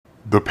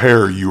The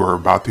pair you are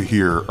about to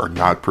hear are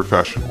not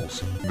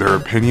professionals. Their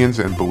opinions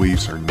and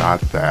beliefs are not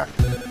fact.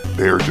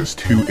 They are just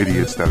two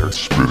idiots that are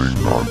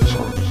spitting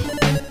nonsense.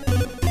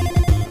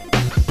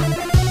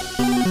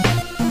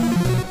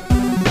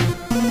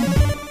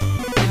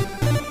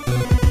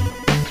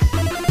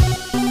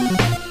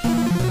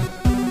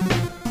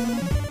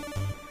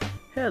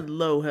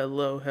 Hello,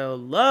 hello,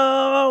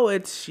 hello.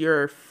 It's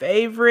your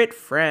favorite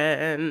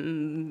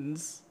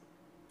friends.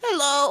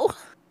 Hello.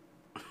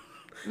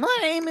 My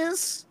name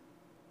is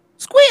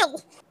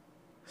Squill.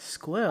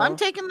 Squill? I'm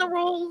taking the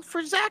role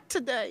for Zach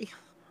today.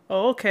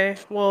 Oh, okay.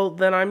 Well,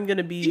 then I'm going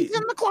to be... He's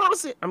in the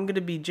closet. I'm going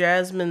to be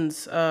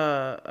Jasmine's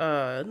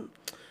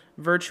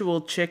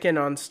virtual chicken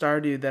on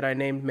Stardew that I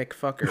named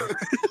McFucker.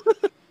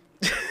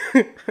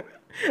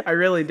 I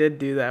really did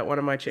do that. One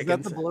of my chickens.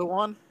 Is that the blue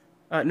one?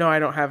 No, I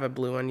don't have a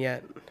blue one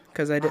yet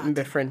because I didn't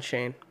befriend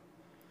Shane.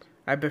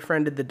 I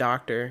befriended the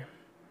doctor,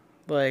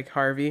 like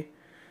Harvey.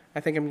 I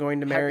think I'm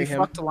going to marry him. Have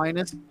you fucked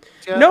Linus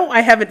yet? No,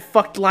 I haven't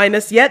fucked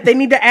Linus yet. They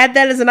need to add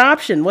that as an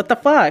option. What the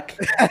fuck?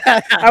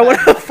 I would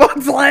have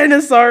fucked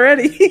Linus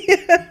already.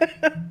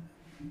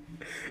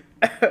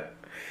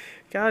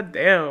 God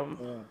damn.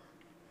 Yeah.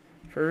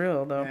 For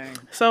real though. Dang.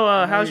 So,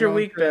 how's your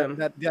week been?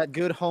 That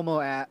good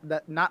hobo ass.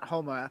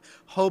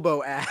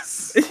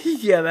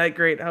 Yeah, that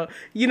great.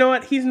 You know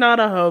what? He's not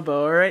a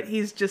hobo, all right?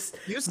 He's just...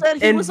 You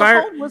said he was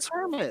a homeless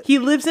hermit. He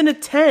lives in a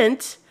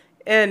tent,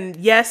 and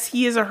yes,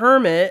 he is a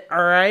hermit,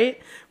 all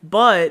right?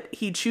 But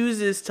he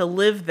chooses to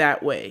live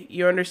that way.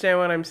 You understand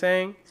what I'm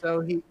saying?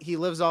 So he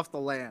lives off the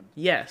land.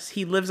 Yes,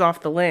 he lives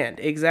off the land.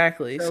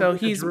 Exactly. So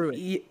he's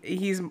druid.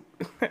 He's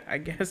I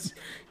guess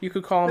you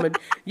could call him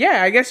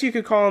I guess you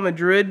could call him a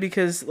druid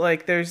because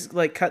like there's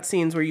like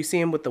cutscenes where you see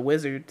him with the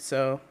wizard.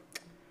 So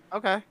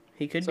okay,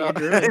 he could be a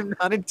druid. I'm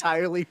not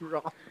entirely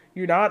wrong.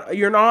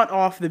 You're not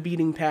off the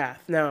beating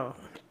path. No.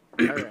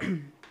 All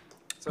right.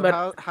 So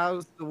but,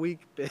 how's the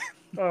week been?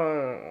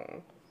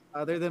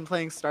 Other than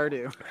playing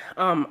Stardew.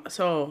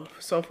 So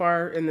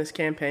far in this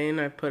campaign,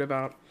 I've put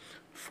about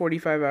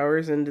 45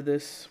 hours into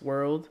this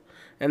world,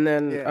 and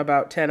then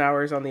about 10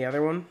 hours on the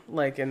other one.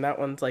 Like, and that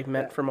one's like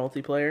meant for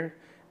multiplayer,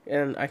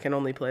 and I can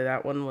only play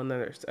that one when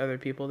there's other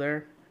people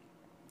there.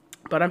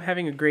 But I'm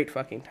having a great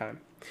fucking time.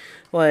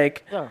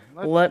 Like,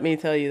 let me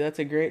tell you, that's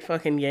a great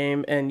fucking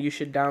game, and you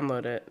should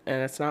download it.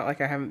 And it's not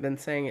like I haven't been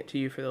saying it to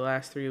you for the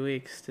last 3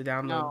 weeks to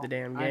download the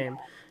damn game.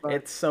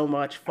 It's so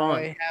much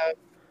fun.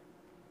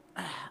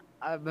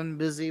 I've been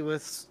busy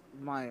with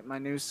my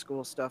new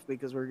school stuff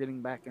because we're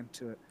getting back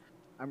into it.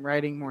 I'm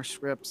writing more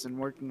scripts and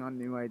working on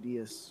new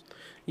ideas.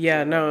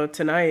 Yeah, no,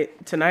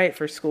 tonight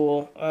for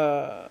school,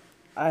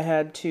 I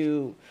had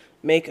to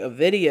make a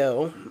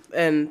video,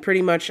 and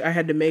pretty much I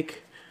had to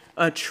make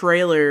a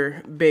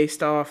trailer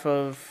based off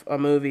of a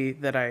movie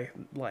that I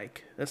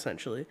like,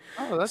 essentially.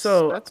 Oh, that's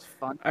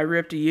fun. I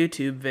ripped a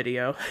YouTube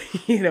video,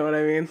 you know what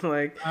I mean?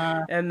 Like,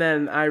 and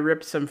then I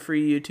ripped some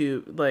free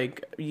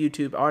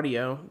YouTube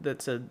audio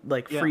that's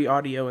free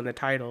audio in the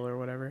title or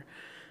whatever.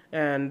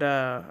 And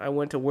I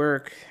went to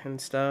work and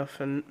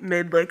stuff and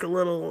made like a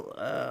little...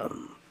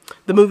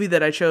 the movie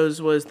that I chose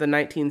was the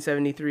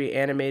 1973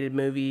 animated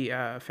movie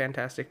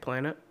Fantastic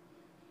Planet.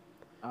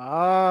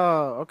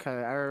 Oh, okay.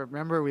 I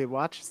remember we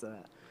watched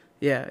that.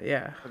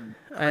 Yeah.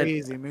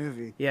 Crazy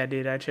movie. Yeah,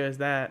 dude, I chose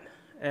that.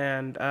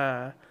 And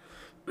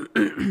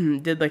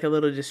did like a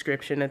little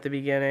description at the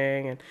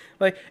beginning, and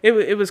like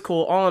it was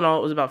cool. All in all,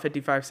 it was about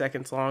 55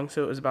 seconds long,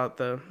 so it was about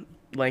the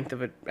length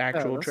of an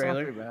actual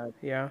trailer. Not too bad.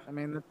 Yeah. I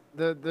mean,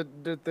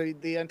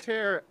 the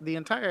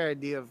entire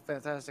idea of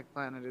Fantastic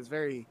Planet is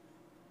very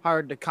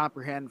hard to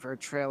comprehend for a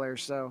trailer,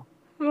 so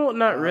well,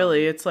 not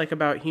really. It's like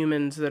about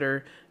humans that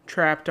are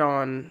trapped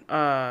on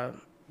a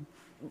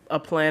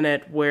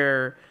planet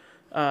where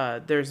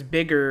there's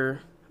bigger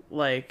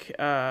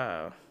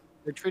they're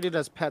treated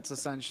as pets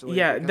essentially.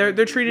 Yeah, they're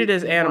treated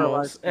as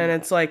animals, and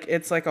it's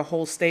like a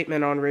whole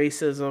statement on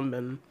racism,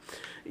 and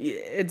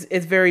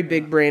it's very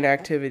big brain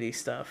activity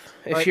stuff.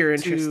 If you're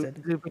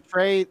interested, to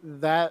portray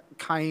that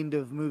kind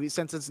of movie,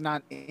 since it's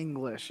not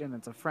English and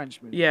it's a French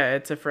movie. Yeah,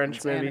 it's a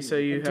French movie, so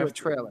you have a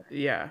trailer.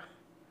 Yeah.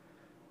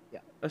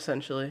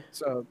 Essentially.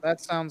 So that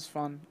sounds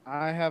fun.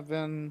 I have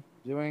been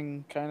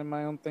doing kind of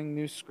my own thing,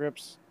 new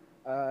scripts.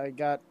 I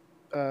got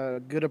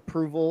good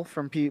approval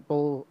from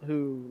people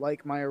who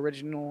like my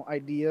original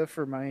idea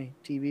for my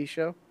TV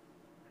show.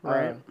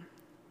 Right.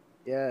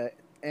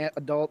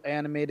 Adult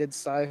animated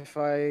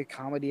sci-fi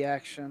comedy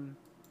action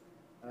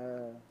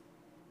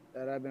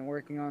that I've been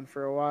working on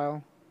for a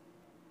while.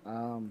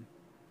 And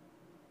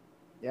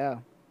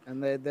a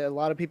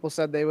lot of people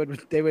said they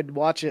would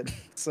watch it.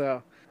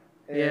 So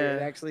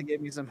it actually gave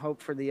me some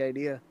hope for the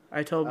idea.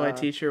 I told my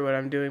teacher what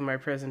I'm doing my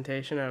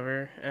presentation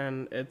over,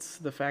 and it's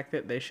the fact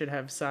that they should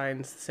have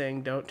signs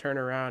saying "Don't turn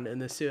around" in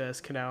the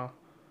Suez Canal.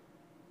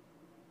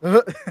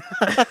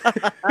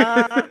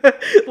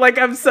 Like,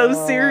 I'm so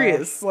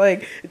serious.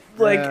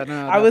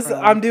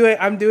 I'm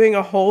doing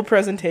a whole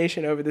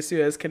presentation over the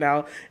Suez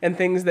Canal and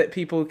things that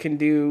people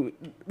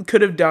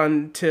could have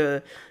done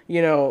to,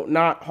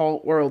 not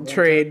halt world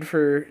trade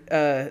for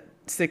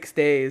 6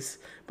 days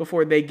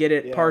before they get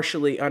it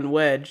partially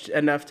unwedged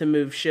enough to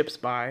move ships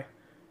by.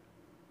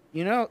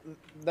 You know,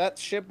 that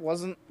ship,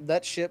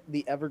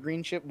 the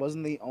Evergreen ship,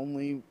 wasn't the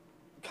only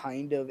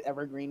kind of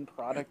Evergreen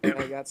product that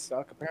I got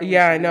stuck. Apparently,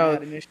 Yeah, I China know.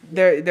 had an issue.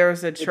 There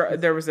was That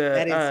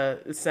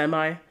is a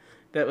semi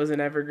that was an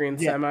Evergreen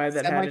semi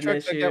that had an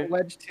semi-truck that issue. got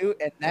wedged too,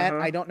 and that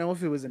I don't know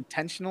if it was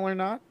intentional or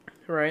not,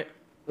 Right.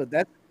 but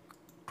that's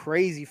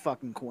crazy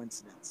fucking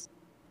coincidence.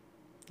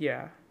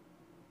 Yeah.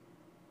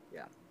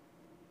 Yeah.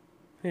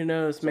 Who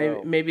knows?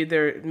 So,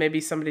 Maybe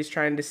somebody's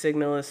trying to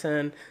signal us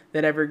in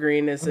that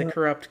Evergreen is a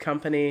corrupt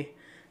company,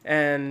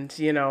 and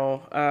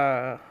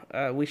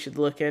we should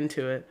look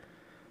into it.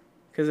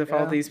 Because if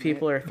all these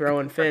people are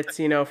throwing fits,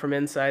 from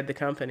inside the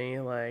company,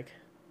 like,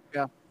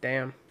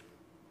 damn.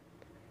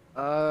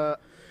 I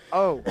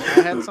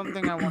had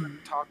something I wanted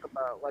to talk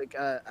about. Like,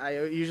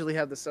 I usually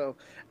have this. So,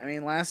 I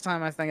mean, last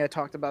time I think I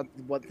talked about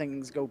what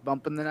things go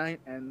bump in the night,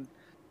 and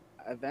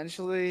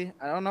eventually,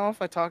 I don't know if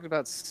I talked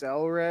about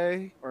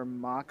Celery or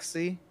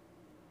Moxie.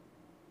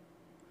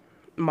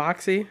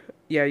 Moxie?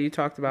 Yeah, you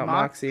talked about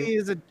Moxie.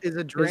 Is a drink.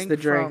 It's the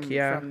drink,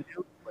 from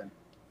New England.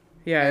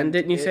 Yeah, and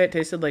didn't you say it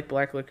tasted like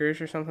black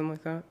licorice or something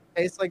like that?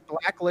 Tastes like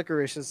black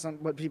licorice is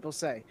what people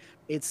say.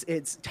 Its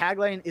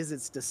tagline is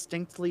it's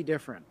distinctly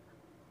different.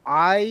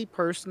 I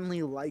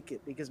personally like it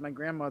because my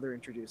grandmother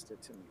introduced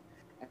it to me,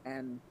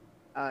 and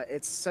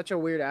it's such a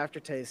weird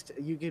aftertaste.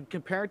 You could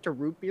compare it to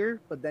root beer,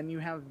 but then you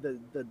have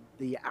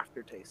the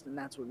aftertaste, and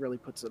that's what really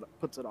puts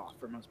it off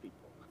for most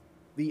people.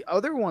 The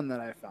other one that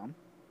I found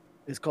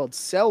is called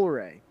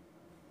Celery.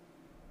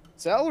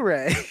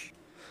 Celery.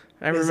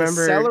 I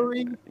remember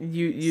celery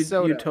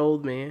you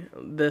told me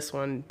this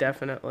one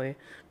definitely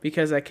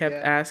because I kept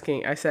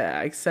asking. I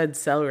said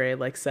celery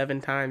like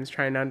 7 times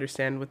trying to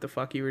understand what the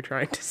fuck you were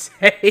trying to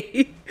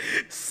say.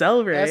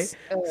 Celery.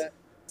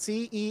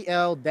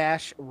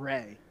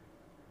 CEL-Ray.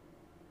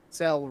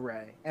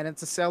 Celery, and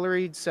it's a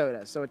celery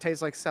soda, so it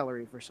tastes like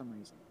celery for some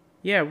reason.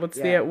 Yeah. What's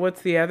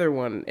the other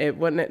one? It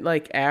wasn't it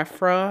like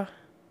Afra?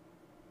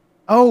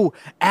 Oh,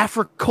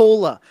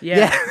 Africola.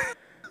 Yeah.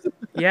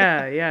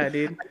 Yeah,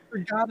 dude. I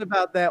forgot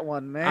about that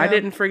one, man. I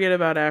didn't forget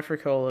about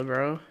Africola,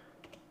 bro.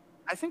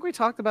 I think we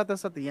talked about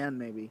this at the end,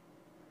 maybe,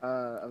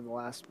 of the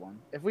last one.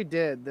 If we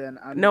did, then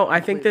I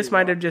think this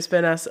might have just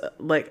been us,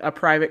 like, a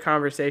private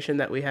conversation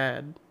that we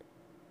had.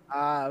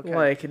 Okay.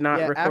 Like,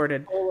 not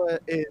recorded. Africola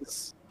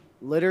is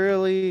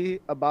literally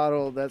a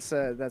bottle that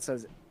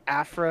says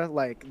Afra,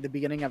 like the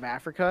beginning of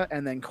Africa,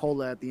 and then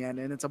cola at the end,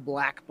 and it's a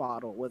black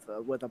bottle with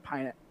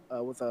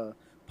a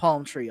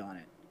palm tree on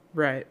it.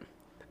 Right.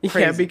 Crazy.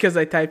 Yeah, because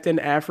I typed in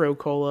Afro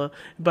Cola,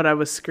 but I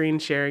was screen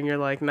sharing. You're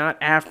like, not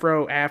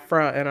Afra,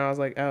 and I was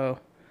like, oh.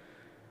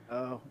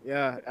 Oh,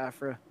 yeah,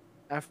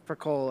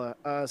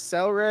 Africola.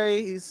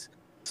 Celery's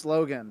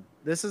slogan.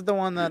 This is the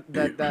one that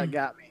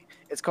got me.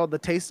 It's called the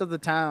Taste of the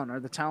Town, or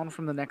the Town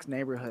from the Next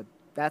Neighborhood.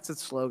 That's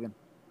its slogan.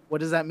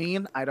 What does that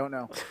mean? I don't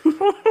know.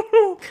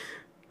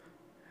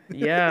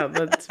 Yeah,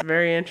 that's a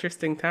very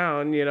interesting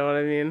town, you know what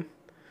I mean?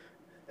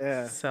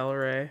 Yeah.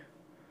 Celery.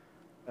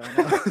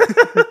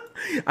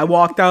 I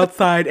walked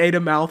outside, ate a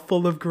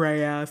mouthful of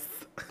grass.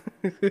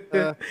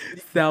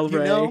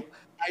 Celery.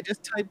 I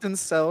just typed in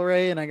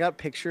celery and I got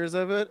pictures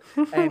of it.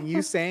 And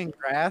you saying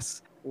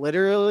grass,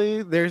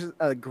 literally, there's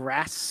a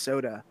grass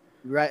soda.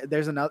 Right?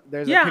 There's a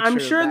I'm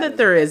sure that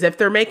there is. If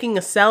they're making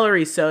a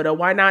celery soda,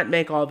 why not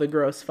make all the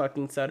gross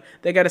fucking soda?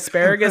 They got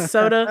asparagus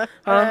soda,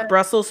 huh?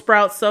 Brussels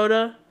sprout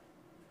soda.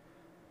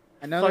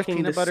 I know there's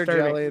peanut butter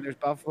jelly, there's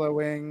buffalo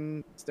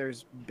wings,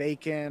 there's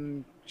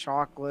bacon,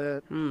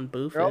 chocolate.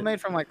 They're all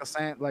made from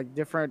like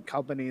different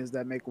companies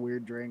that make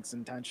weird drinks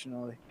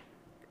intentionally.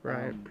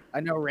 Right.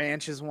 I know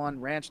ranch is one.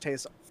 Ranch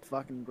tastes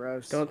fucking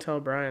gross. Don't tell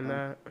Brian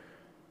that.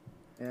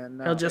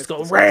 And he'll just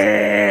go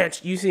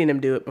ranch. You've seen him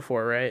do it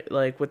before, right?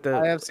 Like with the.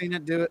 I have seen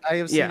it do it. I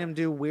have seen him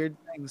do weird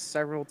things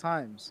several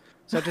times,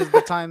 such as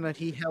the time that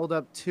he held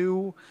up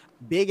 2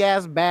 big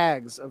ass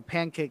bags of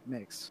pancake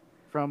mix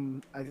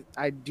from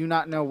I do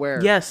not know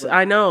where. Yes,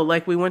 I know.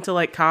 Like we went to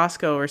like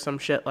Costco or some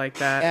shit like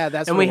that. Yeah,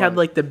 that's. And we had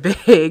like the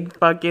big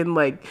fucking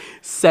like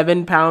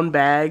 7-pound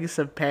bags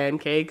of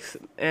pancakes,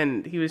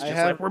 and he was just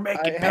like, "We're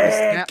making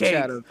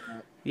pancakes."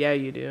 Yeah,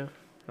 you do.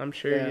 I'm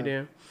sure you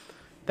do.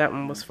 That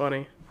one was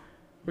funny.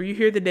 Were you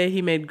here the day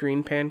he made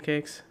green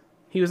pancakes?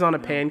 He was on a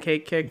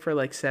pancake kick for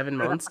like 7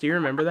 months. Do you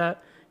remember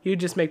that? He would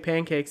just make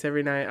pancakes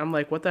every night. I'm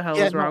like, what the hell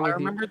is wrong with you? I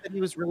remember that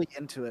he was really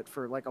into it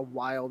for like a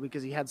while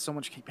because he had so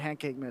much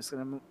pancake mix,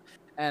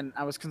 and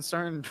I was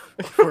concerned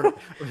for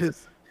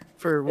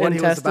what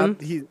he was about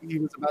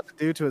to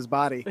do to his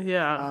body.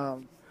 Yeah,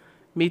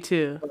 me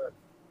too.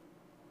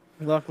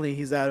 Luckily,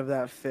 he's out of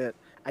that fit.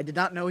 I did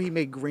not know he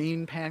made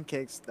green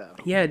pancakes though.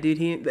 Yeah,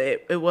 dude.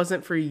 It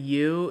wasn't for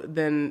you.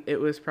 Then it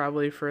was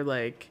probably for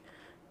like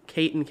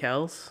Kate and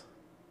Kels.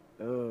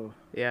 Oh.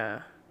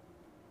 Yeah.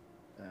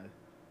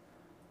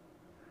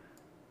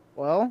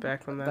 Well,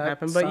 back when that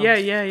happened. But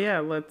yeah.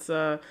 Let's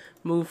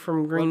move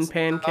from green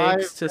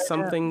pancakes to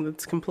something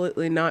that's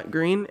completely not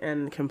green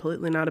and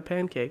completely not a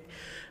pancake.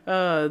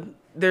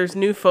 there's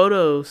new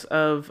photos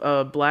of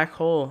a black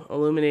hole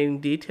illuminating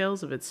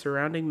details of its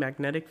surrounding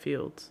magnetic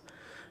fields.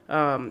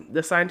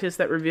 The scientists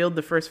that revealed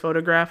the first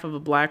photograph of a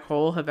black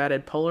hole have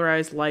added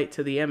polarized light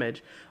to the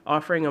image,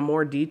 offering a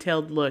more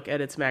detailed look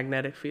at its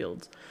magnetic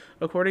fields.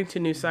 According to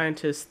New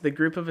Scientist, the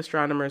group of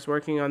astronomers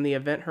working on the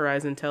Event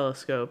Horizon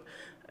Telescope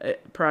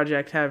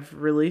project have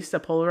released a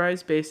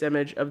polarized base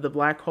image of the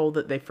black hole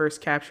that they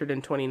first captured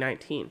in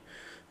 2019.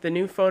 The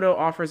new photo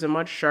offers a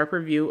much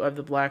sharper view of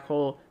the black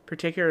hole,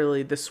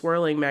 particularly the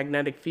swirling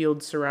magnetic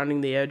fields surrounding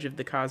the edge of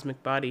the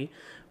cosmic body,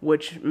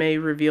 which may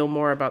reveal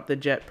more about the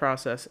jet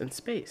process in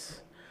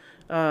space.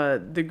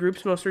 The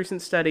group's most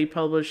recent study,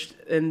 published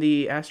in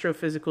the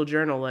Astrophysical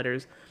Journal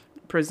Letters,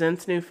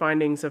 presents new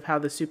findings of how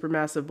the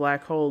supermassive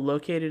black hole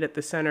located at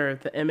the center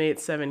of the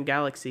M87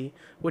 galaxy,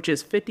 which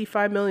is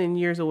 55 million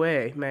years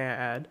away, may I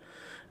add,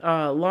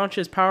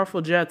 launches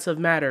powerful jets of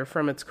matter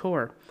from its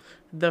core.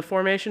 The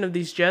formation of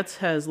these jets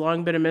has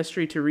long been a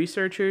mystery to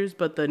researchers,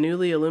 but the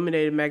newly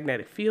illuminated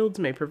magnetic fields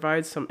may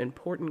provide some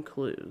important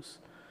clues.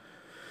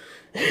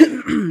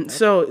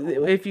 So,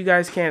 if you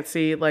guys can't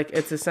see, like,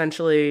 it's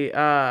essentially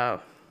a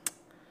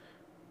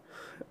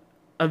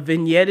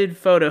vignetted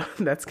photo.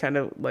 That's kind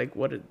of like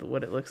what it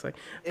looks like.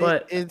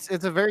 But it's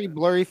a very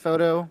blurry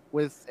photo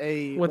with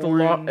a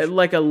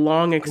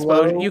long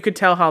exposure. You could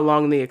tell how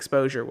long the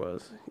exposure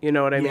was. You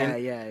know what I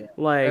mean? Yeah.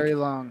 Like, very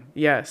long.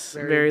 Yes,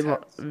 very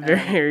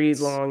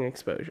long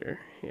exposure.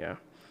 Yeah.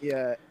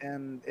 Yeah,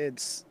 and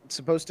it's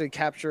supposed to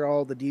capture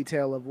all the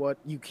detail of what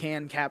you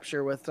can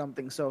capture with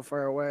something so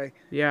far away.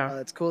 Yeah.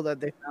 It's cool that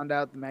they found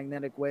out the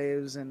magnetic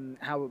waves and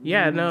how it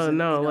Yeah, moves and,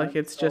 like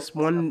it's just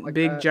one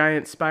big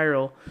giant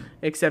spiral,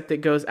 except it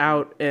goes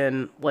out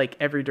in like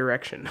every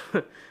direction.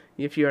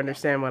 If you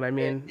understand what I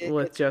mean,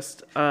 with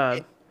just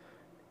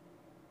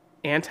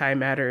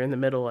antimatter in the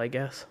middle, I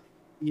guess.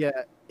 Yeah,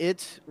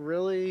 it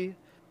really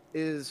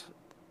is.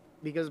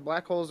 Because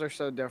black holes are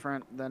so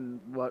different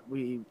than what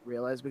we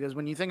realize. Because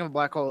when you think of a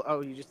black hole,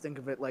 you just think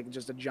of it like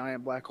just a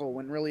giant black hole.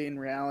 When really, in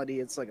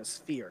reality, it's like a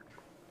sphere.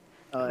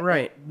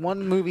 Right.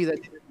 One movie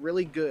that did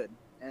really good,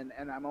 and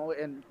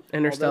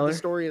Interstellar. The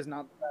story is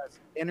not the best.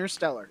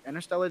 Interstellar.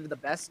 Interstellar did the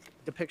best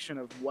depiction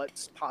of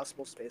what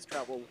possible space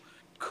travel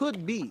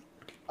could be.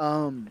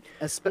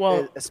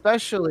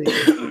 Especially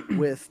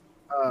with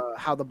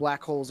how the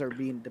black holes are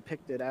being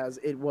depicted, as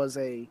it was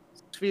a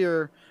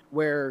sphere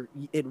where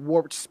it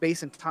warped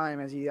space and time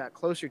as you got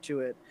closer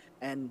to it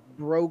and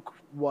broke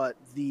what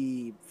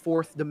the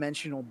fourth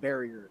dimensional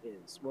barrier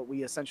is, what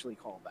we essentially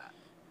call that.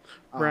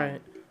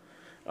 Right.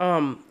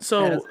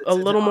 So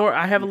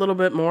I have a little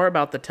bit more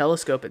about the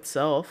telescope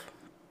itself.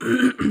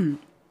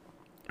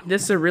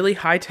 This is a really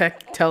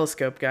high-tech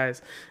telescope,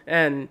 guys.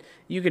 And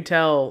you could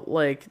tell,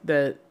 like,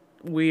 that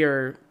we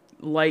are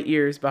light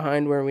years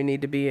behind where we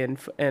need to be in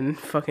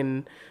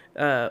fucking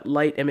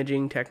light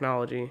imaging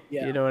technology.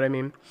 Yeah. You know what I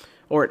mean?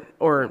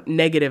 Or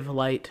negative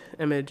light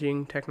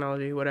imaging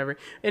technology, whatever.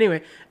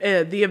 Anyway,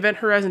 the Event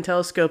Horizon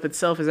Telescope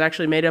itself is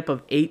actually made up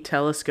of 8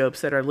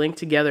 telescopes that are linked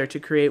together to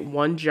create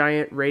one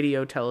giant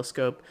radio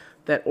telescope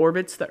that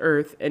orbits the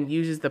Earth and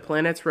uses the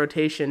planet's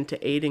rotation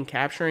to aid in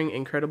capturing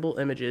incredible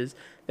images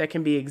that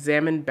can be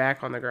examined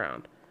back on the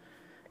ground.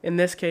 In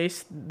this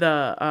case,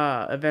 the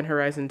Event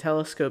Horizon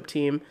Telescope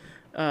team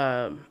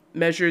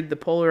measured the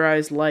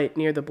polarized light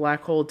near the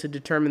black hole to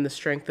determine the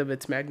strength of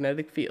its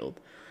magnetic field.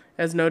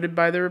 As noted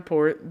by the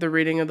report, the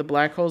reading of the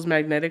black hole's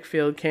magnetic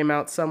field came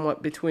out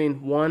somewhat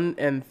between 1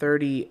 and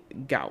 30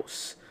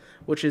 Gauss,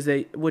 which is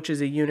a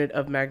unit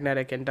of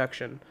magnetic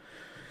induction,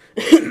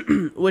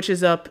 which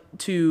is up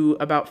to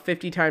about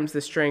 50 times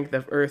the strength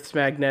of Earth's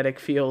magnetic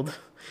field.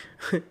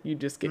 You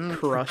just get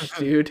crushed,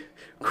 dude.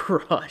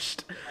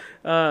 Crushed.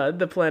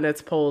 The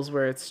planet's poles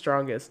were its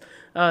strongest.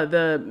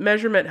 The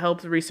measurement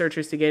helped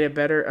researchers to gain a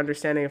better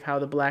understanding of how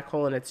the black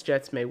hole and its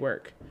jets may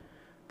work.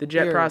 The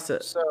jet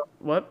process...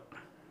 What?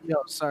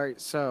 Sorry.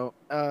 So,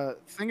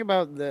 think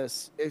about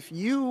this. If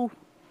you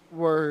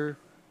were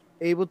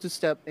able to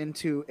step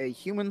into a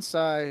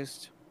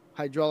human-sized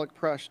hydraulic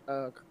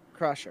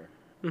crusher,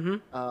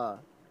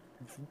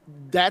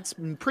 that's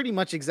pretty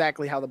much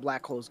exactly how the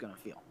black hole is going to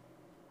feel.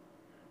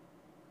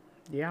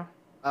 Yeah.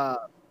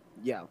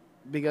 Yeah.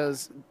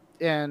 Because,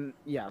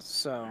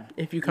 so...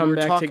 If you come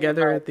back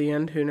together at the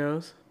end, who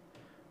knows?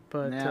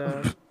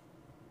 But,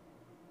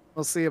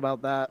 we'll see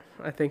about that.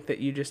 I think that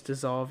you just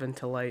dissolve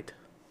into light.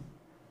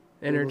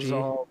 Energy.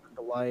 Dissolve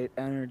into light,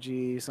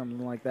 energy,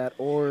 something like that.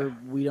 Or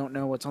we don't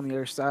know what's on the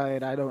other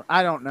side. I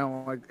don't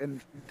know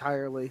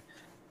entirely.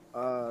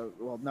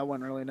 Well, no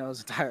one really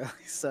knows entirely,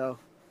 so...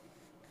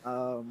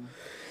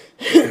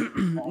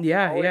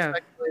 yeah.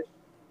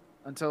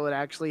 Until it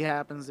actually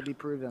happens to be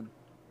proven.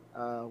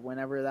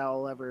 Whenever that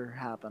will ever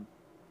happen.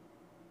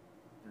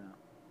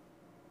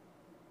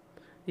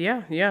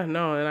 Yeah,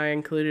 no, and I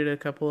included a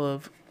couple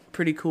of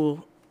pretty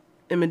cool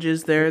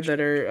images there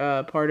that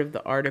are part of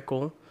the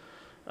article.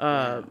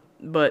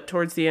 But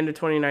towards the end of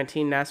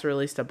 2019, NASA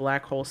released a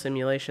black hole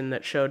simulation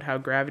that showed how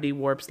gravity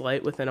warps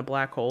light within a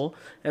black hole.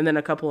 And then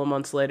a couple of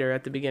months later,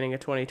 at the beginning of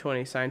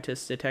 2020,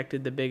 scientists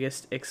detected the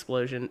biggest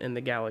explosion in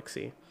the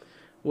galaxy,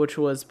 which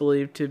was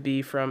believed to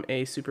be from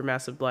a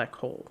supermassive black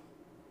hole.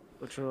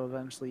 Which will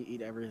eventually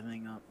eat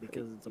everything up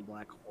because it's a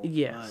black hole.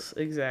 Yes,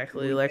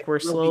 exactly. Like, we're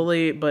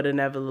slowly but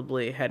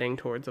inevitably heading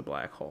towards a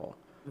black hole.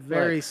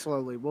 Very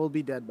slowly. We'll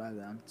be dead by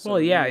then. So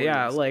well,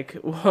 yeah. Like,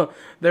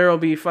 there will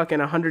be fucking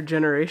 100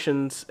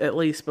 generations at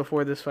least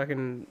before this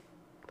fucking...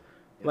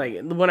 Like,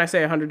 when I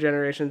say 100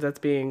 generations, that's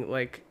being,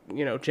 like,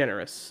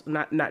 generous.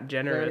 Not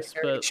generous,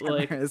 very, very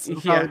but, generous.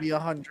 It'll probably be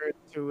 100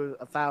 to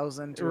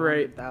 1,000 to 100,000.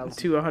 Right,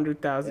 to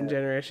 100,000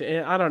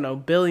 generations. I don't know,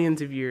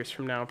 billions of years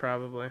from now,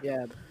 probably.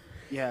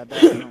 Yeah,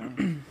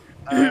 definitely.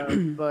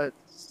 But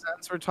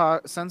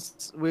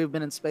since we've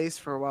been in space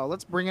for a while,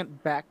 let's bring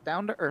it back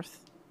down to Earth.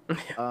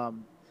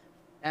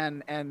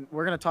 And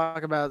we're gonna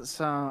talk about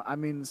some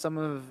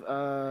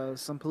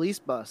police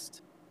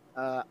bust.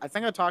 I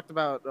think I talked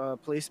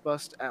about police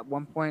bust at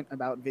one point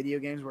about video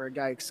games where a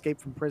guy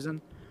escaped from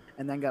prison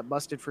and then got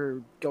busted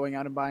for going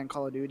out and buying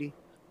Call of Duty.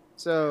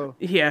 So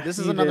this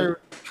is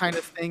another kind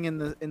of thing in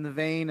the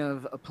vein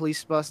of a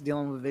police bust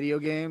dealing with video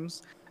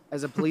games.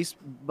 As a police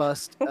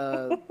bust,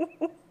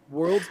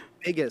 world's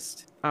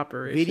biggest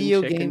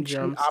video game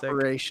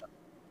operation.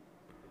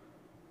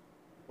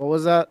 What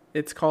was that?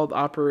 It's called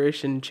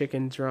Operation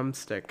Chicken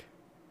Drumstick.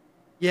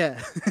 Yeah.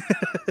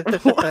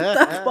 What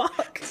the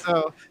fuck?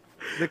 So,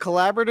 the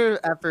collaborative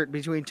effort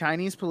between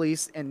Chinese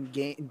police and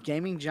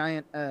gaming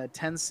giant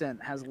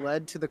Tencent has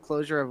led to the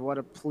closure of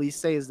what police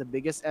say is the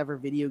biggest ever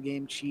video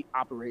game cheat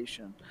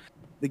operation.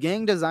 The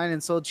gang designed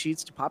and sold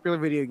cheats to popular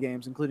video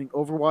games, including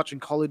Overwatch and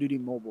Call of Duty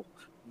Mobile.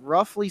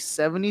 Roughly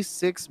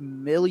 $76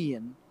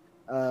 million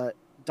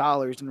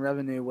in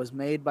revenue was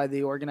made by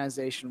the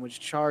organization, which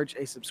charged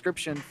a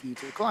subscription fee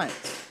to the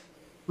clients.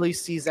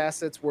 Police seized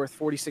assets worth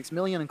 $46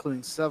 million,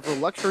 including several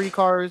luxury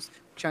cars.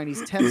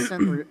 Chinese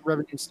Tencent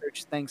revenue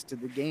surged thanks to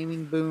the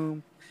gaming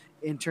boom.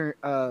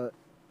 The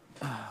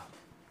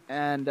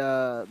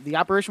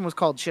operation was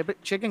called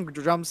Chicken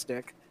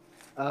Drumstick.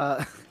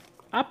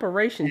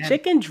 Operation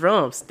Chicken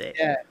Drumstick.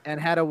 Yeah,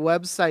 and had a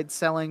website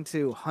selling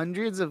to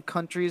hundreds of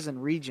countries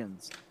and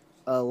regions.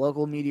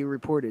 Local media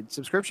reported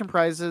subscription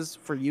prices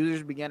for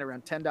users began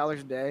around $10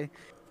 a day,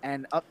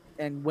 and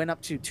went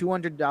up to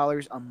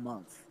 $200 a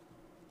month.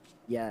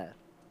 Yeah,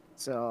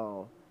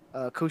 so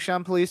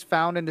Kushan police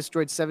found and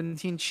destroyed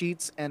 17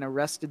 cheats and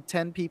arrested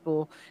 10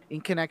 people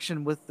in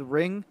connection with the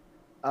ring.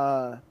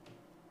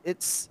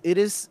 It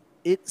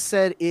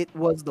said it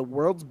was the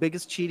world's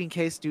biggest cheating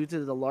case due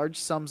to the large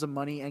sums of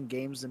money and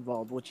games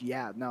involved. Which,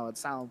 it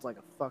sounds like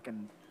a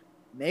fucking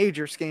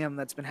major scam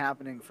that's been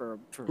happening for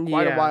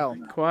quite a while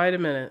now. Quite a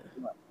minute.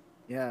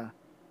 Yeah.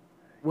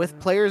 With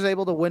players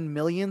able to win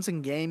millions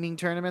in gaming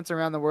tournaments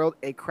around the world,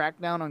 a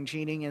crackdown on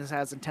cheating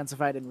has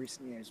intensified in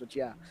recent years. Which,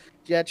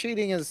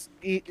 cheating is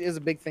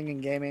a big thing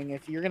in gaming.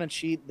 If you're gonna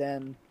cheat,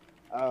 then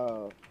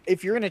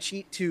if you're gonna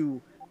cheat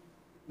to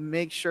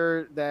make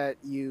sure that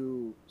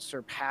you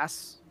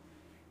surpass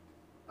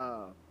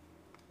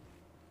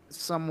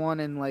someone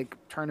in like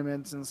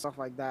tournaments and stuff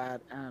like that,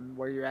 and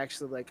where you're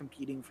actually like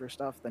competing for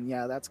stuff, then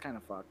that's kind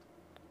of fucked.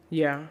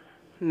 Yeah,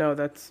 no,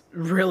 that's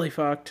really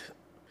fucked.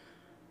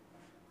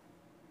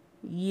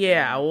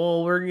 Yeah,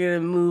 well, we're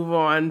gonna move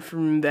on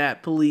from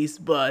that police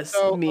bust,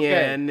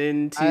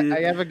 into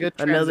I have a good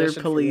another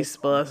police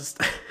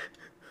bust.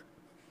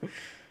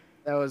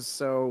 That was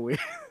so weird.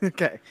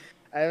 Okay,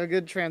 I have a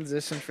good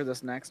transition for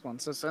this next one.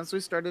 So since we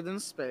started in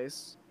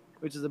space,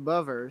 which is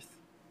above Earth,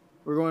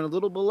 we're going a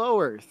little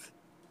below Earth,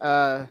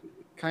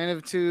 kind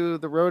of to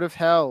the road of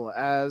hell,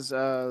 as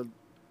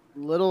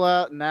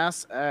little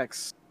Nas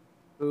X,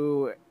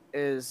 who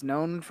is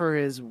known for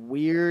his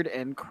weird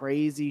and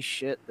crazy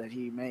shit that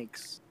he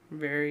makes.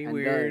 Very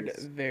weird,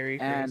 very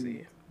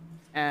crazy.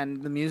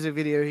 And the music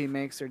video he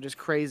makes are just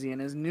crazy.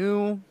 And his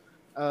new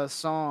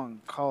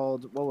song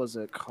called, what was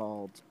it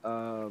called?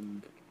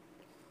 God,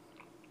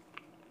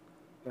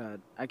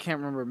 I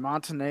can't remember.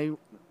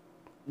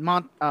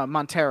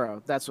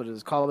 Montero. That's what it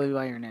is. Call Me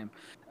by Your Name.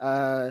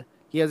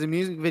 He has a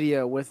music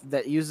video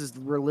that uses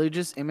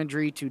religious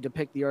imagery to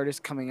depict the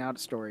artist coming out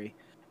story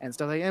and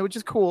stuff like that, which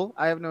is cool.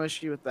 I have no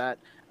issue with that.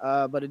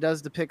 But it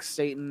does depict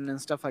Satan and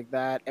stuff like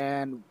that.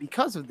 And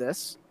because of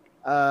this,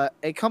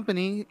 a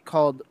company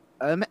called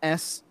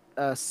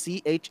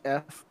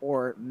MSCHF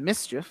or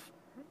Mischief,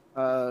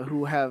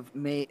 who have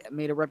made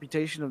a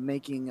reputation of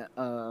making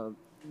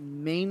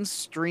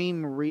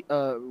mainstream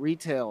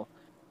retail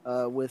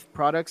with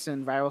products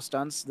and viral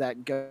stunts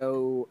that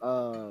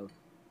go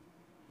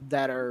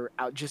that are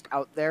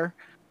out there.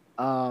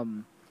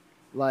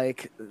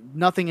 Like,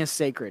 nothing is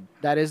sacred.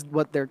 That is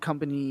what their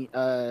company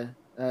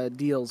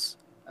deals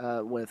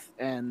with.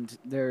 And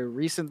their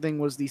recent thing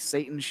was these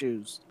Satan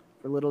shoes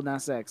for Little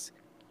Nas X.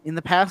 In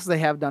the past, they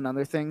have done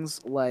other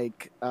things.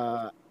 Like,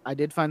 I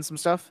did find some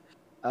stuff.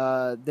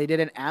 They did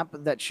an app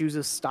that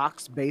chooses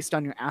stocks based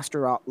on your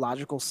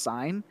astrological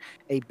sign,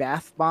 a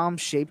bath bomb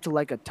shaped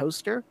like a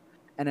toaster,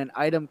 and an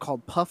item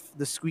called Puff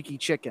the Squeaky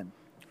Chicken.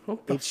 What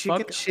A the fuck?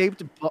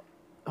 chicken-shaped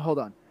hold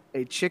on.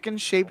 A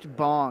chicken-shaped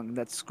bong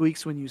that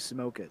squeaks when you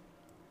smoke it.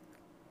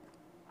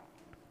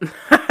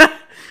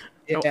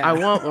 Oh, I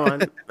want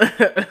one.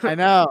 I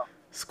know.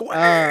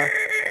 Square.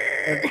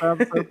 It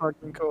sounds so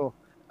fucking cool.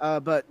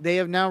 But they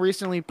have now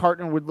recently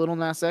partnered with Little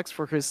Nas X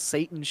for his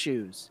Satan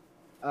shoes,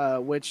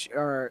 which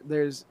are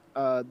there's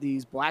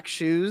these black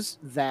shoes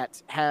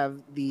that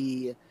have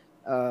the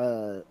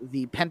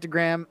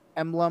pentagram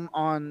emblem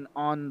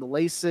on the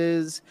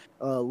laces,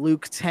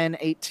 Luke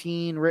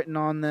 10:18 written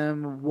on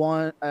them,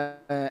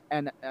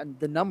 and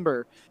the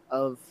number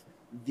of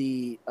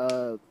the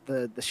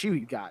shoe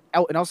you got.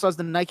 Oh, and also has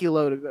the Nike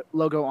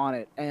logo on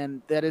it,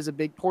 and that is a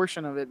big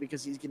portion of it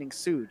because he's getting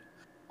sued.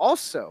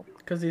 Also,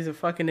 because he's a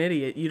fucking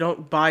idiot. You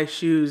don't buy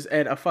shoes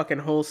at a fucking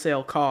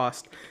wholesale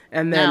cost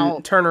and then now,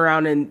 turn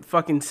around and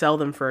fucking sell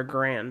them for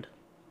 $1,000.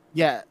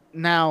 yeah.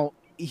 Now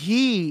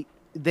they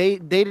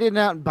did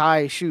not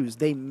buy shoes.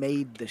 They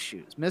made the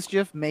shoes.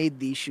 Mischief made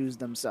these shoes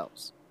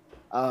themselves.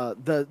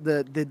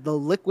 The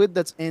liquid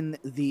that's in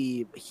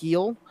the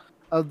heel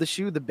of the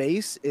shoe, the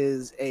base,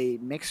 is a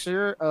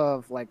mixture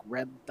of like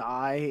red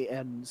dye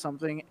and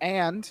something,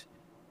 and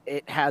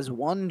it has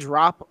 1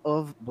 drop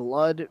of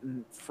blood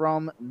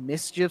from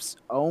Mischief's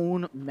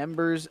own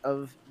members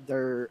of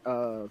their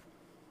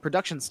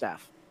production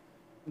staff,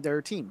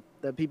 their team,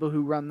 the people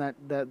who run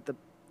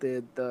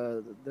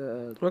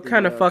What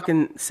kind of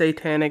fucking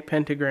satanic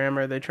pentagram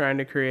are they trying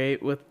to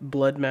create with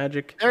blood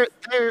magic?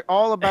 They're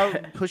all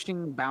about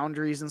pushing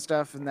boundaries and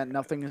stuff, and that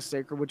nothing is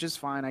sacred, which is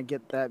fine. I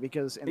get that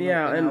because and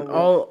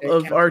all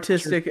of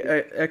artistic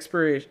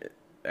expression.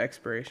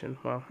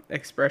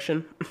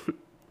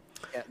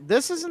 Yeah,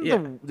 this isn't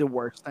the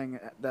worst thing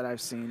that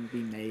I've seen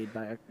be made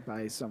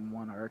by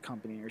someone or a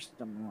company or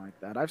something like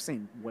that. I've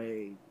seen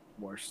way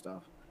worse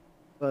stuff,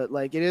 but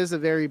like it is a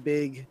very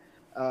big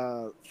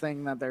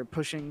thing that they're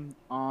pushing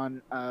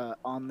on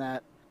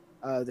that.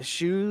 The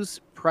shoes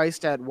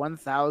priced at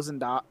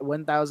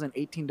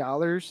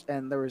 $1,018,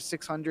 and there were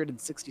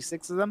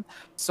 666 of them,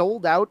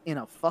 sold out in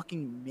a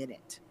fucking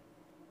minute.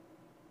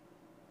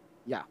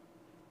 Yeah.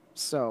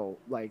 So,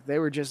 like, they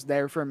were just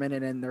there for a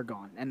minute and they're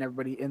gone. And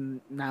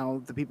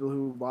now the people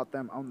who bought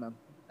them own them.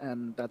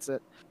 And that's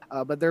it.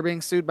 But they're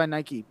being sued by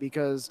Nike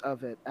because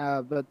of it.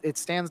 But it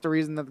stands to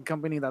reason that the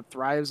company that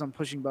thrives on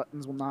pushing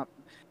buttons will not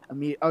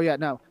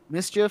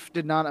Mischief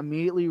did not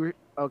immediately...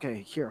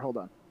 Okay, here, hold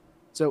on.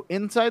 So,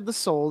 inside the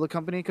sole, the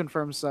company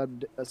confirmed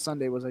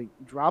Sunday was a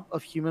drop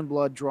of human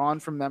blood drawn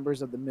from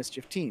members of the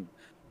Mischief team.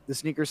 The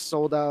sneakers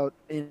sold out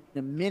in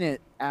a minute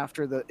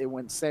after it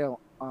went sale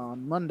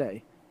on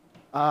Monday.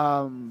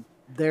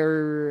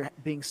 They're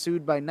being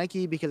sued by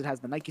Nike because it has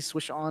the Nike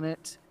swoosh on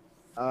it,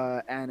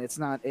 and it's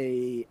not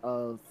a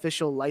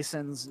official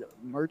licensed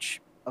merch,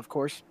 of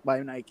course,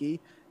 by Nike,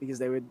 because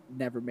they would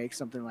never make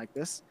something like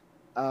this.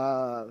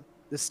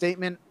 The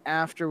statement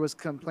after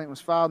complaint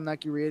was filed,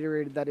 Nike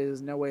reiterated that it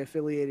is no way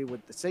affiliated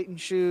with the Satan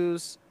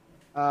shoes.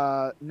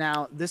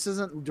 Now, this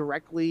isn't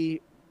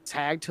directly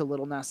tagged to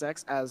Little Nas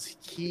X, as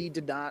he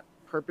did not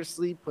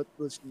purposely put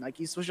the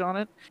Nike swoosh on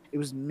it. It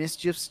was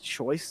Mischief's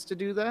choice to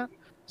do that.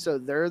 So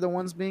they're the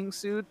ones being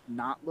sued,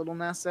 not Little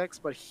Nas X,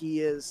 but he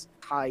is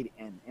tied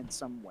in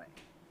some way.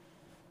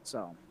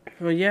 So.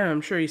 Well, yeah,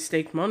 I'm sure he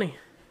staked money.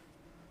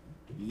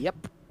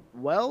 Yep.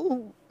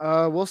 Well,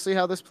 we'll see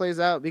how this plays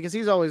out because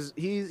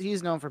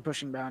he's known for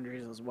pushing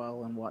boundaries as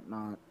well and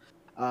whatnot.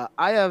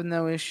 I have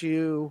no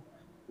issue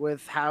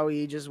with how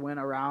he just went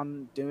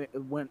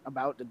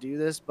about to do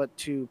this, but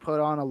to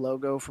put on a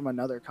logo from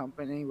another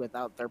company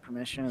without their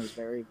permission is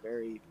very,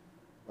 very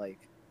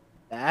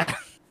bad.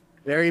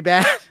 Very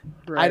bad.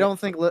 Right. I don't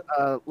think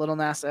Little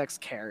Nas X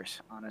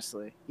cares,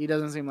 honestly. He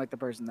doesn't seem like the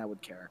person that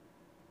would care.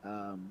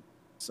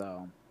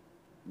 So,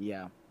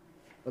 yeah.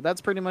 But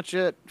that's pretty much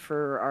it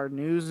for our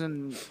news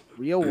in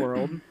real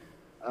world.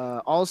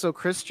 Also,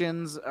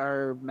 Christians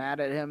are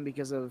mad at him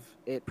because of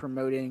it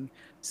promoting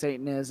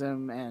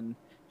Satanism and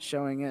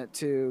showing it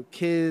to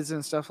kids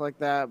and stuff like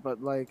that.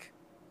 But, like,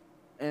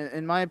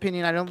 in my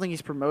opinion, I don't think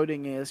he's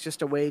promoting it. It's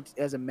just a way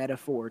as a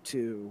metaphor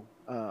to...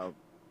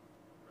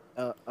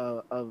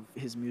 of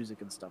his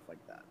music and stuff like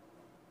that.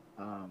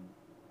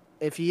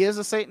 If he is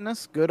a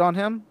Satanist, good on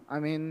him. I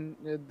mean,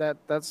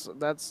 that's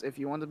if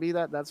you want to be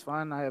that's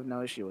fine. I have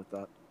no issue with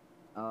that.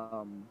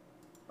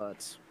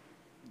 But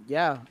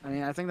yeah, I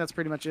mean, I think that's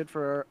pretty much it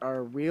for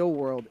our real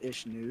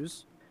world-ish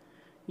news.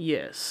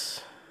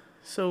 Yes.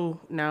 So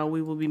now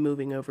we will be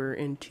moving over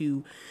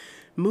into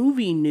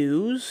movie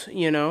news,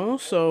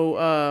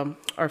 So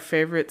our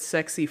favorite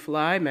sexy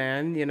fly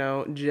man,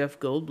 Jeff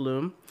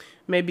Goldblum,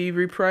 may be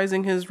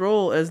reprising his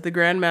role as the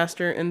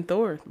Grandmaster in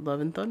Thor: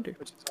 Love and Thunder.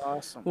 Which is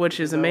awesome. Which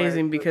is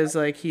amazing because,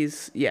 like,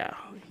 he's... I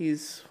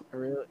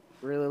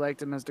really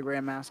liked him as the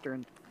Grandmaster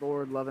in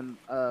Thor: Love and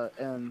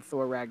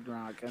Thor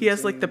Ragnarok. He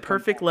has, like, the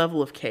perfect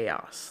level of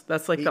chaos.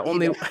 That's, like, the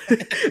only...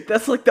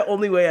 that's, like, the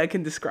only way I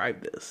can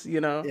describe this,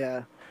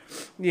 Yeah.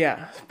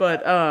 Yeah,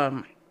 but,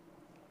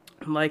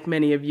 like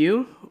many of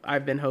you,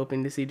 I've been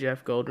hoping to see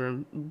Jeff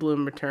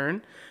Goldblum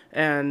return,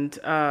 and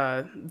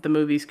the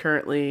movie's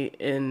currently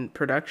in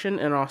production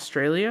in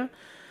Australia.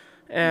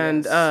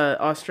 And Yes.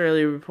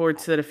 Australia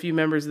reports that a few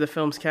members of the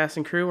film's cast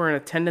and crew were in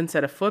attendance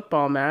at a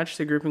football match.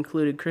 The group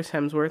included Chris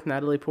Hemsworth,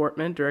 Natalie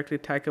Portman, director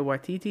Taika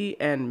Waititi,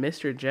 and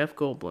Mr. Jeff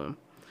Goldblum.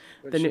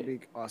 Which should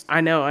be awesome.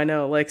 I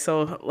know.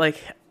 Like,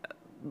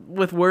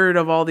 with word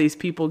of all these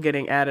people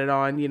getting added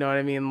on, you know what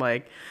I mean?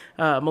 Like,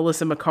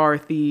 Melissa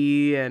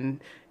McCarthy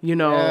and,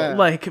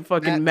 like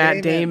fucking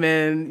Matt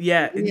Damon.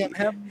 Yeah. Liam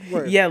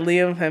Hemsworth. Yeah,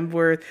 Liam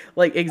Hemsworth.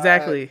 Like,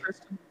 exactly.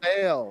 Christian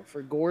Bale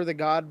for Gore the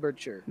God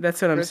Butcher.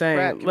 That's what I'm saying.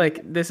 Pratt,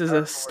 like, this is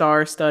a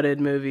star-studded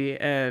movie,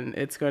 and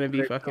it's going to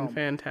be fucking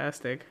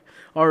fantastic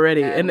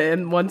already.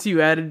 And once you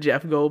added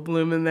Jeff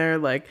Goldblum in there,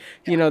 like,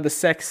 the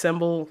sex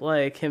symbol,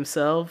 like,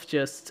 himself,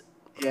 just...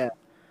 Yeah.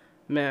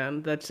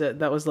 Man,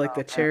 that was like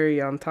the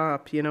cherry on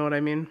top, you know what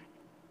I mean?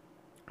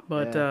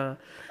 But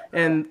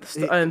and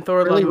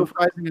Thor really Love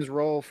reprising his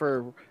role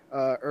for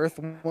Earth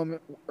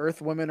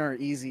Women Are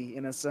Easy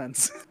in a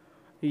sense.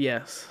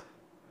 Yes.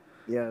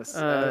 Yes.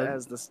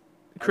 As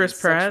Chris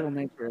Pratt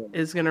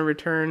is going to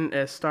return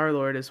as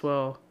Star-Lord as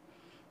well.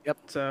 Yep.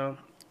 So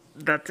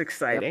that's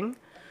exciting. Yep.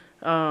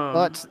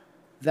 But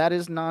that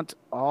is not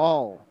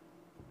all.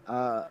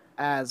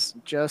 As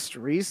just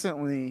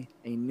recently,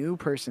 a new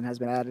person has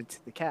been added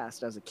to the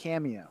cast as a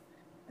cameo,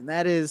 and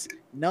that is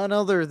none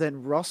other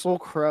than Russell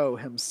Crowe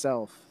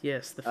himself.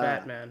 Yes, the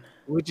fat man.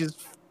 Which is,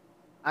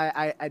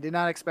 I did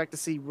not expect to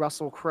see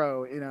Russell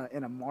Crowe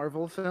in a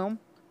Marvel film,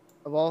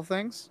 of all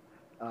things.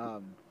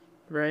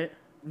 Right.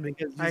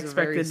 Because I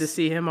expected to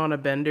see him on a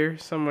bender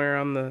somewhere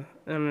on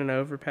an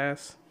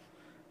overpass.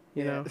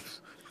 You know.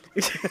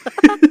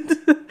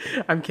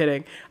 I'm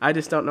kidding. I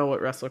just don't know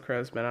what Russell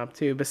Crowe's been up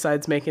to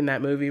besides making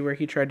that movie where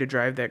he tried to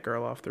drive that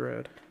girl off the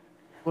road.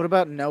 What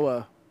about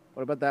Noah?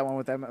 What about that one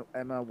with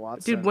Emma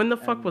Watson? Dude, when the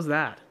fuck was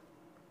that?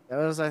 That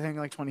was, I think,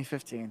 like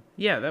 2015.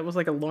 Yeah, that was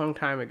like a long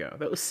time ago.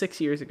 That was 6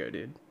 years ago,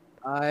 dude.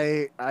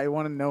 I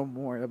want to know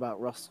more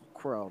about Russell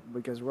Crowe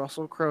because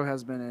Russell Crowe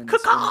has been in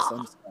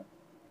some stuff.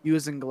 He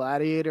was in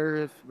Gladiator,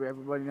 if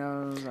everybody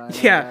knows.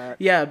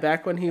 Yeah,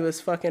 back when he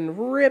was fucking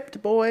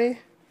ripped, boy.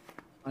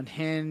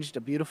 Unhinged,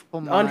 A Beautiful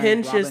Mind.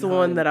 Unhinged Robin is the Hood.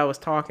 one that I was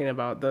talking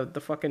about, the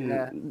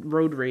fucking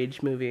road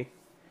rage movie.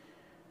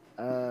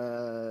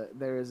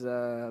 There's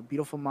a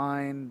Beautiful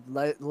Mind,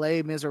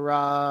 Les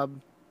Miserables.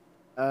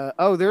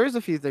 There is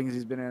a few things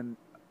he's been in.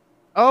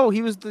 Oh,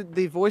 he was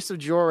the voice of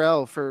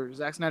Jor-El for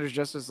Zack Snyder's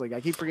Justice League. I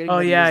keep forgetting. Oh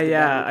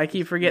yeah. I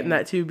keep forgetting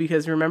that too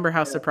because remember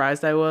how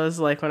surprised I was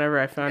like whenever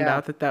I found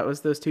out that was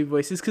those two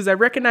voices because I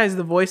recognized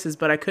the voices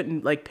but I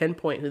couldn't like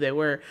pinpoint who they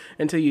were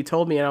until you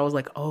told me and I was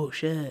like, oh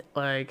shit,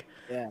 like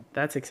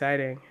that's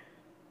exciting.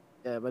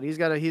 Yeah, but he's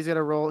got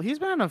a role. He's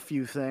been in a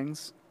few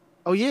things.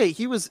 Oh yeah,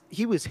 he was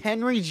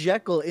Henry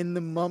Jekyll in the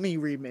Mummy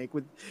remake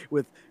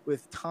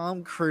with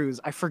Tom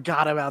Cruise. I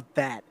forgot about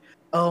that.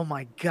 Oh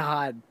my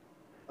god.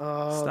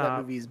 Oh, Stop.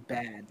 That movie's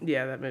bad.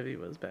 Yeah, that movie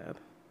was bad.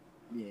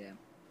 Yeah,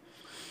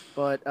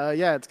 but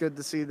it's good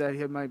to see that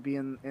he might be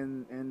in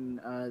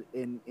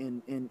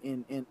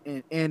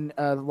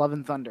Love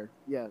and Thunder.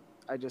 Yeah,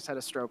 I just had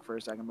a stroke for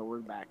a second, but we're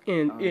back.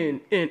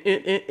 In.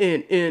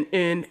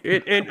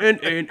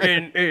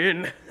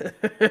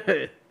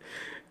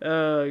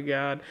 Oh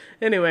god.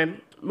 Anyway,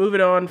 moving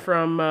on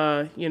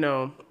from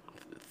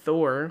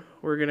Thor,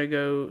 we're gonna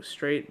go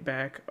straight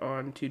back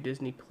onto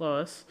Disney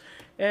Plus.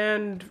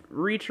 And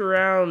reach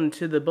around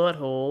to the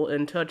butthole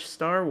and touch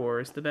Star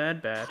Wars: The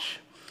Bad Batch.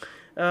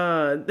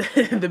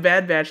 The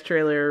Bad Batch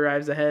trailer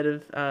arrives ahead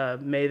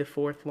of May the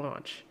 4th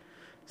launch.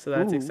 So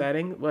that's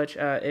exciting, which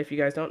if you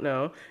guys don't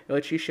know,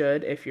 which you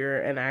should if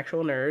you're an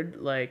actual nerd,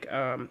 like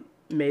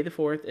May the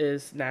 4th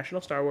is National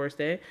Star Wars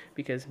Day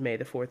because May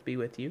the 4th be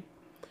with you.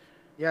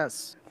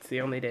 Yes. It's the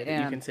only day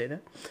that you can say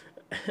that.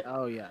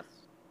 Oh, yes.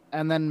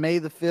 And then May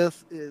the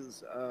 5th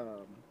is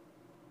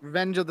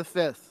Revenge of the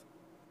 5th.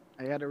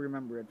 I had to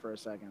remember it for a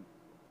second.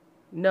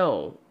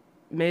 No.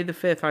 May the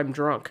 5th, I'm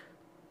drunk.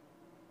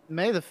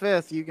 May the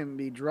 5th, you can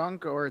be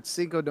drunk, or it's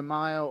Cinco de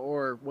Mayo,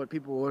 or what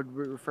people would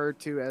refer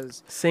to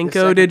as...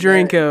 Cinco de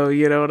Drinko,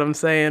 you know what I'm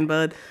saying,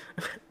 bud?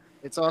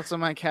 It's also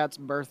my cat's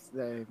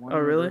birthday. Oh,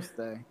 really?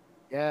 Birthday.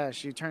 Yeah,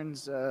 she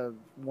turns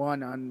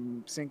 1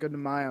 on Cinco de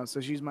Mayo, so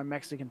she's my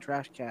Mexican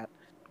trash cat.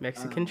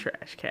 Mexican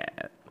trash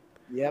cat.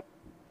 Yep.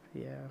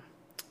 Yeah.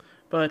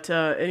 But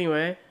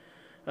anyway...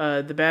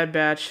 The Bad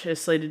Batch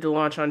is slated to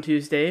launch on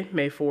Tuesday,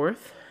 May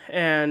 4th,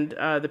 and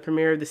the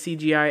premiere of the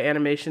CGI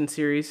animation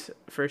series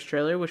first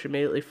trailer, which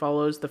immediately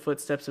follows the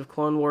footsteps of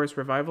Clone Wars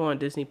revival on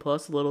Disney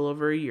Plus a little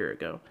over a year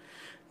ago.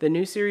 The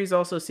new series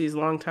also sees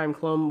longtime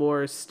Clone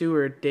Wars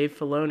steward Dave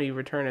Filoni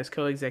return as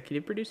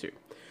co-executive producer.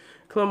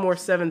 Clone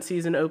Wars 7th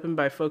season opened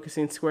by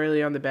focusing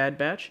squarely on the Bad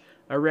Batch,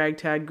 a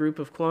ragtag group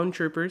of clone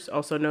troopers,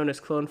 also known as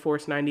Clone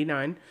Force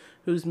 99,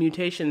 whose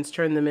mutations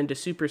turn them into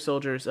super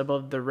soldiers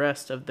above the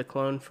rest of the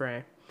clone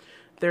fray.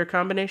 Their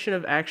combination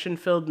of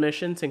action-filled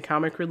missions and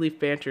comic relief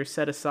banter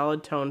set a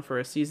solid tone for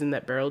a season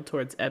that barreled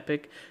towards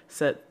epic,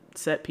 set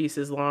set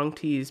pieces long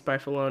teased by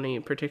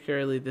Filoni,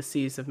 particularly the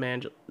Siege of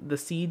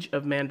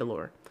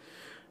Mandalore.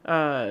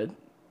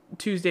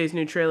 Tuesday's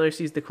new trailer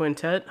sees the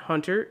quintet,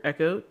 Hunter,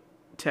 Echo,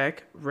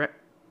 Tech,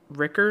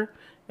 Riker,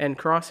 and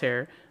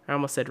Crosshair. I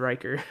almost said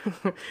Riker.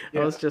 I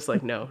was just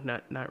like, no,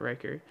 not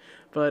Riker.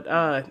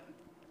 But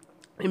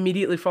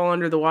immediately fall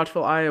under the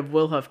watchful eye of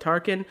Wilhuff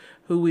Tarkin,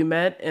 who we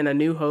met in A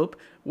New Hope,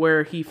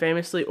 where he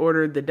famously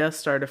ordered the Death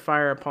Star to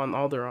fire upon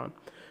Alderaan.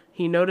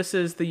 He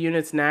notices the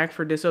unit's knack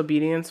for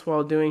disobedience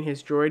while doing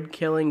his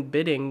droid-killing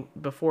bidding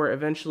before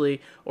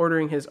eventually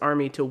ordering his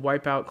army to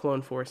wipe out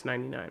Clone Force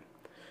 99.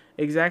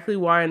 Exactly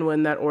why and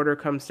when that order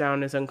comes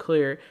down is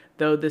unclear,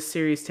 though this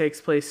series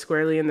takes place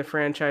squarely in the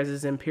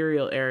franchise's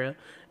Imperial era,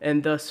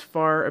 and thus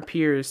far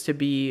appears to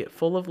be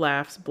full of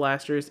laughs,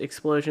 blasters,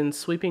 explosions,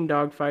 sweeping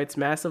dogfights,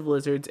 massive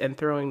lizards, and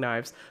throwing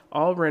knives,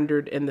 all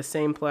rendered in the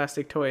same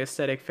plastic toy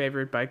aesthetic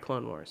favored by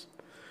Clone Wars.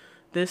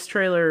 This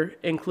trailer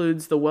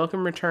includes the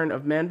welcome return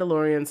of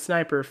Mandalorian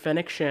sniper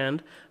Fennec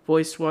Shand,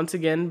 voiced once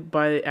again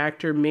by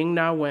actor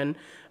Ming-Na Wen,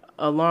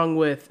 along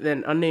with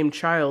an unnamed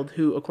child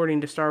who, according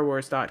to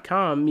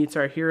StarWars.com, meets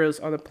our heroes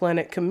on the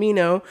planet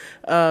Kamino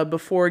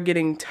before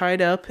getting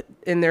tied up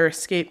in their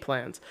escape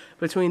plans.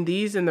 Between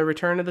these and the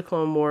Return of the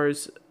Clone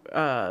Wars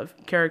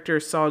character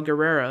Saw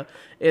Gerrera,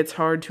 it's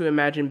hard to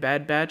imagine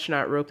Bad Batch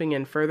not roping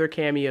in further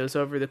cameos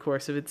over the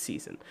course of its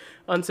season.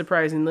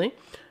 Unsurprisingly,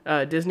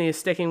 Disney is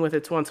sticking with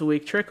its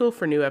once-a-week trickle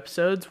for new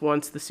episodes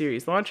once the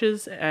series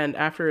launches, and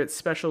after its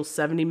special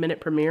 70-minute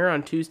premiere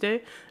on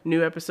Tuesday,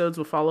 new episodes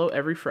will follow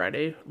every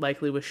Friday,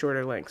 likely with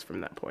shorter lengths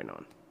from that point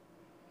on.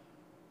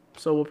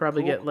 So we'll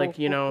probably get,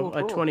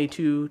 a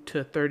 22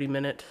 to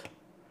 30-minute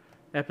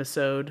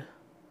episode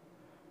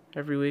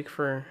every week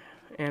for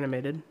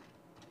animated.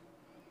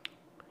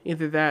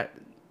 Either that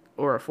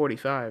or a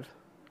 45.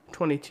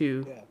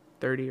 22,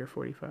 30, or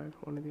 45.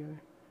 One or the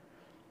other.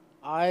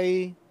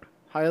 I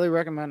highly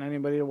recommend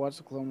anybody to watch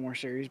the Clone Wars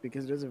series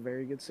because it is a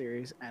very good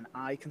series, and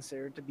I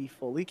consider it to be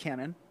fully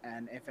canon.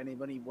 And if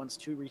anybody wants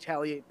to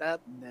retaliate that,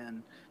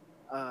 then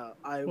I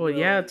will. Well,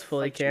 yeah, it's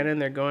fully canon.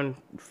 They're going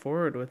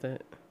forward with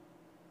it.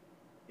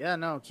 Yeah,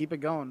 no, keep it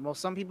going. Well,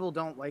 some people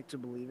don't like to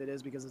believe it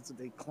is because it's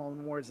the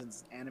Clone Wars,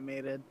 it's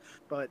animated,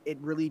 but it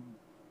really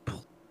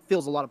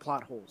fills a lot of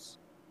plot holes,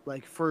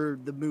 like for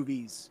the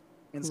movies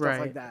and stuff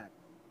like that,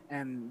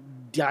 and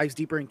dives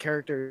deeper in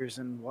characters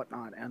and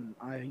whatnot. And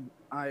I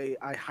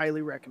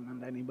highly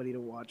recommend anybody to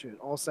watch it,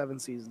 all 7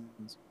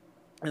 seasons.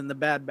 And the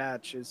Bad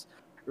Batch is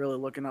really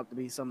looking up to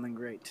be something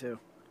great too.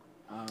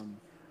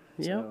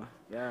 So,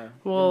 yeah.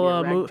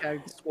 Well,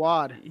 ragtag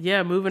squad.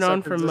 Yeah, moving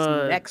on from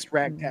next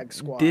ragtag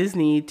squad,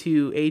 Disney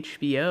to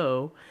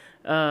HBO.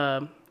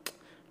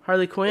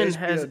 Harley Quinn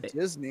has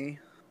Disney.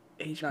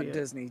 HBO. Not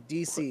Disney,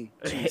 DC.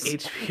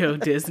 HBO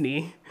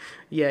Disney.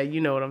 Yeah,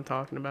 you know what I'm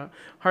talking about.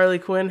 Harley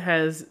Quinn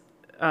has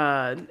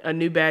a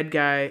new bad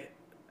guy.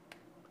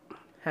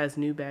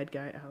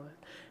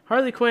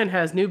 Harley Quinn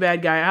has new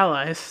bad guy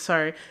allies.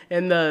 Sorry,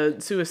 in the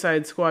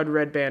Suicide Squad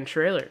Red Band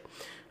trailer.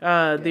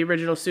 The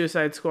original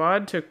Suicide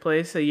Squad took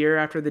place a year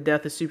after the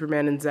death of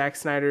Superman in Zack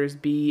Snyder's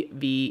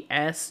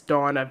BVS,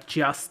 Dawn of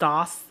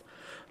Justice.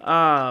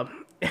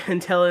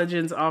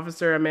 Intelligence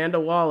Officer Amanda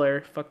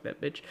Waller, fuck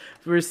that bitch,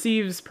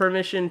 receives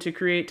permission to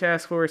create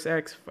Task Force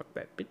X, fuck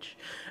that bitch,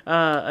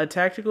 a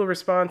tactical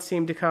response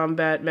team to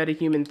combat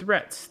metahuman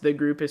threats. The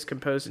group is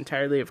composed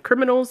entirely of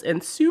criminals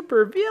and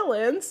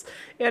supervillains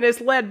and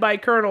is led by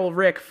Colonel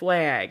Rick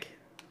Flag.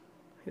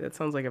 That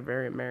sounds like a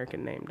very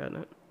American name,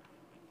 doesn't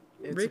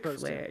it? Rick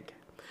Flag.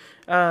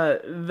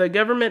 The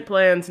government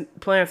plants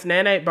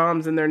nanite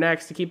bombs in their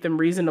necks to keep them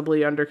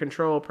reasonably under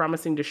control,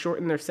 promising to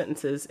shorten their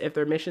sentences if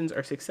their missions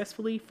are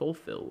successfully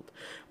fulfilled.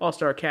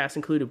 All-star cast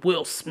included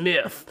Will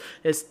Smith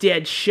as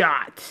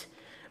Deadshot,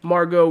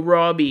 Margot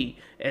Robbie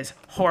as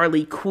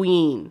Harley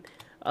Quinn,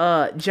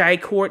 Jai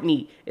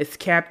Courtney as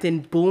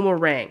Captain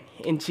Boomerang,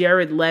 and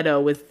Jared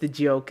Leto as the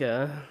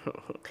Joker.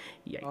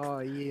 Yikes. Oh,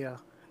 yeah.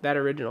 That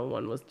original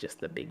one was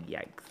just a big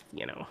yikes,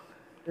 you know.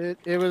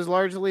 It was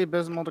largely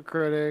abysmal to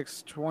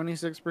critics.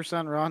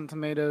 26% Rotten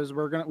Tomatoes.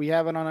 We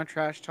have it on a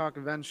trash talk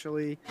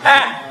eventually.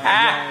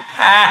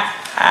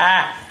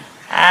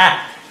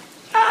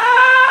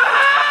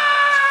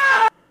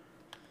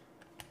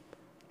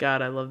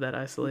 God, I love that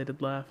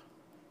isolated laugh.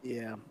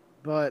 Yeah,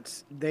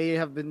 but they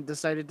have been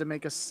decided to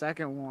make a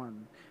second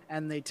one,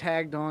 and they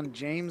tagged on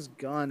James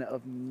Gunn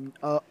of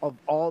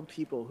all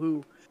people.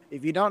 Who,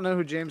 if you don't know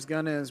who James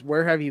Gunn is,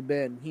 where have you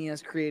been? He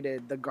has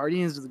created the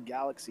Guardians of the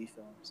Galaxy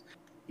films.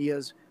 He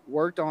has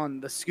worked on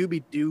the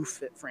Scooby-Doo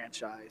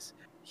franchise.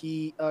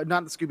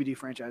 Not the Scooby-Doo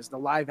franchise, the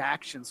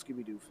live-action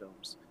Scooby-Doo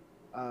films.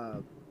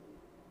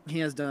 He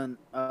has done.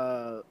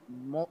 I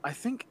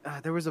think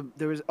there was.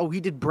 Oh, he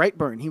did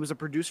Brightburn. He was a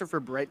producer for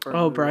Brightburn.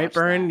 Oh,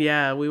 Brightburn.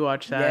 Yeah, we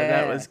watched that. Yeah.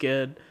 That was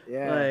good.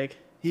 Yeah. Like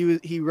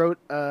he wrote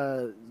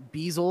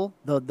Beazle,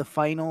 the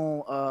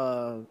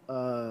final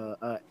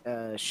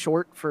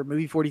short for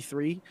movie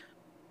 43.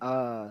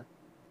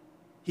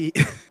 He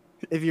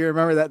If you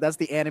remember that's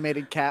the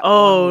animated cat.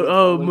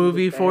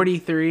 Movie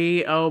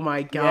 43. Oh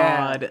my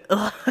god.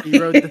 Yeah. He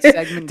wrote the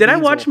segment. Did I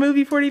watch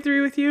movie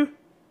 43 with you?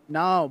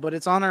 No, but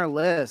it's on our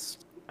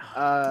list. Oh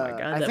my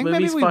god, I that think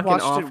movie's maybe we fucking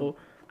watched awful. it.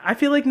 I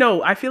feel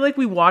like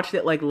we watched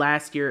it like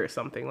last year or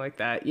something like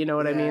that. You know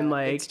what I mean?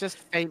 Like, it's just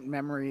faint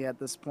memory at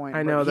this point.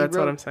 I know, that's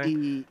what I'm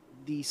saying.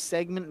 The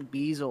segment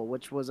Beazle,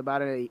 which was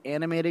about an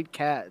animated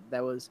cat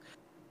that was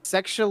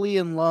sexually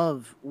in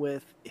love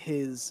with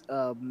his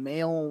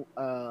male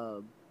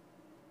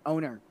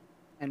owner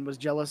and was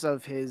jealous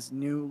of his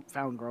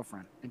newfound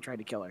girlfriend and tried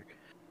to kill her.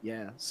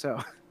 Yeah, so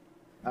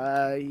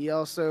he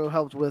also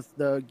helped with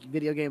the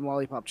video game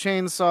Lollipop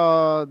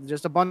Chainsaw,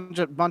 just a bunch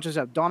of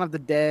stuff. Dawn of the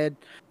Dead,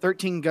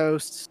 13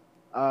 Ghosts.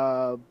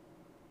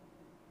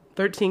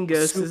 13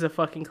 Ghosts is a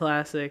fucking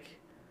classic.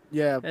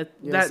 Yeah,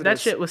 that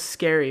shit was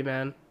scary,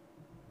 man.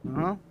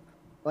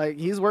 Like,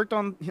 he's worked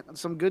on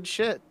some good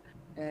shit,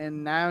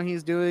 and now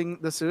he's doing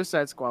the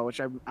Suicide Squad, which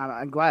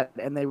I'm glad.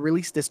 And they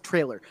released this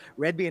trailer,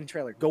 Red Band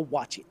trailer. Go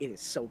watch it; it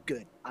is so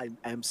good.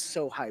 I'm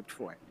so hyped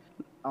for it.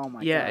 Oh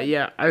my god!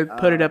 Yeah. I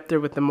put it up there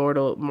with the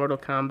Mortal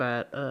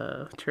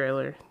Kombat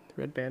trailer,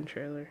 Red Band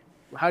trailer.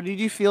 How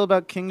did you feel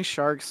about King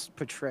Shark's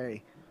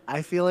portray?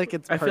 I feel like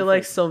it's. Perfect. I feel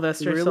like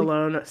Sylvester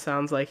Stallone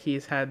sounds like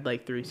he's had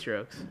like 3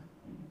 strokes.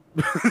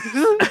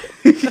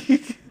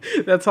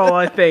 That's all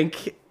I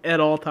think at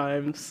all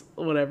times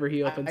whenever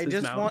he opens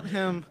his mouth. I just want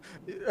him.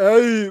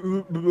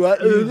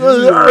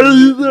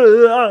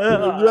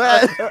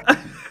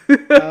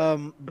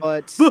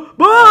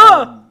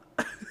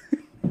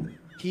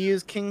 He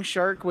is King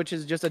Shark, which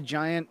is just a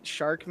giant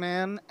shark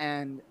man,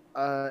 and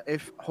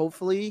if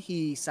hopefully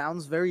he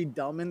sounds very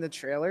dumb in the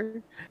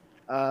trailer.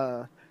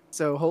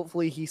 So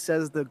hopefully he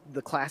says the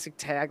classic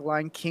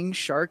tagline, "King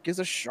Shark is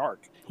a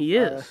shark." He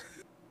is.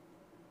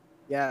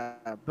 Yeah,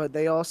 but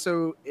they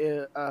also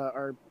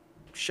are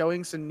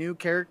showing some new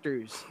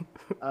characters.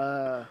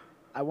 I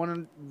want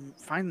to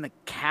find the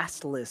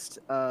cast list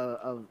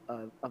of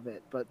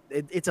it, but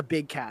it's a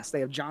big cast.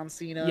 They have John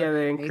Cena. Yeah,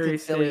 they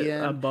increased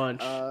it a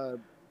bunch.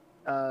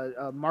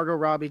 Margot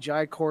Robbie,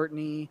 Jai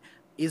Courtney,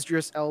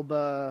 Idris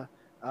Elba,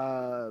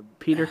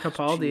 Peter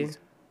Capaldi.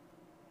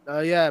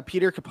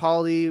 Peter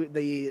Capaldi,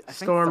 the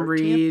Storm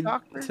Reed,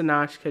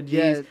 Tanash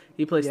Kaji,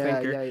 he plays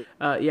Thinker.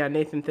 Yeah.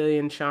 Nathan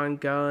Fillion, Sean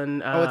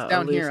Gunn. It's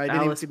down here. I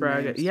didn't even see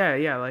the names.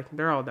 Yeah, like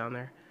they're all down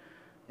there.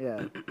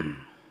 Yeah.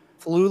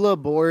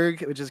 Flula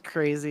Borg, which is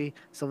crazy.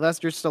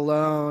 Sylvester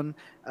Stallone,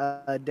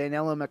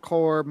 Daniela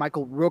McCord,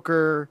 Michael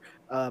Rooker,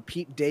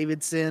 Pete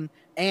Davidson,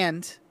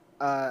 and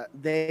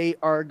they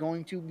are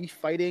going to be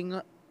fighting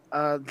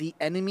the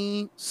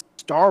enemy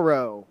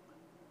Starro.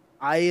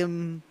 I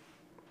am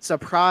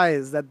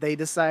surprised that they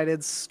decided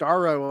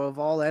Starro of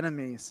all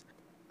enemies.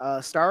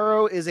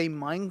 Starro is a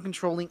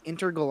mind-controlling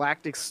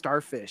intergalactic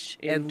starfish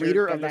and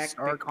leader of the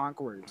Star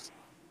Conquerors.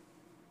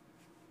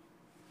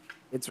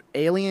 It's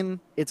alien.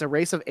 It's a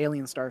race of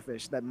alien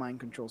starfish that mind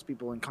controls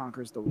people and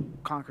conquers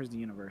the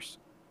universe.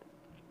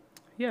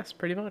 Yes,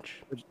 pretty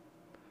much.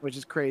 Which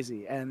is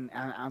crazy, and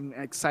I'm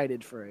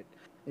excited for it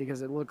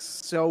because it looks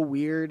so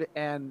weird.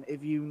 And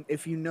if you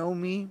know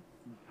me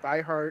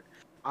by heart,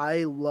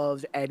 I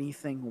love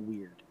anything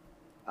weird.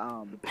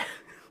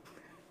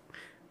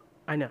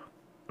 I know.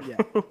 Yeah.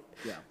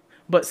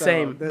 But so,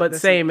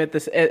 same at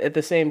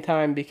the same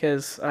time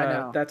because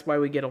that's why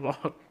we get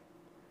along.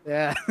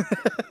 Yeah.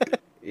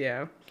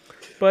 Yeah.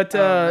 But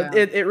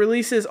it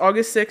releases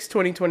August 6,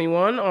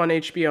 2021 on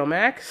HBO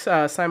Max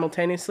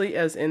simultaneously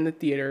as in the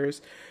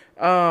theaters.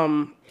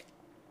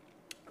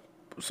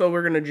 So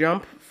we're going to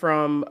jump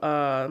from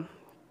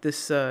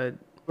this DC.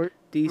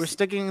 We're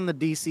sticking in the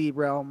DC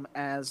realm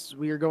as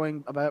we are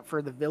going about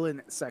for the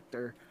villain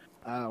sector.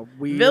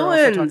 We are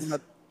also talking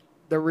about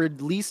the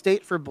release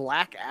date for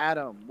Black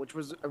Adam, which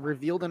was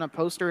revealed in a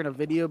poster and a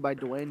video by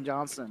Dwayne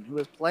Johnson, who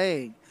is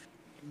playing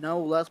no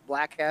less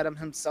Black Adam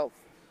himself.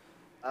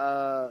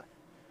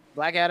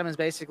 Black Adam is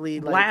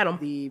basically like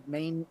the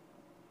main.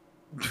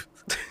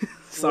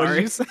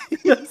 Sorry, I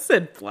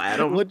said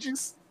Platinum. What'd you?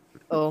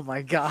 Oh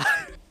my god!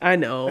 I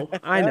know.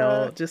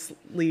 Just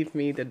leave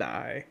me to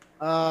die.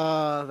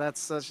 That's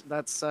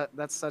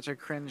such a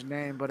cringe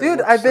name, but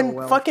dude, I've been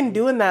fucking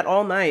doing that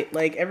all night.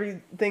 Like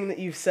everything that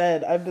you've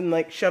said, I've been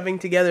like shoving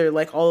together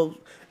like all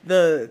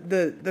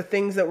the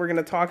things that we're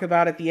gonna talk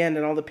about at the end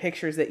and all the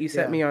pictures that you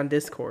sent me on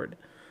Discord.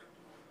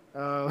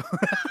 Oh,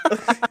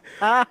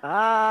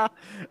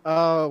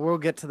 we'll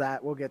get to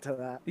that.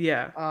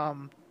 Yeah.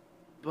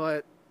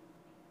 But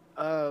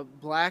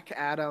Black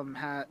Adam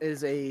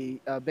is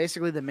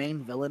basically the main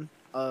villain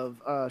of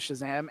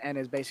Shazam and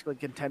is basically a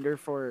contender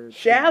for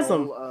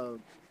Shazam.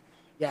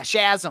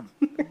 Shazam.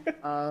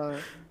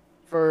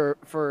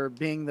 For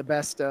being the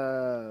best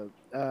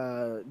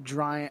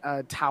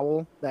dry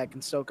towel that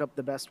can soak up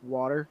the best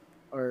water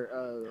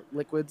or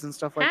liquids and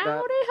stuff like that.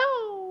 Howdy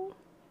ho.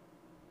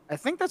 I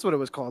think that's what it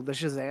was called. The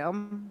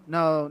Shazam?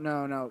 No.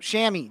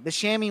 Shammy. The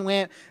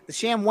ShamWow.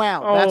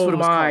 That's what it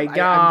was called. Oh my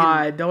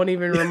god. Don't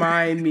even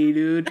remind me,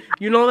 dude.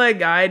 You know that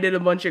guy did a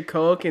bunch of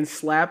coke and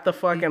slapped the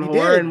fucking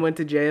whore and went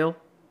to jail?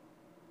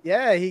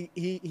 Yeah,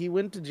 he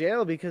went to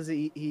jail because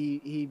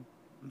he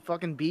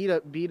fucking beat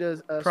a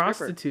stripper.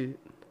 Prostitute.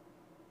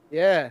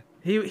 Yeah.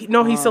 He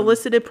Um.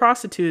 solicited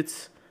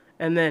prostitutes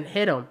and then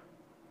hit them.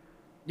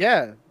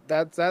 Yeah.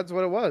 That's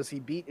what it was. He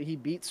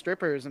beat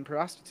strippers and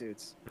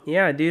prostitutes,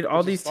 Yeah, dude, all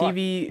which is these fucked.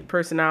 TV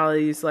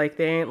personalities, like,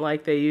 they ain't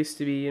like they used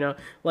to be, you know.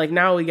 Like,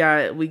 now we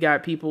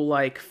got people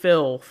like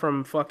Phil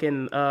from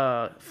fucking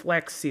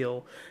Flex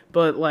Seal,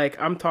 but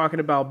like I'm talking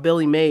about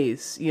Billy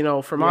Mays, you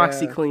know, from Yeah.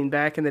 OxyClean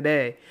back in the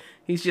day.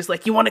 He's just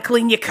like, you want to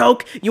clean your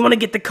coke? You want to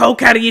get the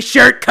coke out of your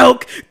shirt?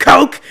 Coke,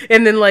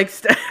 and then like,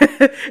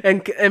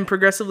 and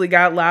progressively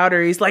got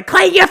louder. He's like,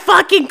 clean your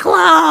fucking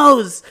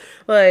clothes,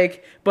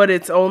 like. But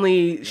it's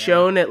only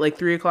shown at like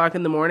 3 o'clock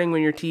in the morning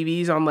when your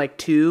TV's on like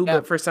 2. Yeah.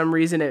 But for some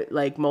reason, it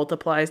like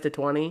multiplies to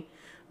 20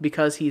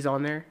 because he's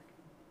on there.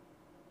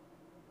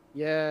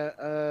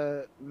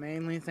 Yeah,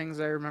 mainly things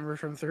I remember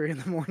from 3 in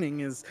the morning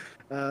is,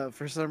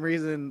 for some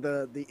reason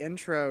the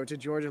intro to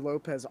Georgia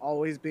Lopez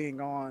always being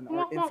on,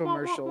 or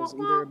infomercials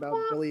either about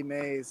Billy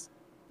Mays.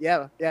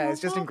 Yeah,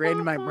 it's just ingrained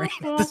in my brain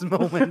at this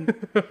moment.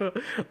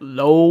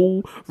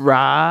 Low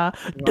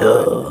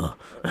rider.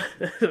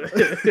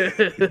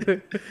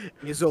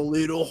 It's a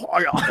little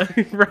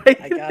higher.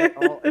 Right? I got it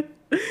all.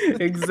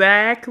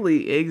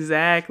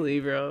 Exactly,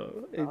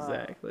 bro.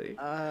 Exactly.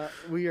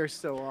 We are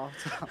so off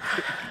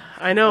topic.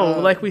 I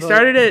know. Like, we But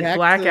started at back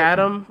Black to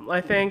Adam,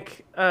 I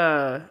think.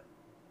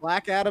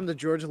 Black Adam to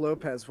Georgia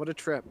Lopez. What a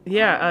trip.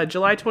 Yeah,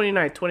 July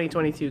 29th,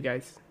 2022,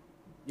 guys.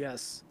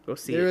 Yes. Go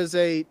see There's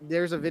a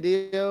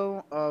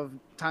video of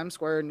Times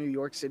Square in New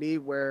York City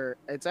where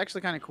it's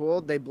actually kind of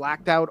cool. They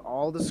blacked out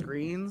all the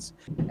screens,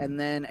 and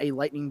then a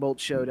lightning bolt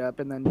showed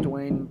up, and then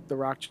Dwayne the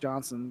Rock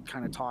Johnson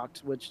kind of talked,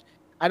 which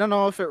I don't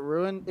know if it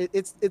ruined.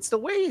 It's the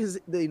way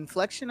the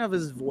inflection of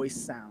his voice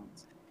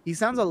sounds. He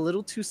sounds a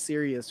little too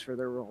serious for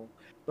the role,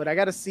 but I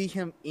got to see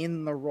him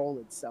in the role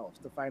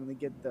itself to finally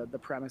get the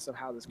premise of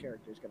how this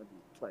character is going to be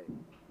played.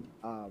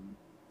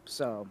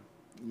 So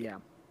yeah.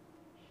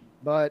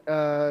 But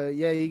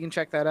yeah, you can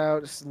check that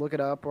out. Just look it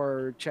up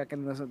or check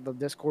in the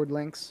Discord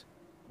links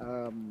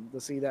to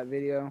see that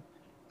video.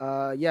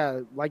 Yeah,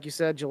 like you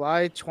said,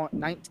 July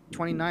 29th,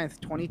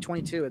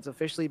 2022. It's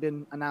officially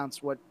been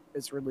announced what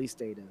its release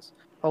date is.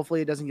 Hopefully,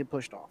 it doesn't get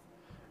pushed off.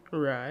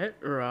 Right.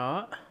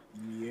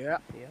 Yeah.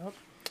 Yep.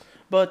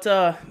 But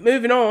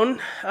moving on,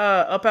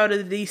 up out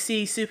of the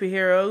DC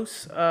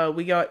superheroes,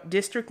 we got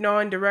District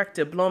 9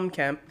 director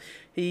Blomkamp.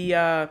 He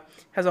has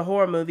a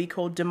horror movie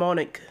called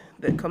Demonic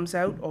that comes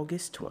out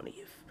August 20th.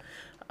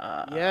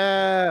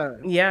 Yeah.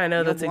 Yeah, I know,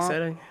 Neil that's Blom-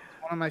 exciting.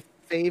 One of my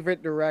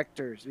favorite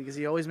directors because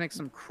he always makes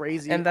some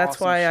crazy, And that's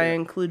awesome why I shit.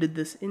 included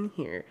this in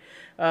here.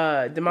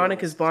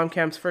 Demonic is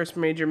Blomkamp's first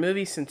major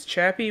movie since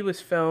Chappie was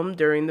filmed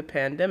during the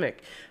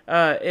pandemic.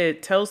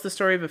 It tells the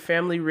story of a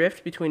family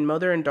rift between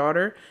mother and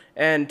daughter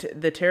and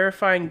the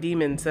terrifying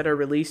demons that are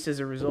released as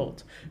a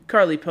result.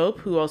 Carly Pope,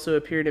 who also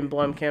appeared in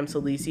Blomkamp's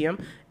Elysium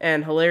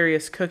and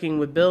hilarious Cooking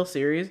with Bill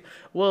series,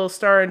 will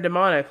star in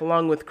Demonic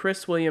along with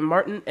Chris William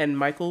Martin and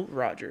Michael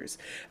Rogers.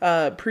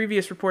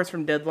 Previous reports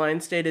from Deadline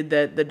stated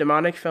that the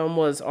Demonic film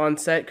was on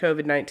set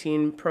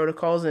COVID-19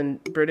 protocols in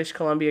British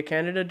Columbia,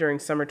 Canada during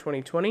summer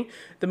 2020.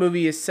 The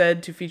movie is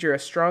said to feature a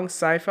strong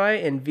sci-fi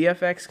and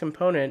VFX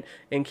component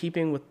in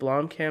keeping with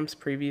Blomkamp's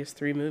previous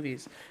 3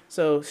 movies.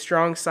 So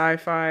strong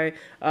sci-fi,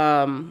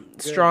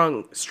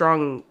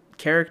 strong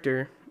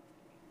character.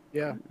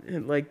 Yeah.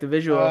 Like, the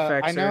visual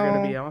effects I are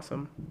going to be know-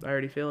 awesome. I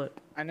already feel it.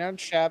 I know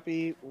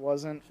Chappie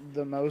wasn't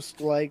the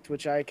most liked,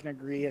 which I can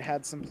agree. It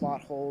had some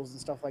plot holes and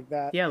stuff like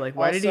that. Yeah, like,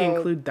 why did he Also-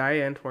 include Die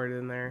Antwoord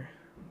in there?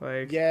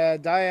 Like, Yeah,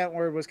 Die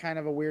Antwoord was kind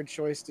of a weird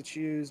choice to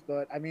choose,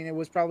 but I mean, it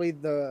was probably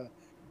the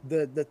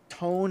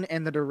tone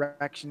and the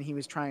direction he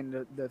was trying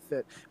to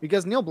fit.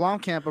 Because Neil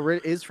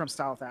Blomkamp is from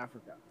South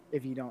Africa,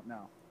 if you don't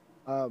know.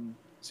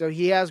 So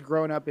he has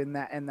grown up in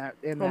that.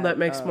 well, that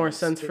makes more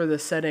sense for the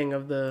setting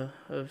of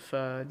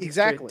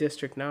Exactly.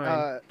 District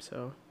 9.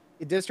 So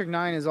District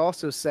 9 is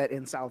also set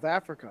in South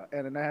Africa,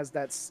 and it has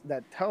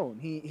that tone.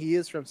 He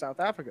is from South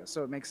Africa,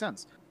 so it makes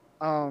sense.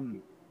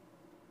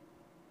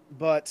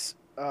 But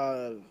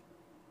at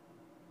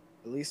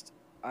least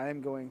I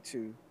am going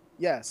to,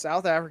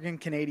 South African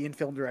Canadian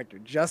film director.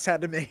 Just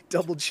had to make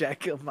double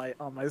check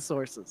on my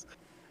sources.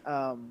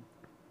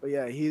 But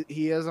yeah,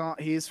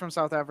 he's from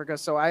South Africa,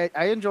 so I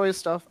enjoy his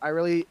stuff. I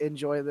really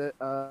enjoy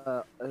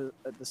the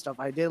stuff.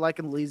 I did like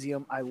in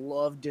Elysium. I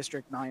love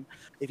District 9.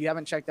 If you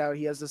haven't checked out,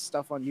 he has this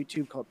stuff on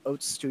YouTube called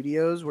Oats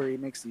Studios where he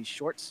makes these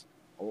shorts.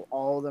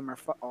 All of them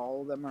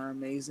are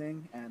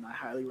amazing, and I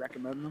highly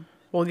recommend them.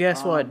 well,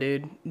 guess what,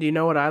 dude? Do you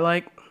know what I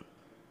like?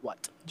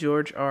 What?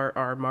 George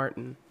R.R.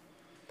 Martin.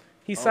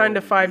 He signed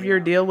a 5-year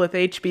deal with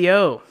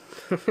HBO.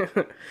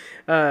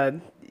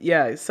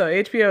 Yeah, so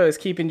HBO is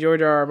keeping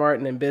George R.R.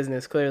 Martin in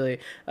business, clearly.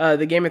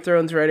 The Game of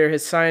Thrones writer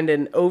has signed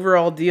an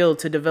overall deal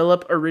to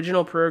develop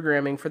original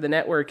programming for the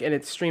network and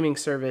its streaming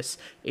service,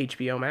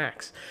 HBO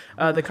Max.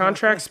 The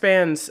contract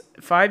spans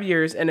 5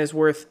 years and is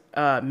worth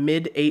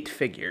mid-8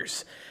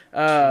 figures.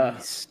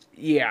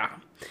 Yeah.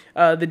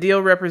 The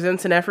deal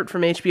represents an effort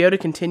from HBO to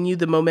continue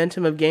the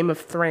momentum of Game of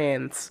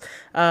Thrones,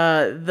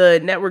 the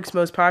network's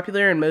most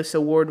popular and most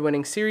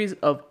award-winning series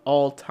of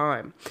all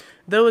time.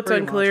 Though it's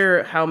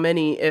unclear how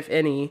many, if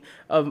any,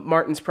 of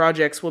Martin's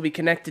projects will be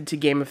connected to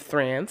Game of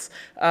Thrones,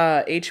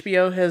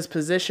 HBO has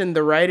positioned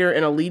the writer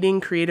in a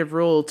leading creative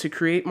role to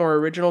create more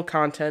original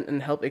content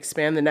and help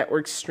expand the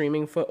network's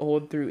streaming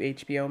foothold through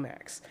HBO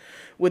Max.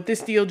 With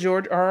this deal,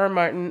 George R. R.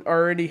 Martin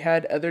already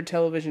had other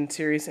television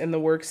series in the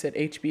works at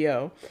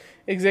HBO,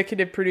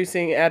 executive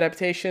producing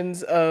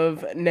adaptations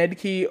of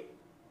Nedky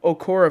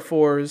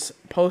Okorafor's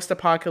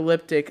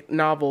post-apocalyptic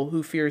novel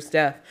Who Fears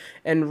Death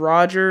and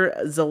Roger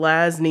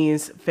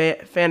Zelazny's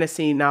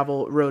fantasy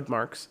novel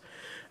Roadmarks.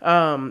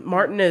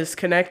 Martin is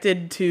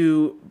connected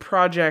to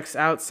projects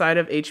outside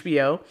of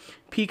HBO.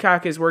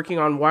 Peacock is working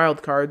on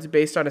Wild Cards,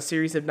 based on a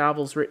series of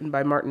novels written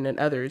by Martin and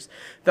others.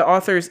 The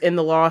author's In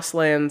the Lost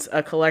Lands,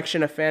 a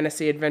collection of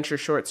fantasy adventure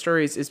short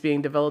stories, is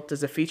being developed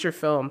as a feature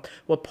film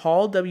with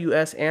Paul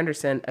W.S.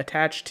 Anderson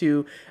attached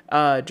to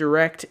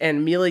direct,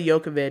 and Mila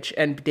Jovovich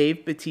and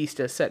Dave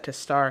Bautista set to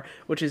star,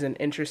 which is an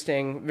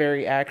interesting,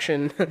 very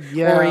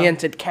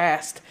action-oriented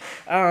cast.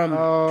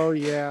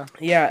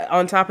 Yeah,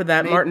 on top of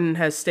that, Martin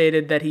has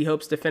stated that he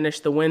hopes to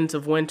finish The Winds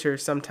of Winter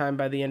sometime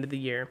by the end of the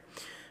year.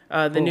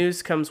 The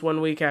news comes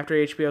 1 week after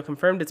HBO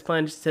confirmed its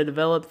plans to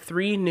develop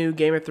 3 new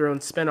Game of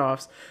Thrones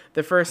spin-offs.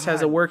 The first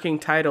has a working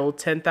title,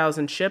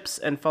 10,000 Ships,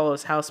 and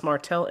follows House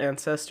Martell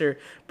ancestor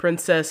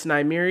Princess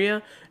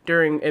Nymeria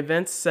during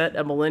events set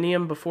a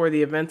millennium before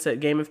the events at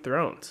Game of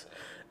Thrones.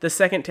 The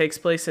second takes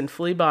place in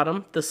Flea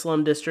Bottom, the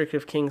slum district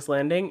of King's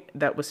Landing,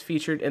 that was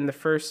featured in the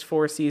first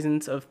 4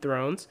 seasons of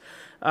Thrones.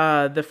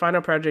 The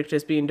final project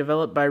is being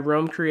developed by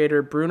Rome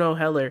creator Bruno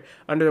Heller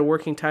under the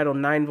working title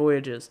 9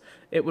 Voyages.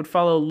 It would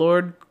follow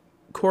Lord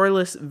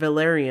Corlys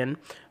Velaryon,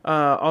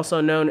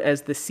 also known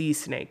as the Sea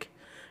Snake.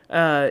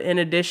 In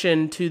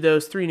addition to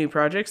those 3 new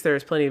projects, there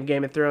is plenty of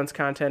Game of Thrones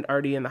content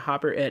already in the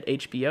hopper at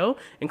HBO,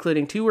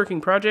 including 2 working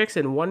projects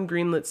and 1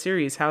 greenlit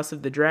series, House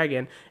of the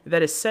Dragon,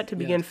 that is set to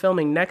begin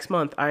filming next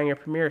month, eyeing a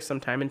premiere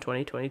sometime in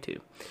 2022.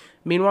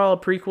 Meanwhile, a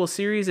prequel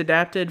series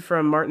adapted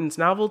from Martin's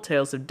novel,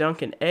 Tales of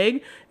Dunk and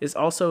Egg, is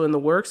also in the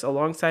works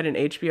alongside an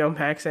HBO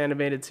Max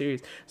animated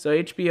series. So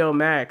HBO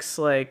Max,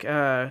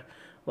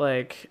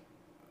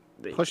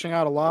 pushing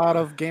out a lot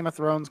of Game of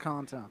Thrones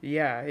content.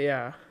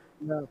 Yeah.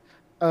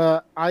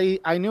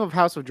 I knew of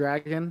House of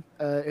Dragon.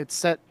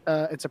 It's a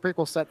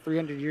prequel set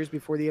 300 years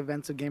before the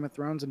events of Game of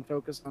Thrones and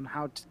focused on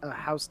how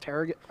House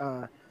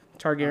Targaryen.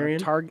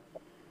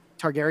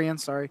 Targaryen,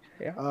 sorry.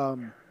 Yeah.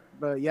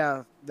 But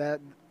yeah,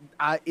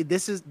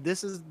 this is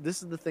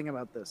the thing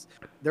about this.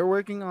 They're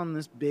working on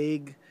this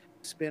big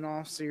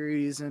spin-off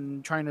series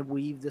and trying to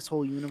weave this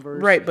whole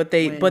universe. Right, but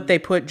they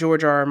put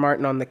George R. R.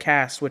 Martin on the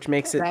cast, which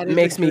makes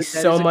me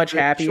so much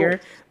happier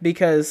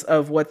because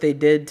of what they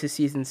did to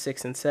season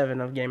 6 and 7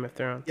 of Game of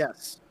Thrones.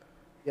 Yes.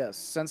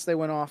 Since they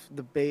went off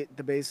the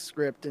base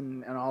script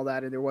and all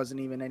that, and there wasn't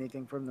even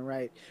anything from the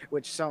right,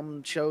 which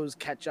some shows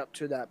catch up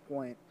to that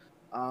point.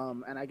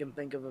 And I can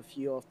think of a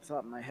few off the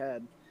top of my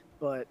head,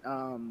 but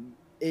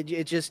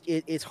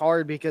it's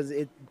hard because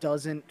it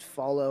doesn't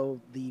follow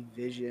the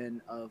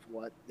vision of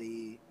what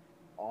the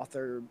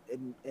author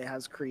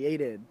has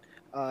created,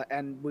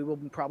 and we will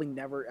probably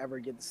never ever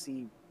get to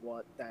see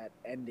what that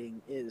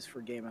ending is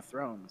for Game of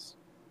Thrones.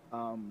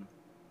 Or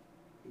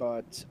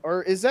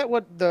is that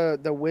what the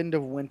Wind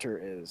of Winter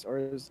is, or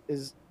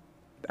is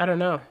I don't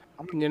know.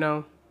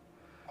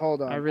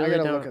 Hold on, I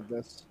gotta look at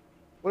this.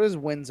 What is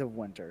Winds of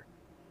Winter?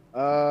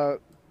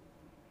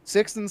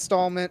 6th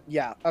installment.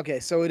 Yeah. Okay.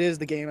 So it is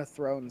the Game of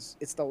Thrones.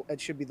 It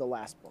should be the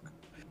last book.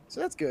 So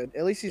that's good.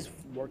 At least he's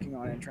working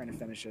on it and trying to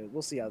finish it.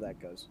 We'll see how that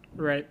goes.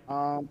 Right.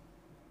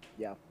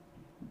 Yeah.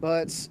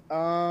 But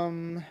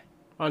on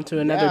to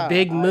another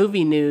big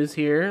movie news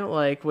here,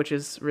 which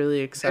is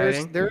really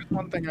exciting. There's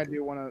one thing I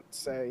do want to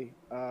say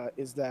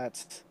is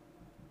that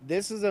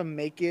this is a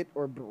make it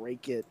or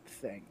break it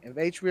thing. If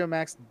HBO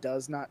Max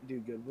does not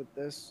do good with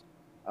this,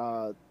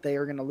 they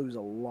are going to lose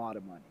a lot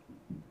of money.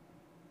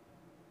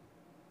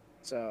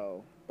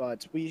 So,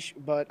 but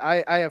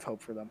I have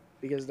hope for them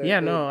because I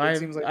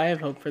have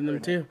hope for them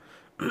too.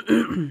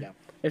 Yeah.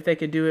 If they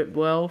could do it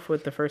well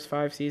with the first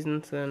 5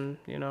 seasons, then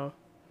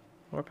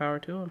more power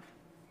to them.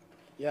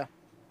 Yeah.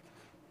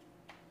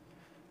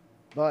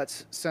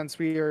 But since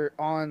we are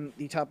on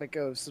the topic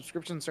of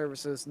subscription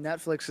services,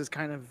 Netflix has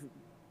kind of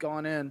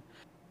gone in.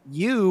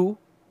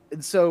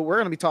 So we're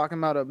going to be talking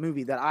about a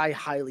movie that I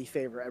highly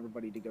favor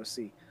everybody to go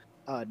see.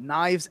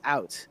 Knives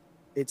Out.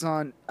 It's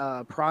on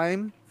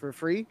Prime for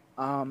free,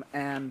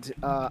 and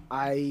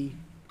I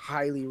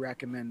highly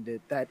recommend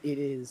it. That it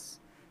is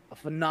a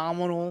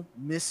phenomenal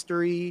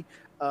mystery,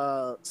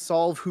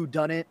 solve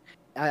whodunit.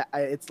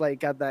 It's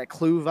got that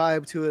Clue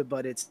vibe to it,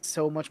 but it's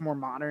so much more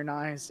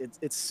modernized.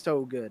 It's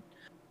so good.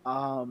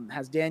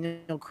 Has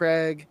Daniel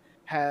Craig,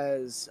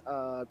 has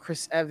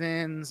Chris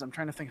Evans. I'm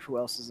trying to think who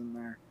else is in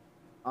there.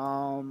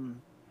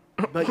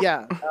 But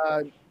yeah,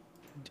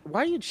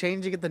 why are you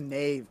changing it to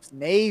Knaves?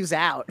 Knaves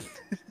Out.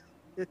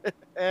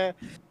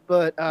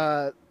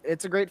 But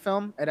it's a great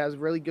film. It has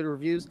really good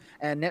reviews,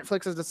 and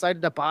Netflix has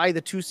decided to buy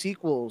the 2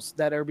 sequels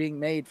that are being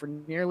made for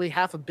nearly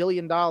 $500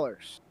 million.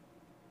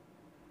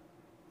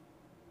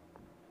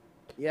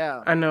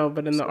 Yeah. I know,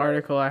 but in the So,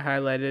 article I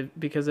highlighted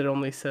because it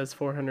only says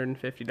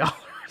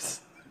 $450.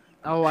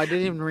 oh, I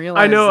didn't even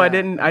realize I know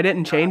that. I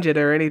didn't change it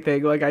or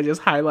anything. Like I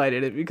just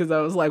highlighted it because I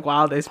was like,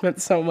 wow, they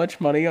spent so much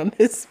money on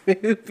this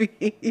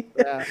movie.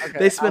 Yeah, okay.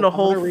 They spent a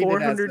whole I'm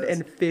gonna read it as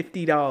this.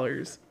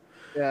 $450.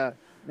 Yeah.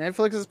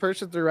 Netflix has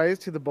purchased the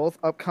rights to the both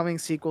upcoming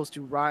sequels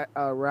to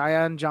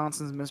Rian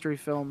Johnson's mystery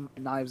film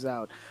Knives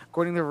Out.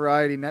 According to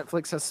Variety,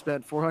 Netflix has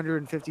spent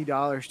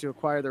 $450 to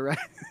acquire the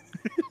rights.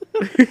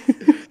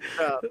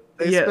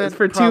 Yeah,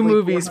 for 2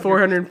 movies,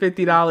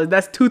 $450.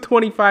 That's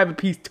 $225 a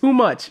piece. Too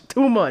much.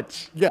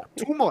 Yeah,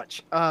 too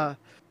much.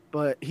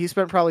 But he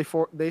spent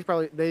they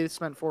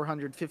spent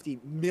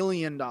 $450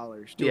 million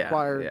to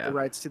acquire the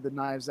rights to the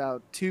Knives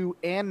Out 2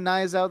 and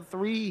Knives Out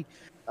 3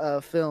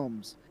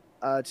 films.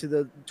 To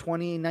the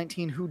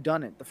 2019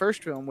 Whodunit. The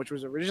first film, which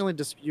was originally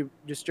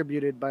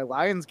distributed by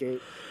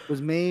Lionsgate,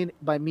 was made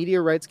by Media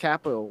Rights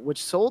Capital,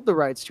 which sold the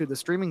rights to the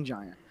streaming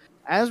giant.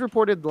 As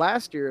reported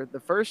last year,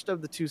 the first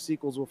of the 2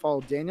 sequels will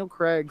follow Daniel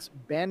Craig's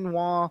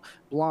Benoit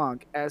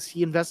Blanc as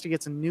he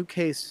investigates a new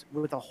case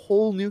with a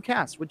whole new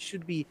cast, which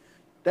should be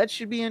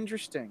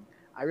interesting.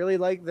 I really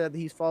like that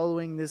he's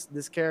following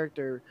this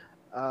character,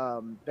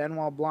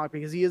 Benoit Blanc,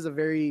 because he is a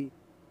very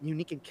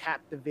unique and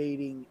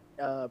captivating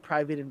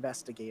private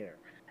investigator,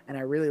 and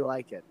I really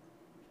like it.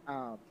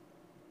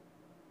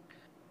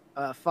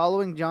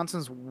 Following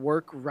Johnson's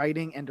work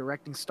writing and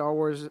directing Star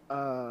Wars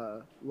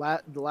The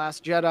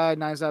Last Jedi,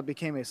 Knives Out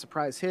became a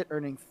surprise hit,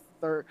 earning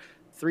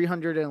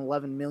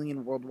 $311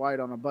 million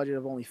worldwide on a budget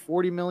of only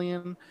 $40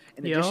 million.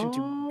 In addition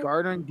to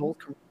garnering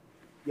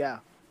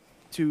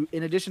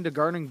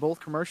both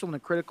commercial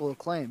and critical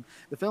acclaim,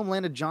 the film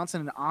landed Johnson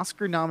an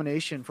Oscar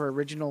nomination for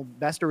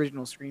best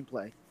original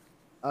screenplay.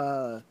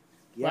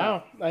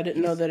 Wow, I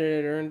didn't know that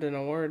it had earned an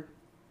award.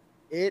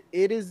 It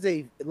is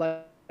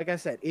like I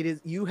said, it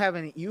is. You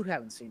haven't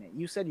seen it.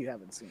 You said you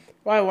haven't seen it.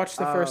 Well, I watched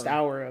the first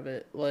hour of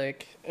it,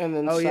 and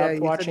then stopped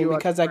watching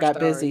because I got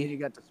busy. You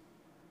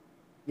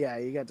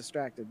got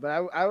distracted.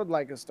 But I would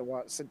like us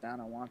to sit down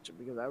and watch it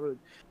because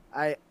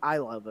I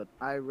love it.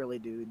 I really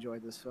do enjoy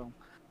this film.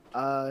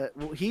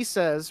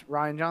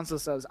 Rian Johnson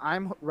says,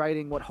 I'm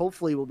writing what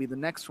hopefully will be the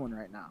next one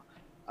right now.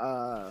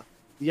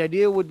 The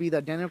idea would be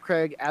that Daniel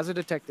Craig as a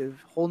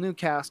detective, whole new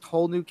cast,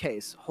 whole new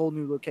case, whole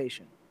new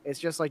location. It's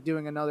just like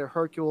doing another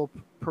Hercule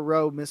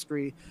Poirot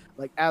mystery,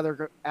 like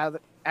Agatha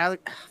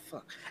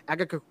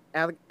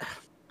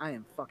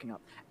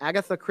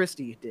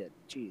Christie did.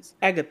 Jeez.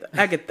 Agatha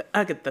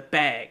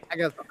bag.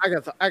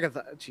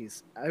 Agatha.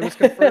 Jeez. It was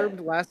confirmed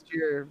last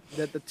year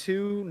that the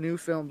 2 new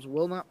films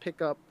will not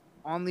pick up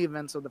on the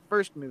events of the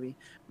first movie,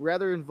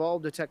 rather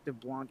involve Detective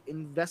Blanc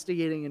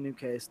investigating a new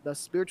case, thus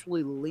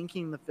spiritually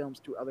linking the films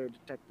to other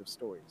detective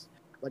stories,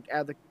 like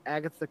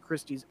Agatha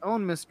Christie's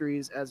own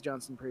mysteries, as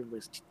Johnson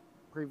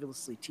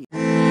previously teased.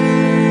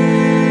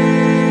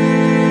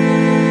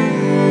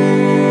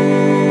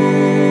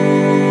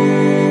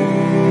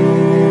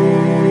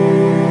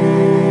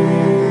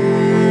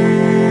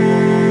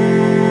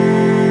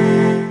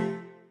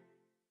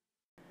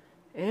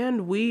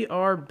 And we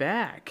are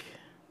back.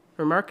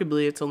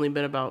 Remarkably, it's only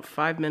been about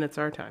 5 minutes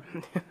our time.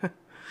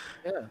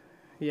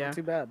 Yeah. Not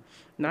too bad.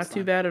 Not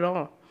too bad at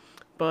all.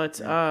 But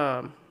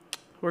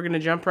we're going to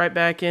jump right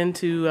back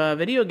into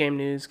video game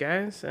news,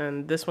 guys.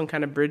 And this one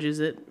kind of bridges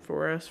it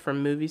for us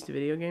from movies to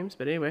video games.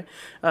 But anyway,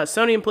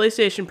 Sony and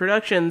PlayStation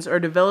Productions are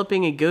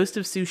developing a Ghost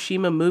of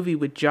Tsushima movie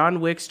with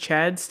John Wick's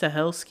Chad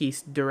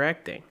Stahelski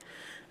directing.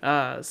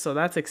 So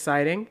that's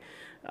exciting.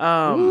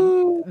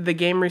 The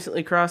game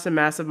recently crossed a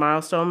massive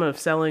milestone of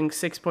selling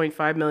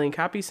 6.5 million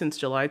copies since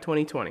July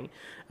 2020.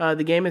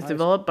 The game is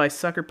developed by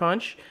Sucker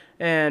Punch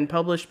and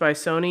published by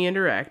Sony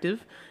Interactive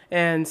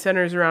and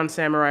centers around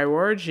samurai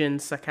warrior Jin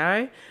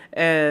Sakai,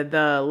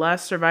 the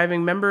last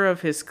surviving member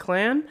of his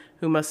clan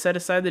who must set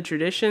aside the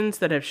traditions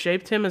that have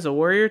shaped him as a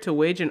warrior to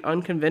wage an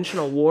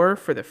unconventional war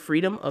for the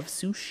freedom of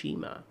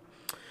Tsushima.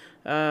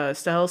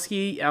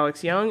 Stahelski,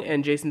 Alex Young,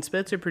 and Jason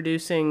Spitz are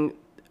producing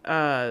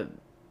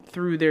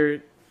through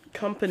their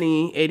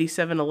company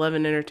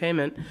 8711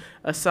 Entertainment.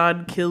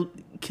 Assad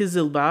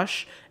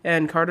Kizilbash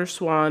and Carter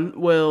Swan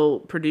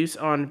will produce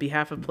on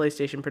behalf of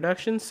PlayStation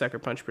Productions. Sucker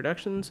Punch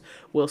Productions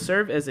will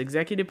serve as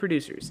executive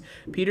producers.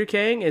 Peter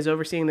Kang is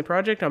overseeing the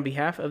project on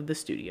behalf of the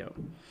studio.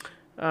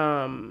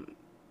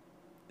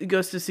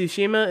 Ghost of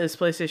Tsushima is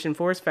PlayStation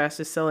 4's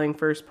fastest-selling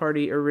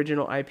first-party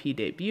original IP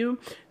debut,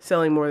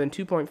 selling more than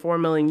 2.4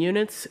 million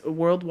units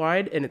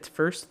worldwide in its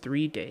first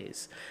 3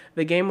 days.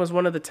 The game was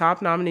one of the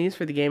top nominees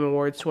for the Game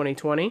Awards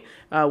 2020,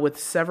 with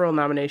several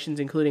nominations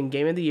including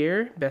Game of the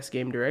Year, Best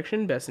Game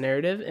Direction, Best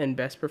Narrative, and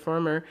Best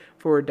Performer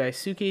for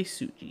Daisuke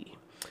Tsuji.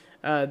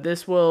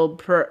 This will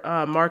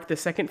mark the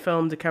second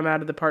film to come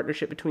out of the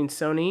partnership between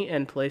Sony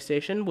and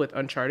PlayStation, with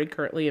Uncharted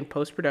currently in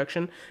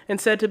post-production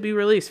and said to be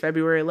released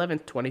February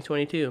 11th,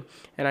 2022.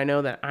 And I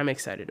know that I'm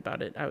excited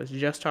about it. I was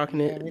just talking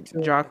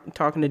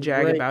to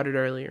Jag about it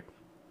earlier.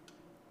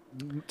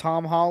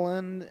 Tom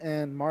Holland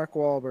and Mark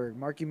Wahlberg.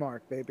 Marky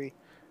Mark, baby.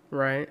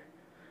 Right.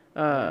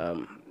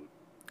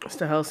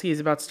 Stahelski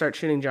is about to start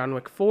shooting John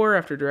Wick 4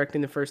 after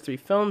directing the first 3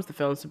 films. The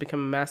films have become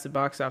a massive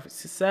box office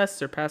success,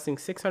 surpassing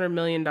 $600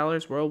 million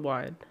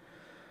worldwide.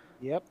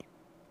 Yep.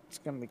 It's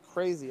going to be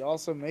crazy.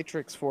 Also,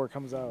 Matrix 4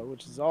 comes out,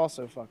 which is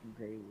also fucking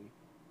crazy.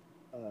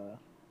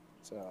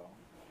 So,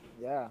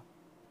 yeah.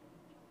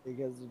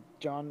 Because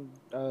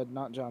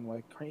not John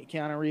Wick,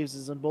 Keanu Reeves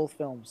is in both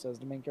films as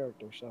the main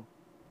character, so.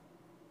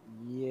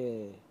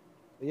 Yeah.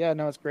 Yeah,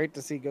 no, it's great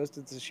to see Ghost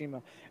of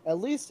Tsushima. At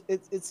least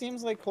it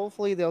seems like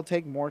hopefully they'll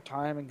take more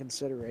time and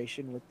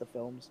consideration with the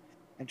films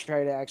and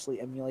try to actually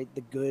emulate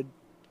the good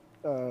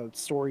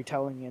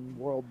storytelling and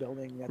world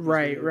building. That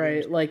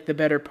right. Like the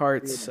better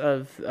parts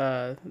of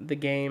the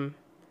game.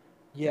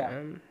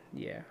 Yeah.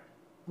 Yeah.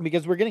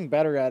 Because we're getting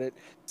better at it,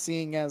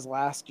 seeing as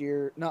was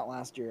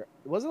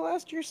it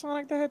last year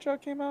Sonic the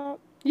Hedgehog came out?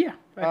 Yeah,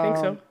 I think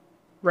so.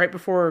 Right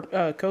before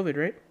COVID,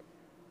 right?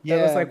 Yeah,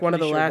 that was like one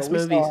of the last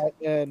movies.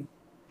 And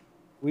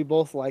we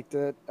both liked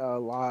it a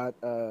lot.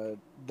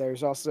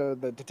 There's also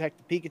the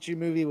Detective Pikachu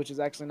movie, which is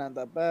actually not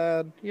that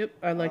bad. Yep,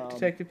 I like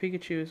Detective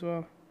Pikachu as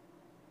well.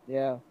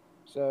 Yeah,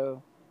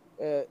 so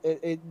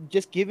it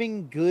just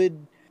giving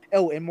good.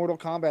 Oh, and Mortal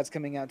Kombat's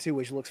coming out too,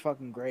 which looks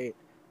fucking great.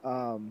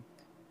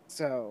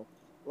 So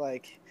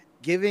like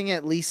giving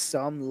at least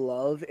some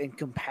love and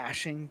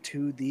compassion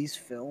to these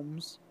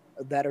films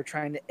that are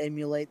trying to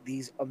emulate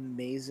these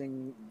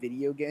amazing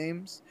video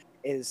games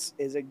is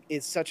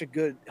such a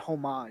good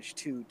homage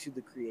to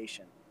the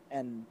creation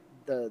and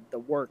the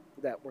work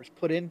that was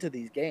put into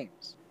these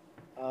games,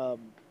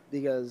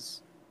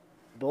 because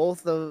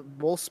both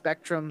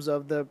spectrums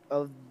of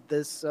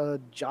this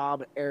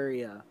job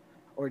area,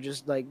 or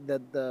just like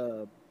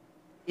the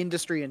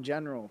industry in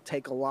general,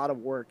 take a lot of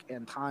work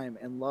and time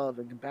and love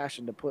and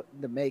compassion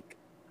to make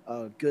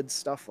good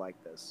stuff like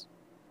this.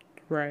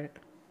 Right.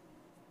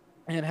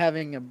 And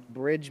having a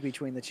bridge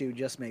between the two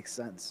just makes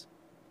sense.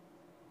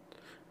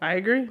 I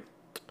agree.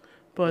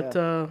 But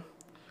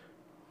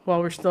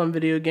while we're still in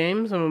video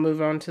games, I'm going to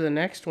move on to the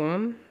next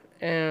one.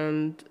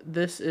 And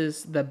this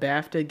is the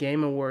BAFTA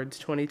Game Awards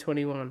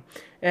 2021.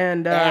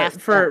 And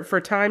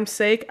for time's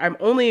sake, I'm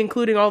only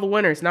including all the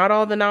winners, not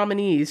all the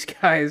nominees,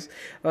 guys.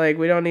 Like,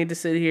 we don't need to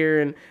sit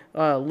here and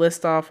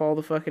list off all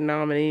the fucking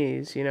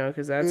nominees, you know,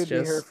 because that's We'd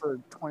just... be here for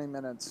 20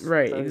 minutes.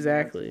 Right,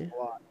 exactly.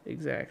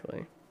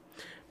 Exactly.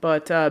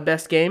 But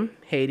best game,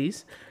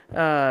 Hades.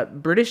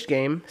 British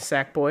game,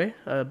 Sackboy,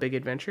 A Big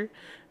Adventure.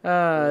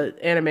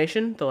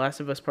 Animation, The Last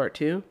of Us Part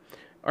 2.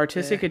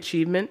 Artistic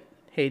achievement,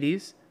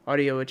 Hades.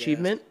 Audio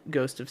achievement,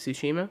 Ghost of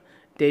Tsushima.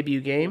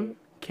 Debut game,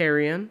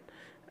 Carrion.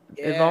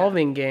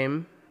 Evolving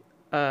game,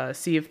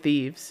 Sea of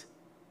Thieves.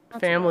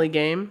 Family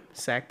game,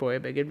 Sackboy, A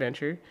Big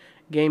Adventure.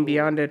 Game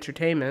Beyond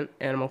Entertainment,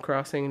 Animal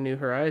Crossing New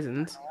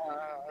Horizons.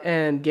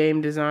 And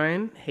game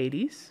design,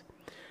 Hades.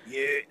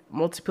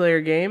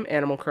 Multiplayer game,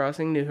 Animal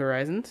Crossing New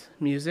Horizons.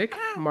 Music,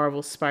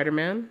 Marvel's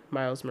Spider-Man,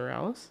 Miles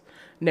Morales.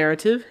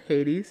 Narrative,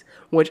 Hades,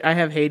 which I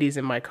have Hades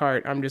in my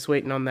cart. I'm just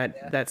waiting on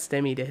that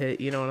stemmy to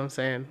hit, you know what I'm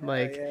saying?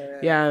 Like,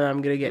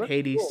 I'm going to get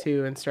Hades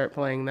too and start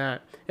playing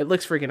that. It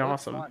looks freaking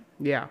awesome. Fun.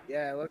 Yeah.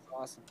 Yeah, it looks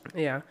awesome.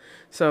 Yeah.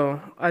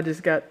 So, I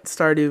just got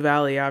Stardew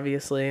Valley,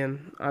 obviously,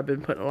 and I've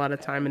been putting a lot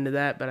of time into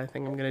that, but I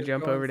think I'm going to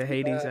jump over to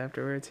Hades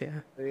afterwards,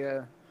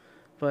 Yeah.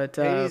 But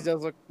Hades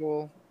does look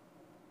cool.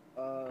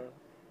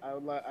 I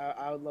would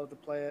love to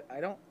play it. I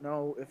don't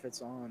know if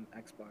it's on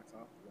Xbox.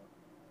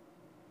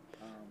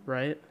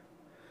 Right.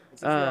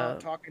 Since we're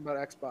talking about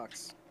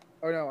Xbox.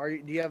 Oh no,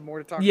 do you have more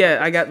to talk about? Yeah,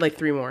 I got like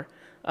 3 more.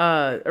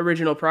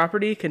 Original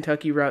property,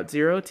 Kentucky Route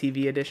Zero,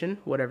 TV edition,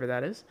 whatever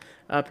that is.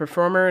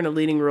 Performer in a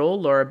leading role,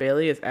 Laura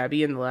Bailey as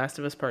Abby in The Last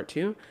of Us Part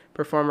 2.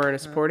 Performer in a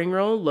supporting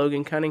role,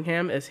 Logan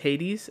Cunningham as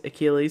Hades,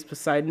 Achilles,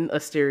 Poseidon,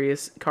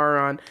 Asterius,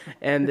 Charon,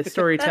 and the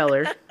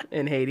storyteller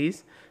in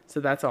Hades.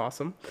 So that's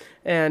awesome.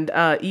 And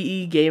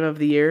EE Game of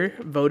the Year,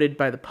 voted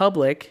by the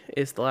public,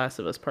 is The Last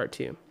of Us Part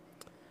 2.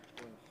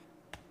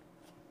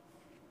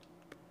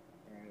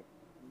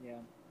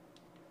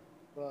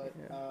 But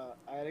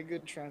I had a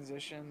good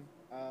transition.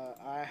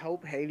 I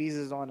hope Hades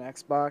is on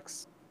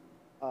Xbox.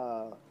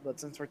 But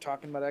since we're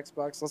talking about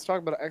Xbox, let's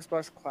talk about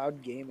Xbox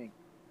Cloud Gaming.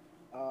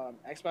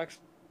 Xbox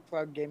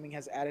Cloud Gaming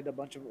has added a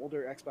bunch of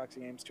older Xbox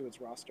games to its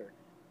roster.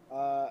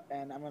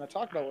 And I'm going to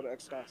talk about what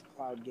Xbox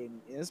Cloud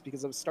Gaming is,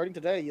 because starting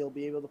today, you'll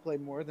be able to play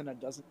more than a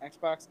dozen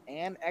Xbox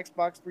and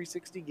Xbox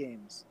 360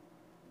 games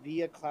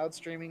via cloud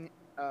streaming.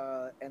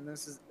 And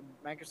this is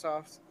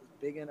Microsoft's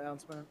big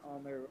announcement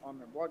on their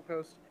blog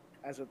post.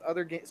 As with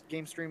other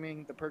game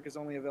streaming, the perk is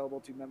only available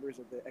to members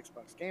of the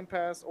Xbox Game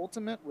Pass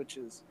Ultimate, which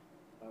is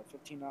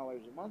 $15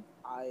 a month.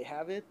 I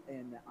have it,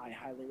 and I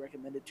highly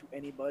recommend it to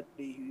anybody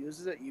who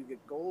uses it. You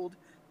get gold,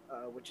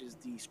 which is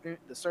the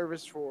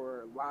service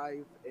for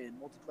live and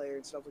multiplayer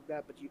and stuff like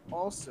that. But you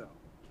also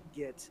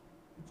get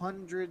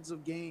hundreds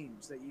of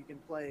games that you can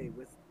play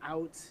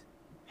without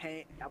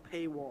a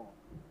paywall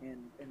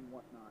and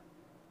whatnot.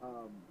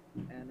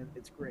 And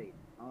it's great.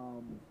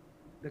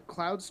 The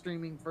cloud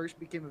streaming first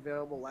became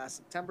available last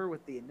September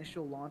with the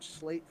initial launch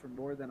slate for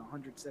more than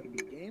 170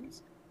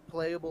 games,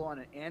 playable on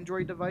an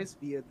Android device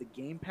via the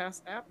Game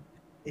Pass app.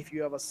 If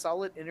you have a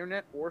solid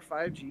internet or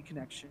 5G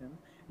connection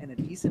and a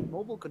decent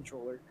mobile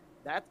controller,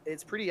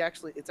 it's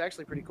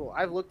actually pretty cool.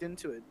 I've looked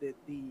into it.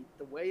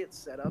 The way it's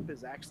set up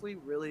is actually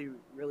really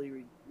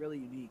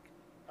unique.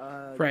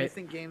 You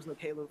think games like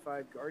Halo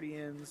 5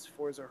 Guardians,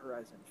 Forza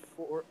Horizon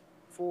 4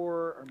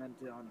 are meant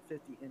to on a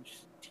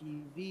 50-inch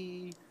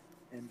TV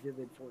and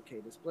vivid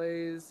 4K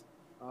displays,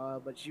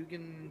 but you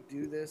can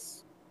do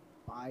this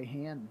by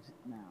hand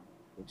now,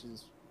 which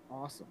is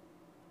awesome.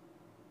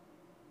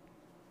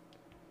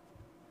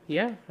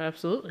 Yeah,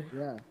 absolutely.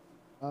 Yeah.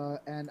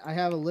 And I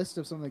have a list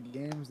of some of the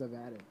games I've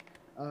added.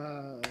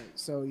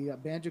 So you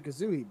got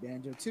Banjo-Kazooie,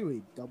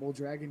 Banjo-Tooie, Double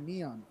Dragon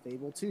Neon,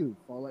 Fable 2,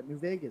 Fallout New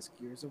Vegas,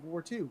 Gears of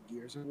War 2,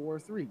 Gears of War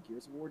 3,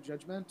 Gears of War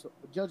Judgment,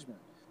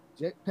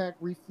 Jetpack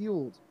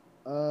Refueled,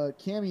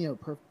 Cameo,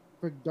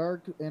 Perfect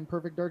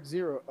Dark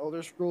Zero,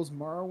 Elder Scrolls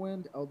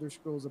Morrowind, Elder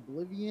Scrolls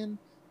Oblivion,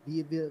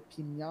 Viva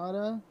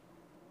Pinata,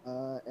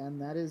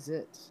 and that is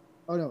it.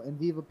 Oh no, and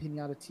Viva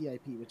Pinata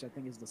TIP, which I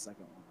think is the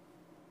second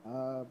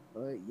one.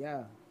 But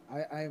yeah,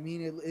 I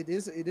mean it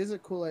is a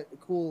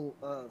cool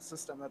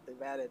system that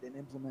they've added and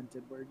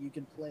implemented where you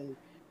can play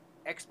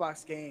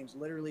Xbox games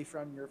literally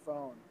from your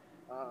phone.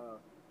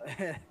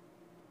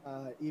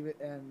 Even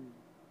and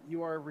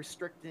you are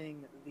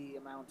restricting the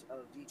amount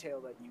of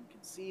detail that you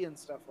can see and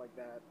stuff like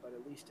that, but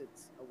at least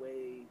it's a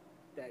way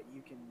that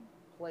you can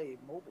play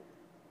mobile.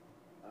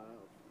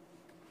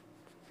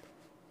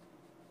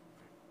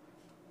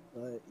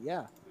 But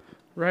yeah,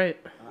 right.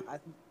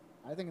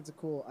 I think it's a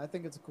cool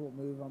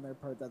move on their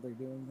part that they're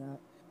doing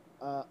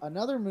that.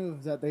 Another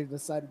move that they've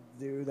decided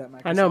to do that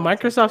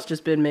Microsoft's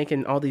just been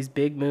making all these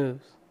big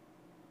moves.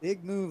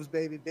 Big moves,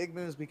 baby, big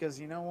moves, because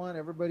you know what?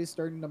 Everybody's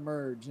starting to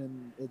merge,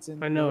 and it's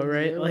in. I know,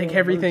 right? Like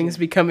everything's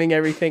becoming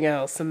everything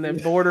else, and the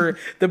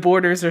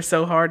borders are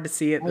so hard to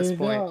see at this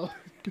point.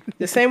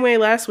 The same way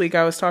last week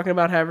I was talking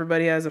about how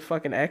everybody has a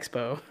fucking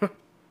expo.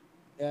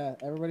 Yeah,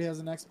 everybody has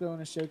an expo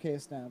and a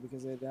showcase now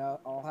because it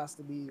all has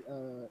to be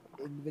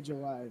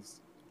individualized.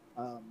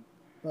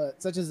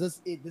 But such as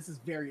this is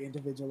very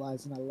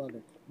individualized, and I love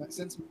it. But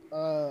since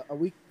a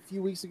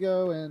few weeks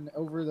ago, and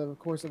over the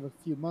course of a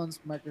few months,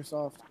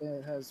 Microsoft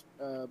has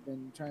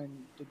been trying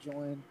to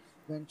join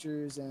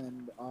ventures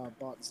and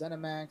bought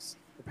ZeniMax,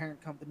 the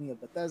parent company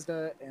of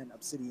Bethesda and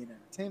Obsidian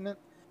Entertainment.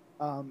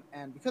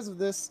 And because of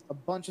this, a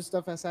bunch of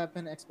stuff has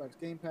happened. Xbox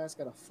Game Pass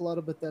got a flood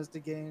of Bethesda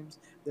games.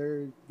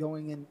 They're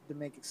going in to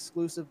make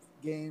exclusive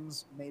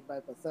games made by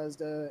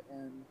Bethesda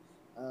and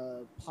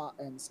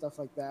and stuff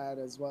like that,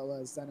 as well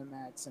as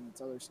ZeniMax and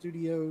its other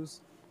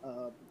studios,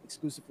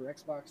 exclusive for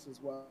Xbox,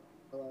 as well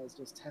as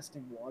just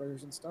testing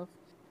waters and stuff.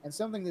 And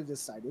something they've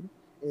decided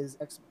is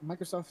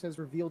Microsoft has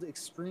revealed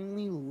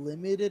extremely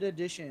limited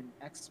edition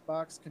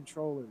Xbox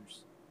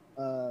controllers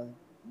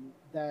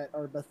that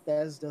are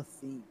Bethesda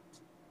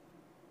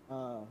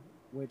themed,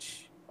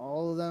 which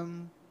all of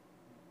them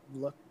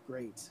look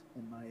great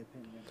in my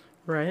opinion.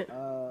 Right.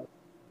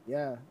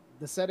 Yeah.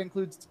 The set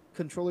includes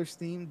controllers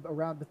themed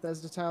around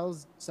Bethesda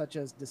titles such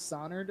as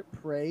Dishonored,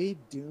 Prey,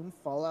 Doom,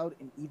 Fallout,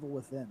 and Evil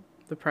Within.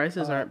 The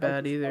prices aren't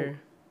bad either.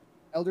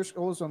 Elder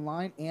Scrolls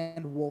Online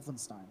and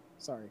Wolfenstein.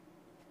 Sorry,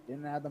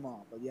 didn't add them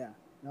all, but yeah,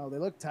 no, they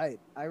look tight.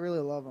 I really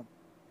love them,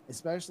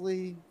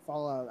 especially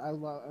Fallout. I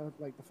love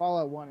like the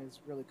Fallout one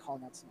is really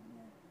calling out to my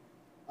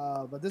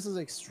name. But this is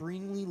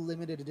extremely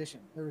limited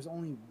edition. There is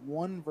only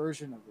one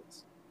version of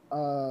this.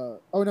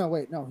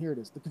 Here it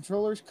is. The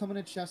controllers come in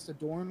a chest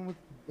adorned with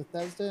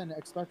Bethesda and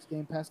Xbox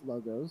Game Pass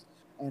logos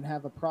and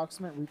have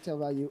approximate retail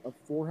value of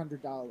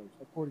 $400,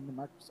 according to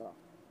Microsoft.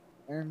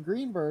 Aaron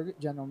Greenberg,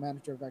 general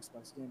manager of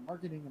Xbox Game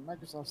Marketing and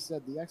Microsoft,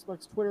 said the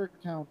Xbox Twitter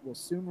account will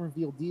soon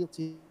reveal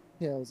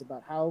details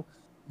about how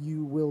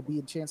you will be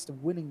a chance to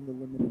winning the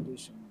limited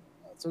edition.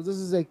 So this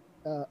is a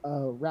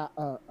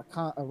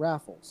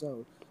raffle.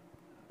 So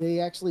they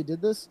actually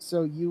did this.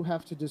 So you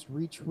have to just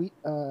retweet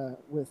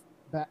with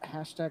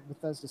hashtag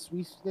Bethesda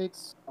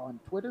sweepstakes on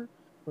Twitter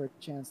for a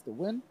chance to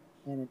win,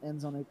 and it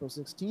ends on April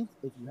 16th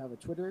if you have a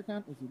Twitter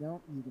account. If you don't,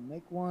 you can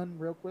make one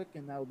real quick,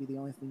 and that will be the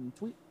only thing you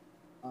tweet.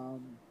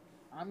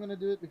 I'm gonna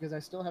do it because I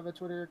still have a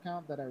Twitter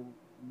account that I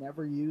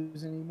never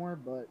use anymore,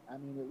 but I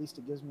mean, at least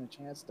it gives me a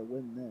chance to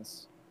win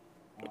this.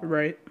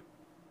 Right.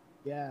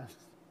 Yeah,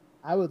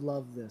 I would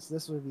love this.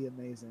 This would be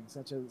amazing.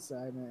 Such as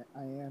I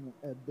am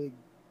a big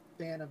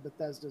fan of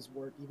Bethesda's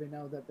work, even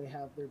though that they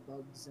have their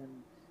bugs and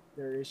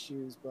their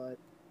issues, but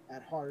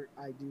at heart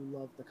I do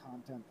love the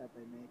content that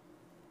they make,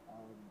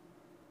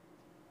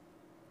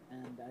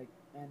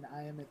 and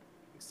I am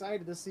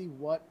excited to see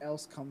what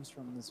else comes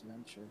from this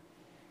venture,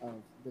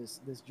 of this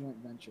joint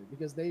venture,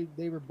 because they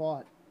were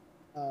bought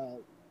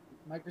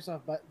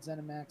Microsoft bought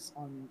ZeniMax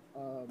on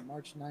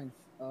March 9th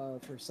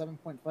for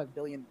 $7.5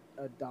 billion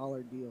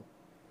dollar deal.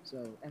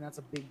 So, and that's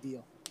a big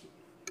deal.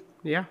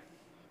 Yeah,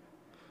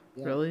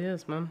 Yeah. really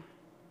is, man.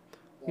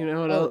 Yeah. You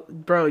know what else,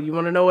 bro? You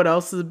want to know what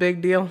else is a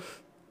big deal?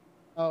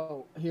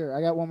 Oh, here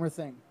I got one more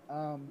thing.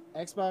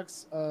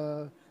 Xbox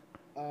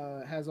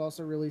has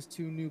also released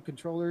two new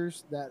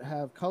controllers that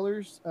have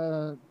colors.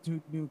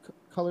 Two new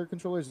color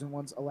controllers, and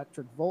one's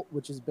Electric Volt,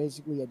 which is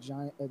basically a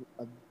giant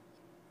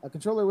a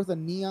controller with a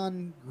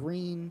neon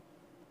green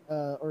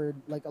or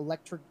like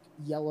electric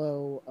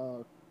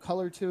yellow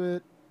color to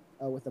it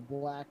with a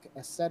black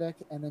aesthetic,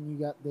 and then you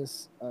got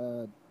this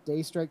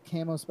Daystrike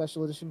Camo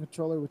Special Edition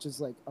controller, which is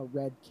like a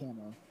red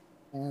camo,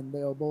 and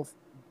they'll both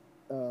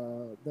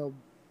they'll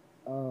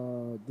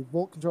the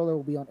Volt controller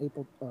will be on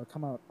April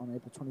come out on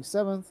April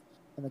 27th,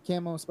 and the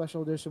Camo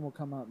Special Edition will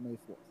come out May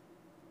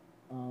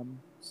 4th.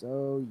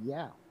 So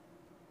yeah,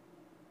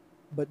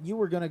 but you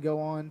were gonna go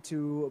on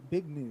to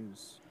big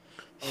news,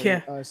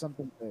 Yeah. or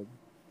something big.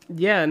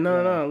 Yeah, no,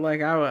 Yeah. no.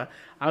 Like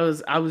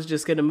I was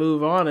just gonna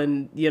move on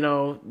and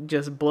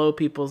just blow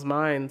people's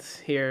minds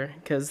here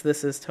because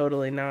this is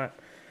totally not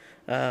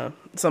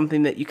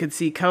something that you could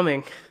see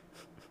coming.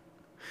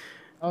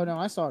 Oh no,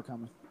 I saw it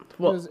coming.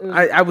 Well, It was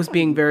I was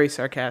being very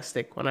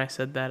sarcastic when I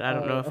said that. I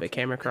don't know Oh, if it okay.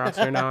 came across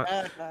or not.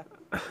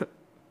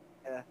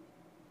 Yeah.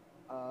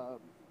 Um,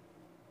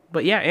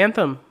 But yeah,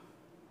 Anthem.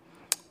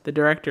 The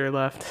director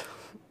left.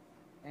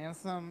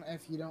 Anthem,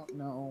 if you don't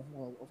know,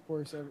 well, of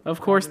course.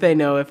 Of course they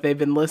know if they've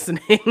been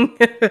listening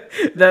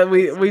that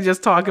we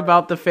just talk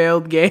about the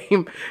failed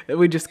game.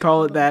 We just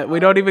call it that. We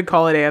don't even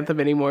call it Anthem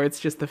anymore. It's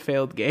just the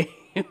failed game.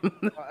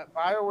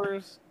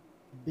 BioWare's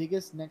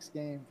biggest next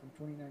game from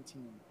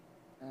 2019,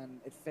 and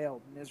it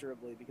failed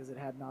miserably because it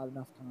had not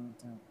enough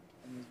content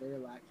and it was very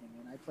lacking.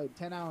 And I played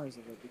 10 hours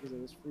of it because it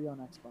was free on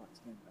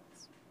Xbox Game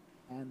Pass,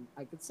 and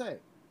I could say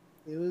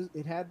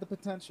it had the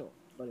potential,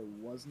 but it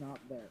was not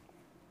there.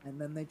 And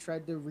then they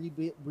tried to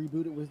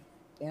reboot it with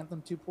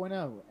Anthem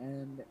 2.0,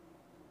 and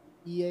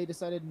EA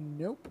decided,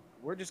 nope,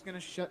 we're just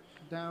gonna shut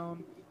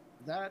down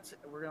that.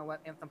 We're gonna let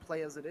Anthem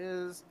play as it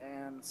is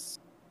and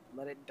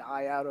let it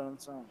die out on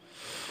its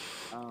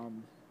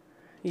own.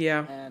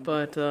 Yeah, And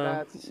but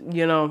that's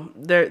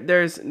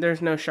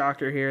there's no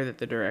shocker here that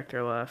the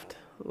director left.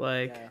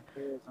 Like yeah,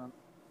 there isn't.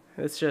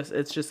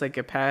 it's just like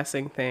a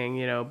passing thing.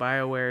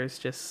 BioWare is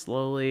just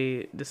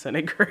slowly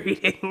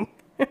disintegrating.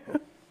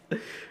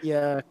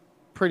 Yeah,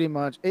 pretty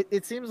much.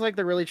 It seems like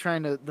they're really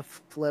trying to the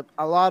flip.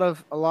 A lot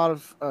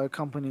of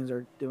companies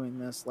are doing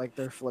this, like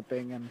they're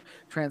flipping and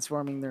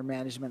transforming their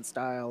management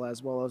style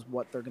as well as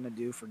what they're gonna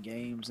do for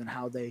games and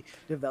how they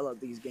develop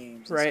these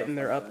games and Right, stuff and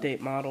their like that. update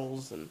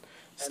models and And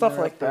stuff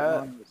their like update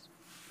that. models.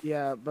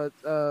 Yeah, but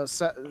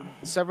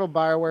several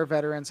BioWare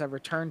veterans have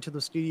returned to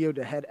the studio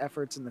to head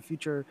efforts in the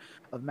future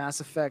of Mass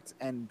Effect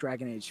and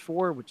Dragon Age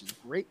 4, which is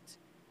great.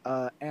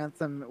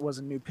 Anthem was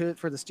a new pivot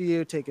for the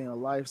studio, taking a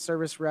live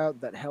service route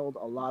that held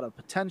a lot of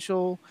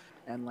potential.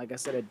 And like I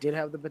said, it did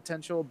have the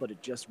potential, but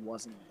it just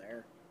wasn't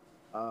there.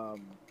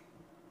 Um,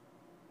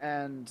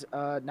 and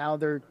now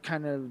they're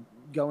kind of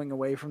going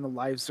away from the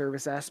live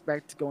service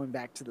aspect, going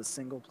back to the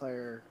single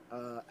player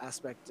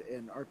aspect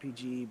in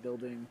RPG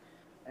building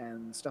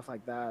and stuff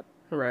like that.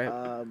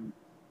 Right.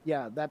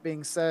 Yeah, that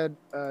being said,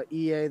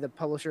 EA, the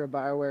publisher of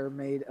BioWare,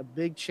 made a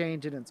big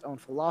change in its own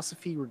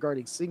philosophy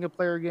regarding single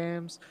player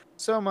games,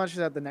 so much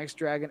that the next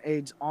Dragon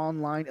Age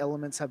online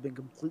elements have been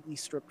completely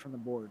stripped from the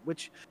board,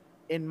 which,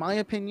 in my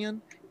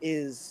opinion,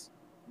 is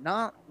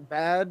not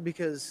bad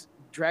because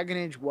Dragon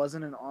Age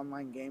wasn't an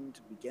online game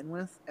to begin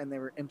with, and they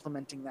were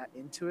implementing that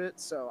into it.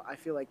 So I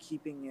feel like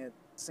keeping it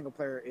single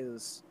player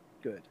is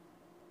good,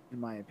 in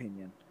my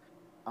opinion.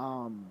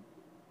 Um,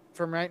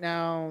 from right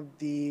now,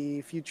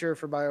 the future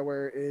for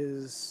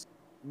BioWare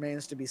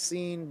remains to be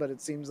seen, but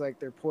it seems like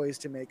they're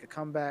poised to make a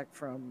comeback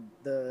from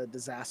the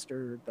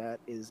disaster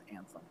that is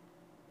Anthem,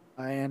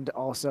 and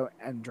also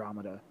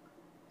Andromeda,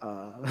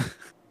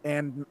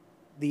 and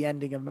the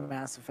ending of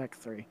Mass Effect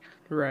 3.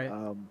 Right.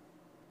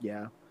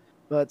 Yeah.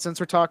 But since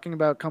we're talking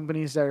about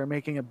companies that are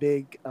making a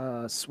big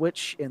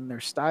switch in their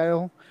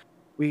style,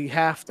 we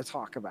have to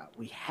talk about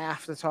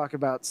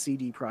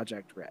CD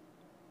Projekt Red.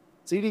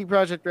 CD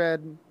Projekt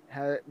Red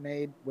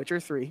made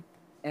Witcher 3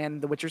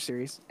 and the Witcher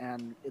series,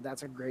 and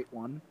that's a great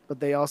one. But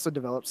they also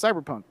developed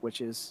Cyberpunk, which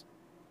is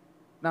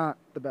not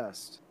the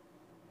best,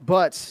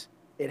 but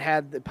it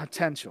had the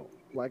potential.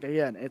 Like,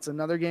 again, it's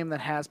another game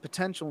that has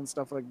potential and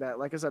stuff like that.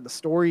 Like I said, the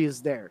story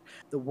is there,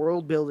 the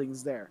world building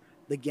is there,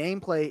 the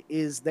gameplay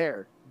is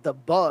there, the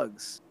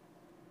bugs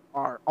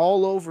are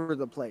all over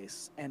the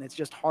place, and it's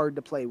just hard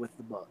to play with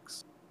the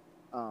bugs.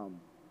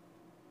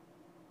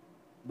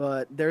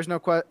 But there's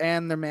no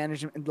and their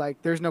management,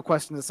 like, there's no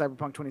question that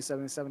Cyberpunk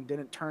 2077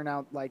 didn't turn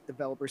out like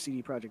developer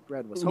CD Projekt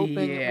Red was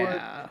hoping it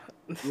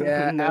would.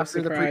 Yeah, No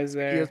surprise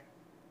there.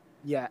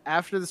 Yeah,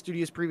 after the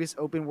studio's previous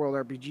open world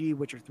RPG,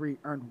 Witcher 3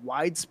 earned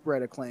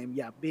widespread acclaim.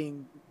 Yeah,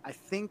 being, I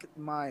think,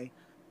 my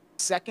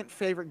third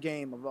favorite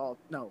game of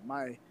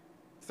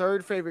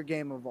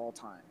all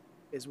time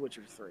is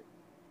Witcher 3.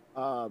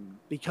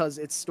 because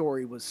its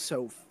story was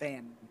so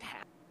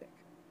fantastic.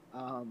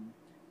 Um,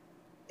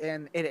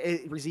 and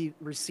it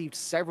received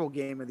several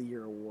Game of the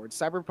Year awards.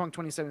 Cyberpunk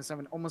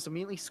 2077 almost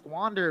immediately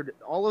squandered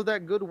all of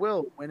that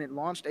goodwill when it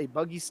launched a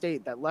buggy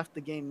state that left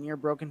the game near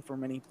broken for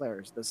many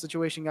players. The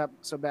situation got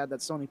so bad that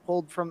Sony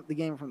pulled from the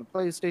game from the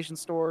PlayStation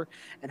Store,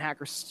 and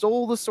hackers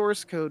stole the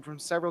source code from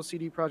several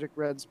CD Projekt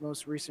Red's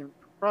most recent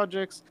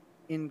projects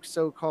in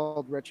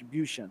so-called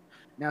retribution.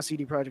 Now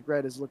CD Projekt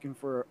Red is looking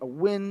for a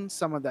win,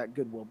 some of that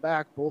goodwill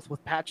back, both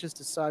with patches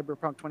to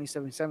Cyberpunk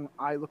 2077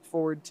 I look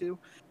forward to,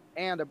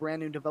 and a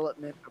brand new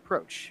development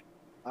approach.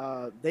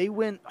 They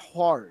went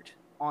hard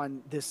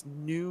on this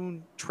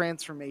new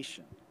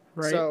transformation.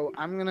 Right. So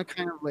I'm gonna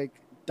kind of like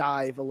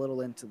dive a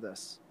little into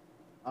this.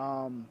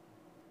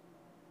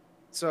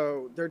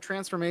 So their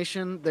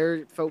transformation,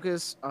 their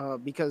focus,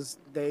 because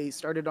they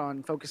started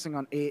on focusing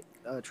on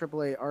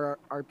AAA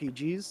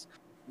RPGs.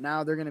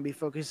 Now they're going to be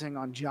focusing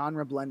on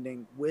genre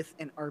blending with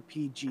an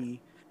RPG,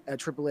 a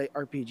AAA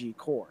RPG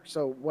core.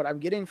 So what I'm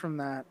getting from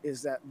that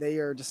is that they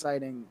are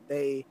deciding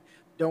they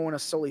don't want to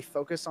solely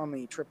focus on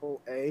the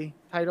AAA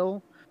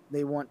title.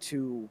 They want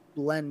to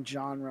blend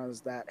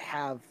genres that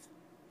have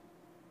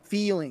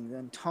feelings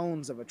and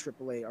tones of a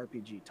AAA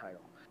RPG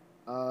title.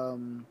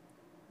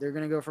 They're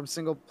going to go from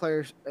single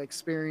player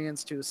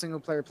experience to a single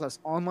player plus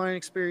online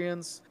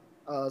experience.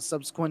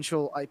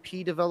 Subsequential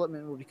IP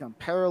development will become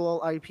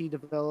parallel IP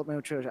development,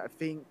 which I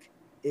think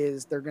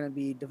is they're going to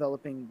be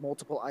developing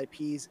multiple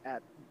IPs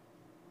at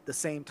the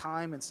same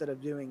time instead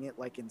of doing it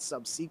like in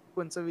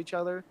subsequence of each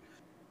other.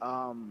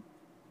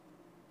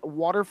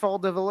 Waterfall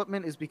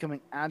development is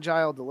becoming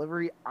agile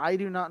delivery. I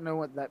do not know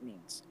what that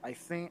means. I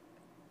think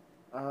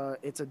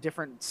it's a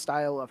different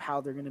style of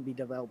how they're going to be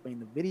developing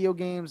the video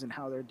games and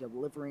how they're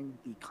delivering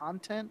the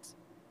content.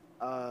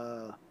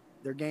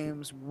 Their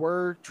games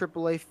were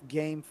AAA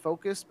game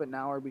focused, but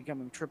now are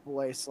becoming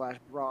AAA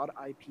 / broad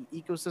IP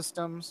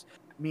ecosystems,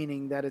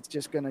 meaning that it's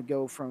just going to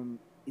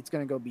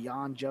go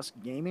beyond just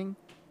gaming.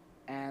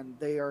 And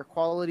they were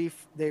quality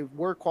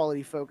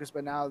focused,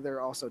 but now they're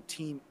also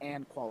team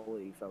and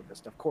quality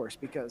focused, of course,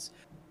 because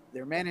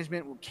their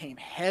management came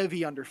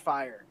heavy under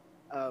fire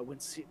when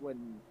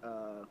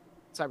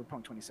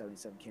Cyberpunk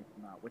 2077 came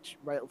out, which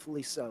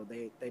rightfully so.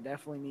 They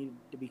definitely needed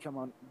to become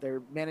on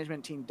their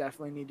management team.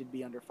 Definitely needed to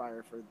be under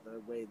fire for the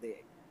way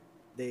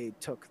they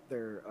took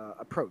their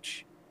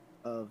approach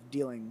of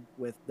dealing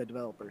with the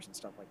developers and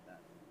stuff like that.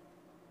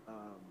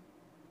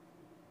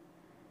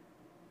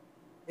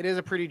 It is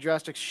a pretty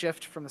drastic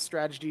shift from the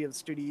strategy of the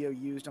studio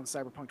used on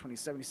Cyberpunk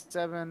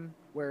 2077,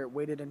 where it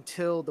waited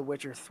until The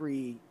Witcher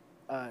 3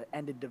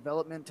 ended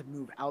development to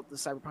move out the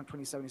Cyberpunk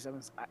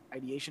 2077's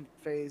ideation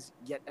phase,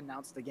 yet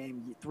announced the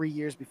game 3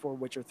 years before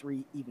Witcher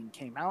 3 even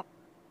came out.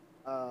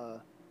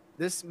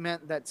 This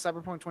meant that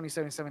Cyberpunk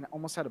 2077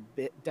 almost had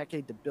a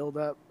decade to build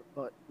up,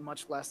 but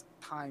much less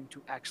time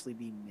to actually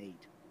be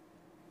made.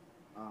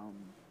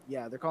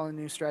 They're calling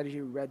the new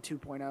strategy Red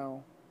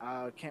 2.0.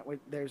 Can't wait.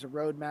 There's a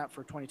roadmap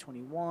for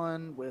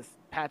 2021 with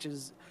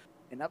patches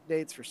and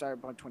updates for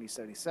Cyberpunk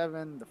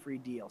 2077, the free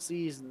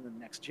DLCs, and the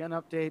next gen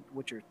update.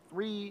 Witcher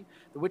 3.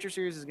 The Witcher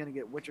series is going to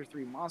get Witcher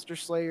 3 Monster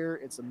Slayer.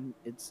 It's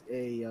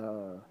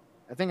a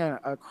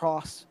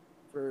cross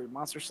for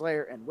Monster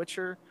Slayer and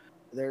Witcher.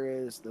 There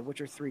is the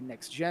Witcher 3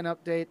 next gen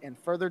update and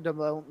further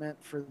development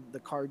for the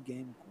card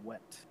game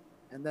Gwent.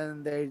 And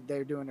then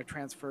they're doing a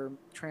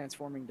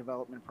transforming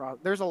development process.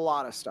 There's a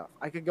lot of stuff.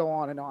 I could go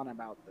on and on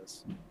about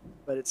this,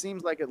 but it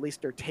seems like at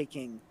least they're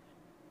taking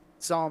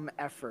some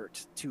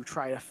effort to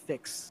try to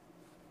fix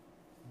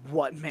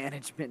what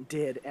management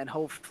did, and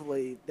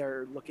hopefully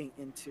they're looking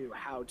into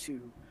how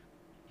to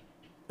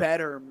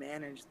better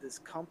manage this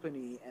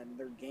company and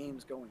their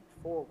games going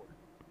forward.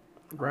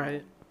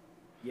 Right.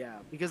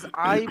 Because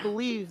I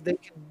believe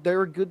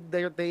they're good.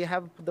 They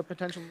have the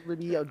potential to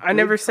be a good I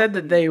never said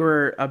company. that they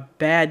were a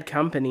bad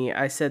company.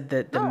 I said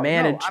that the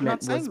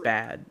management was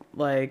bad.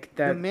 Like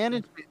that.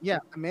 The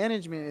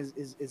management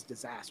is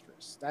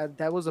disastrous.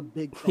 That was a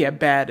big thing. Yeah,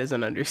 bad is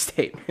an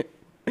understatement.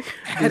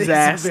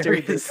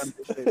 Disastrous.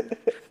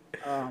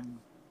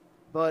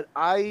 But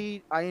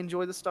I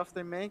enjoy the stuff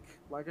they make.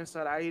 Like I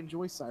said, I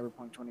enjoy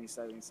Cyberpunk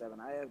 2077.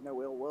 I have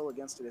no ill will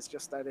against it. It's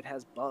just that it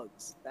has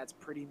bugs. That's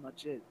pretty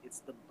much it. It's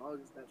the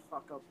bugs that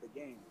fuck up the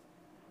game,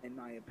 in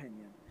my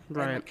opinion.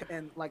 Right.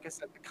 And like I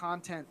said, the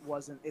content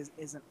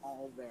isn't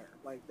all there.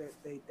 Like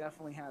they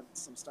definitely had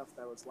some stuff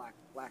that was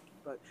lacking.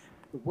 But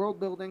the world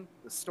building,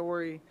 the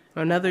story.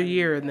 Another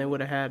year and they would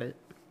have had it.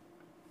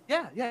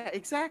 Yeah,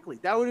 exactly.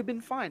 That would have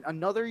been fine.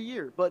 Another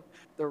year. But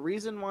the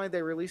reason why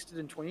they released it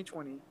in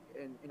 2020,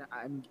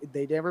 and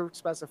they never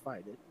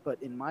specified it,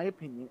 but in my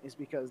opinion, is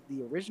because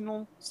the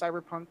original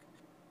Cyberpunk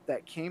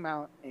that came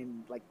out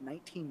in like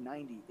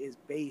 1990 is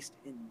based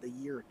in the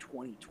year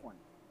 2020.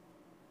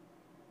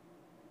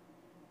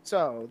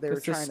 So they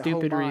were trying to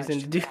stupid reason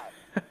to do.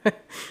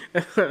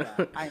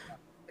 I know.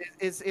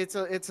 It's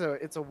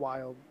a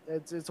wild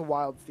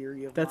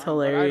theory of that's mine,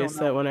 hilarious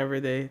that whenever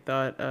they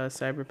thought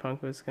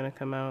Cyberpunk was going to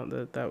come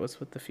out, that was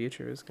what the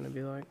future was going to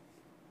be like.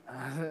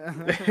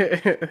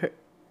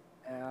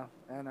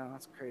 I know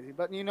that's crazy.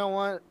 But you know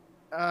what?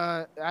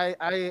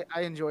 I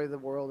enjoy the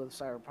world of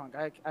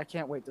Cyberpunk. I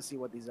can't wait to see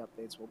what these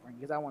updates will bring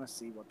because I want to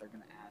see what they're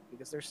gonna add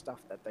because there's stuff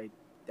that they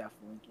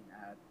definitely can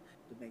add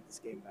to make this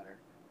game better.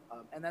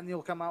 And then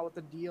you'll come out with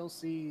the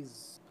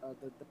DLCs,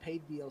 the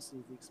paid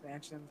DLCs, the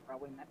expansions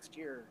probably next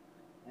year,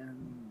 and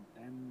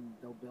then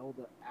they'll build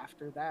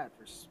after that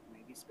for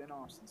maybe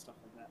spin-offs and stuff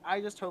like that. I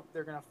just hope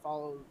they're gonna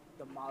follow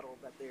the model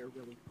that they are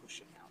really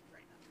pushing out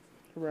right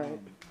now.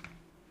 Right.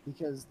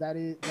 Because that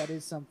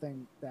is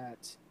something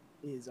that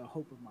is a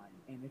hope of mine,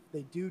 and if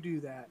they do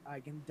that, I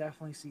can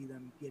definitely see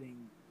them getting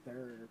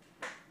their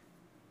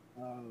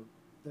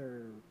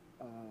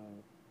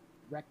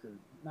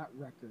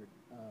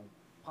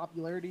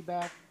popularity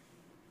back,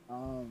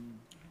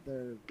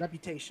 their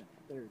reputation.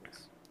 There it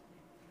is.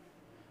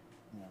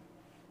 Yeah.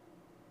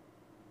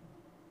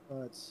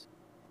 But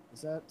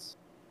is that?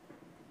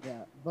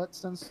 Yeah. But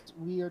since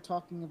we are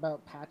talking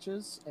about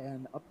patches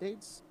and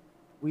updates,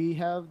 we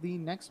have the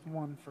next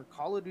one for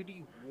Call of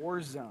Duty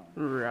Warzone.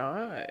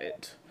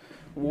 Right.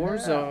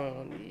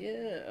 Warzone,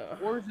 yeah.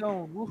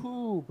 Warzone,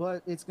 woohoo!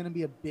 But it's going to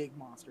be a big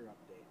monster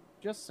update.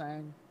 Just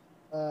saying.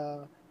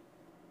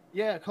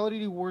 Yeah, Call of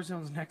Duty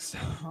Warzone's next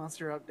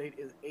monster update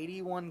is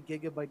 81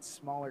 gigabytes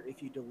smaller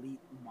if you delete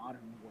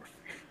Modern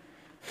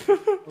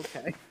Warfare.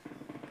 Okay.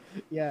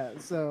 Yeah,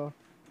 so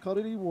Call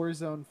of Duty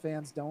Warzone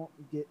fans don't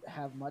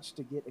have much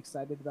to get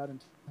excited about in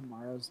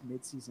tomorrow's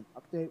mid-season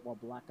update, while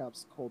Black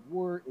Ops Cold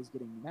War is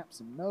getting maps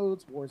and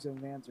modes. Warzone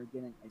fans are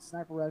getting a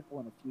sniper rifle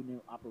and a few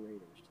new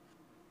operators.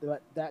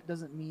 But that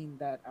doesn't mean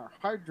that our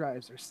hard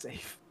drives are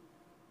safe.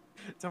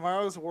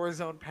 Tomorrow's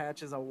Warzone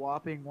patch is a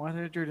whopping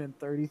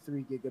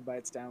 133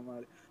 gigabytes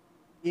download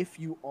if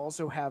you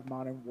also have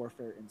Modern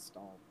Warfare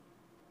installed.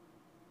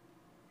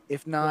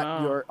 If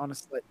not, you're on a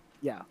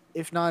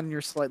if not, in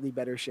your slightly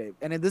better shape.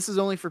 And this is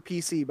only for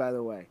PC, by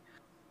the way.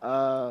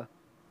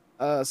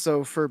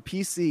 So for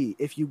PC,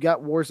 if you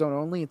got Warzone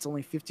only, it's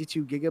only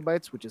 52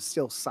 gigabytes, which is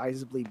still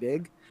sizably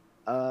big.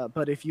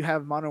 But if you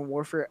have Modern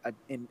Warfare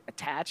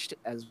attached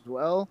as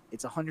well,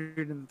 it's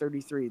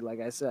 133, like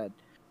I said.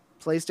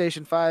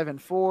 PlayStation 5 and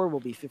 4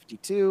 will be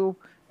 52,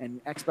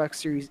 and Xbox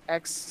Series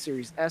X,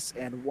 Series S,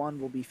 and 1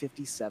 will be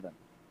 57.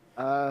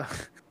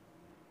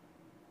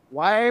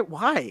 Why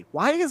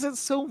is it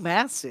so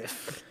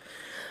massive?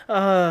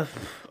 I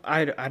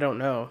don't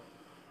know.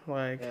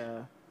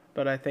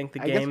 But I think the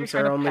games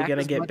are only going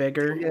to get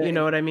bigger. You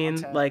know what I mean?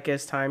 Content. Like,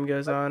 as time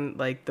goes on,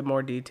 like, the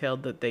more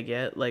detailed that they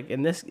get. Like,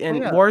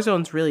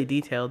 Warzone's really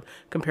detailed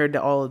compared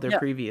to all of their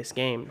previous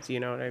games. You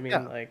know what I mean?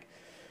 Yeah. Like,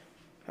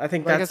 I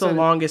think that's the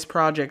longest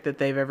project that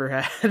they've ever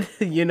had.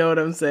 You know what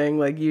I'm saying?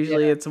 Like,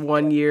 usually it's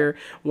 1 year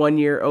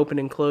open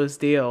and close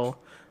deal.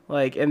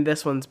 Like, and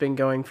this one's been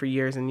going for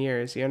years and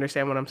years. You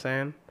understand what I'm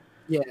saying?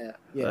 Yeah.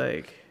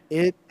 Like,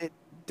 it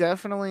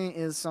definitely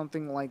is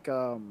something like,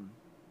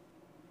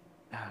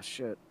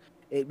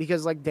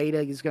 because like data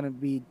is going to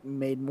be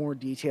made more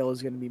detailed,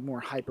 is going to be more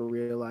hyper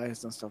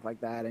realized and stuff like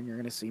that, and you're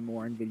going to see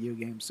more in video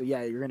games. So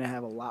yeah, you're going to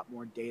have a lot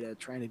more data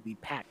trying to be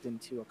packed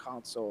into a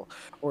console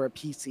or a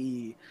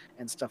PC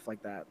and stuff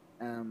like that.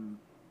 And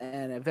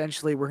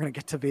eventually we're going to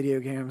get to video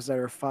games that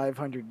are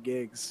 500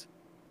 gigs.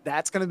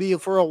 That's going to be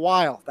for a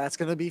while.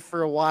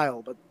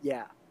 But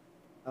yeah,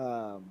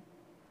 we're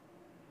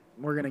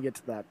going to get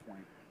to that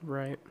point.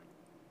 Right.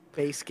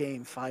 Base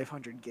game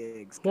 500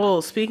 gigs.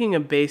 Well, speaking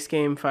of base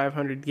game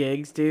 500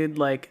 gigs, dude,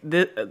 like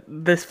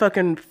this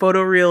fucking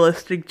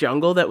photorealistic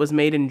jungle that was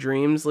made in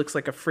Dreams looks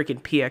like a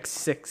freaking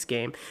PX6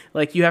 game.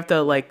 Like, you have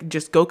to like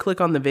just go click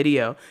on the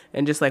video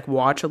and just like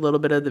watch a little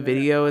bit of the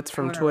video. It's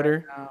from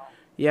Twitter. Right,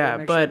 yeah,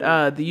 but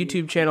the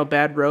YouTube channel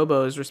Bad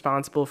Robo is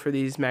responsible for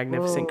these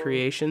magnificent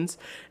creations,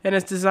 and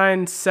it's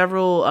designed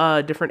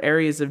several different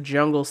areas of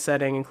jungle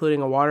setting,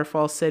 including a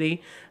waterfall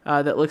city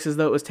that looks as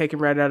though it was taken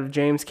right out of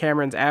James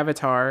Cameron's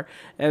Avatar.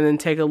 And then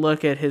take a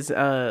look at his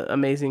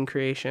amazing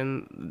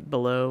creation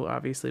below,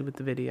 obviously, with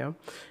the video.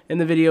 In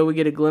the video, we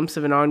get a glimpse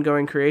of an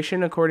ongoing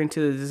creation, according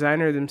to the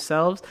designer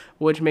themselves,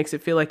 which makes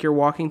it feel like you're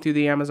walking through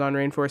the Amazon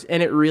rainforest,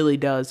 and it really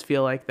does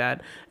feel like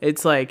that.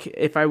 It's like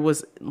if I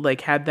was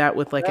like had that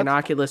with like an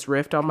Oculus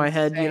Rift on my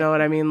head, you know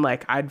what I mean?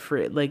 Like I'd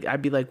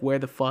be like, where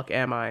the fuck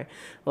am I?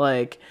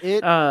 Like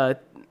to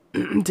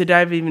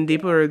dive even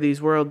deeper into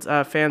these worlds,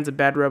 fans of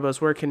Bad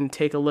Robo's work can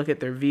take a look at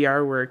their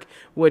VR work,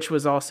 which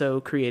was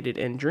also created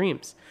in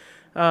Dreams.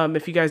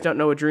 If you guys don't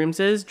know what Dreams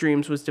is,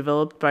 Dreams was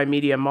developed by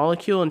Media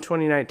Molecule in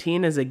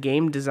 2019 as a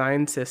game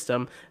design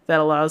system that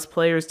allows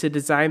players to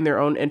design their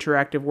own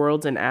interactive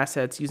worlds and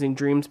assets using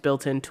Dreams'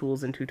 built-in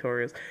tools and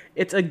tutorials.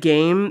 It's a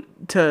game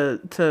to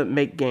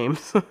make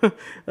games,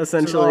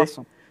 essentially. This is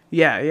awesome.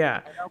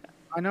 Yeah.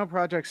 I know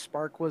Project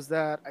Spark was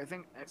that. I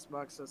think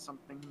Xbox has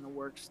something in the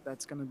works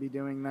that's going to be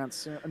doing that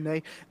soon. And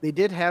they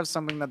did have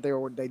something that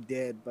they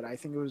did, but I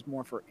think it was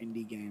more for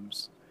indie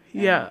games.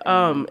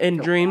 In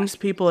Dreams,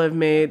 people have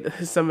made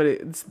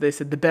they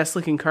said the best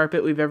looking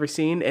carpet we've ever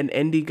seen, an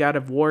indie God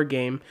of War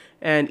game,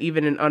 and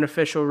even an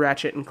unofficial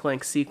Ratchet and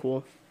Clank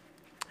sequel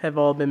have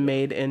all been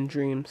made in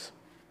Dreams.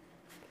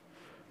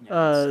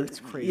 Yeah, it's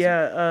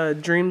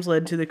crazy. Dreams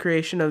led to the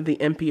creation of the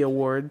EMPI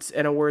Awards,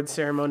 an award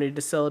ceremony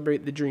to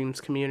celebrate the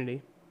Dreams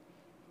community.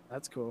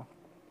 That's cool.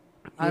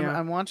 Yeah.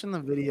 I'm watching the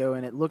video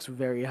and it looks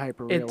very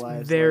hyper It's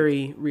realized.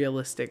 very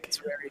realistic. It's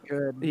very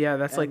good. Yeah,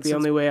 that's like the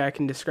only way I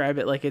can describe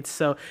it. Like it's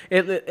so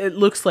it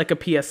looks like a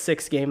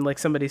PS6 game. Like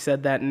somebody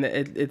said that, and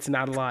it's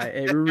not a lie.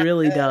 It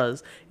really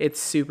does.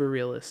 It's super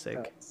realistic.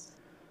 It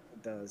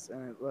does,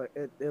 and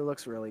it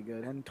looks really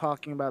good. And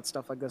talking about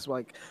stuff like this,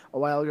 like a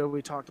while ago,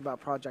 we talked about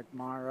Project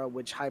Mara,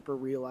 which hyper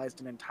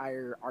realized an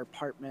entire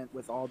apartment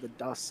with all the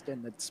dust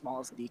and the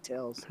smallest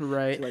details.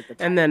 Right,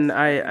 and then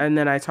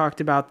I talked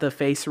about the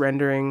face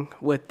rendering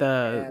with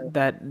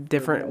that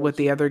different with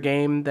the other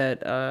game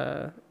that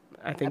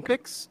I think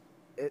is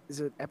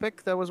it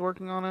Epic that was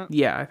working on it?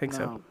 Yeah, I think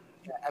so.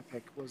 Yeah,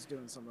 Epic was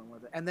doing something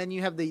with it, and then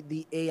you have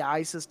the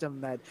AI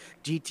system that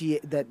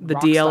GTA the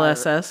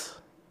DLSS.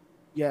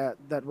 Yeah,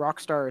 that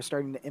Rockstar is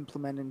starting to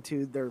implement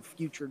into their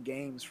future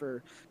games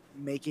for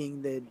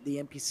making the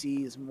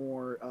NPCs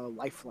more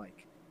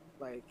lifelike.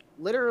 Like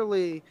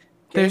literally,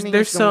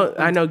 there's so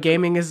I know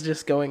gaming is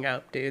just going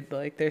up, dude.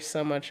 Like there's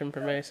so much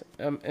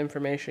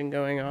information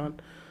going on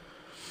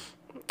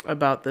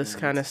about this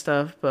kind of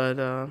stuff, but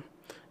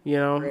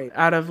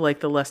out of like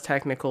the less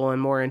technical and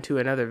more into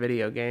another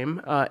video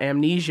game,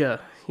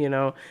 Amnesia.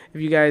 If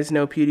you guys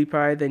know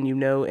PewDiePie, then you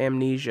know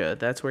Amnesia.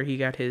 That's where he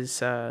got his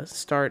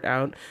start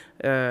out.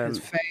 His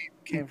fame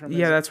came from.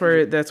 Yeah, that's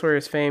where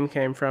his fame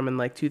came from in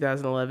like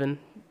 2011,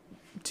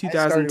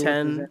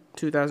 2010,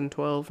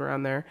 2012,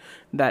 around there,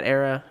 that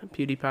era,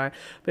 PewDiePie.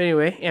 But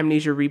anyway,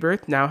 Amnesia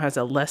Rebirth now has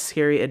a less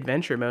scary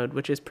adventure mode,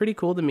 which is pretty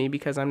cool to me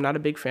because I'm not a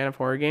big fan of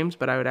horror games,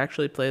 but I would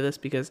actually play this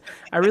because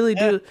I really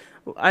do.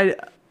 I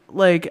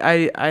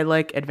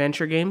like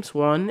adventure games,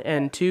 1,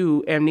 and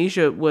 2.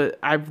 Amnesia,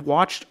 I've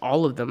watched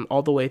all of them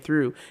all the way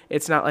through.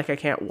 It's not like I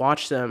can't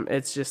watch them.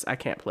 It's just I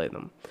can't play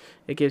them.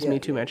 It gives me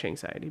too much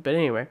anxiety. But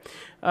anyway,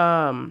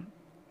 the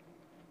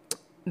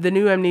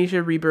new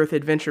Amnesia Rebirth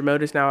Adventure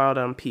Mode is now out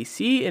on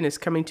PC and is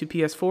coming to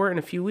PS4 in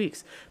a few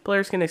weeks.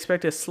 Players can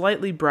expect a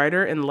slightly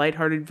brighter and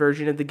lighthearted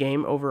version of the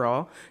game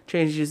overall.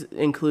 Changes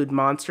include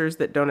monsters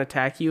that don't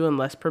attack you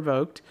unless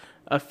provoked,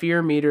 a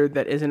fear meter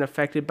that isn't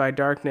affected by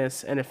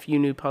darkness, and a few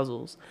new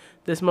puzzles.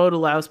 This mode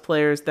allows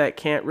players that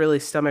can't really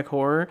stomach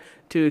horror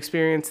to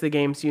experience the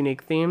game's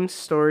unique themes,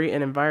 story,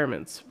 and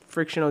environments.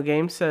 Frictional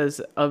Games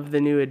says of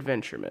the new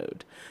adventure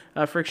mode.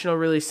 Frictional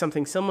released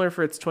something similar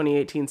for its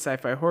 2018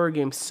 sci-fi horror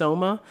game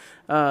Soma.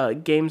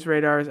 Games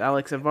Radar's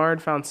Alex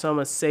Avard found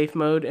Soma's safe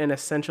mode an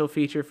essential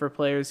feature for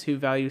players who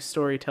value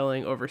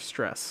storytelling over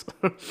stress,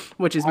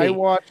 which is me.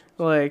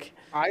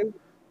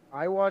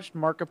 I watched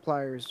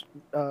Markiplier's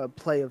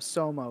play of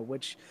Soma,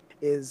 which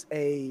is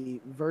a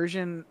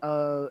version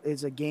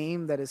is a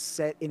game that is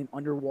set in an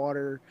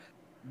underwater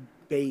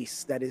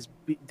base that is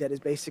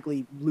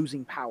basically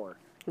losing power.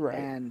 Right.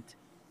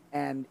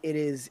 And it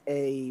is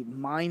a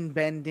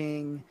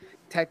mind-bending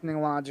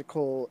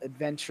technological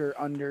adventure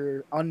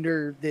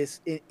under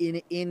this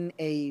in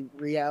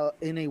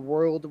a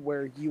world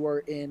where you are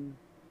in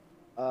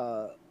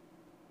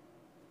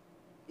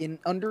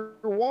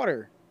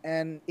underwater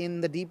and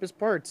in the deepest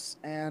parts,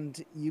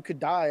 and you could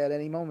die at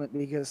any moment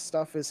because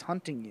stuff is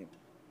hunting you.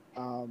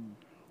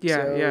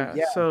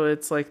 So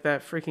it's like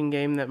that freaking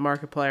game that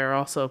Markiplier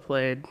also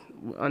played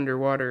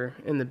underwater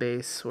in the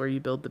base where you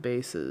build the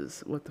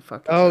bases. What the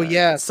fuck is that?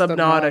 Yeah,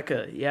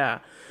 Subnautica. Yeah.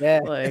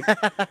 Like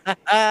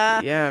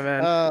yeah,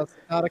 man.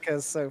 Subnautica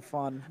is so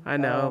fun. I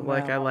know.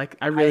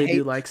 I really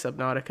do like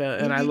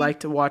Subnautica, and I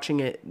liked watching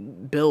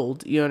it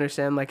build. You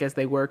understand? Like as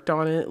they worked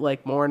on it,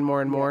 like more and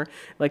more and more.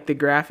 Like the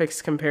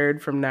graphics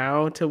compared from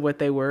now to what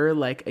they were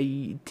like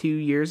 2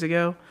 years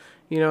ago.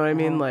 You know what I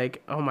mean?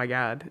 Like, oh my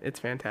God, it's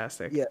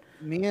fantastic. Yeah,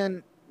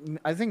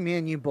 I think me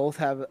and you both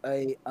have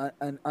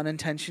an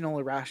unintentional,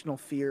 irrational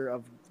fear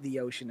of the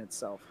ocean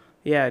itself.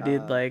 Yeah,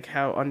 dude, like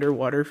how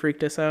Underwater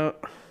freaked us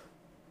out.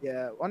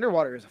 Yeah,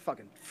 Underwater is a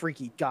fucking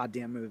freaky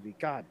goddamn movie.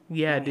 God.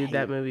 Yeah, dude,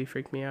 that movie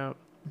freaked me out.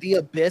 The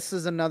Abyss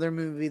is another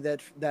movie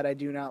that I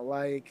do not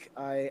like.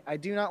 I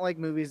do not like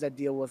movies that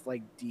deal with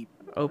like deep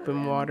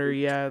open water,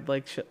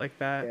 like shit like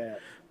that. Yeah.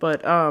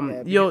 But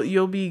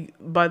you'll be,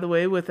 by the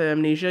way, with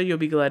Amnesia, you'll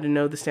be glad to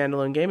know the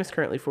standalone game is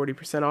currently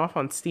 40% off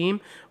on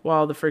Steam,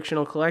 while the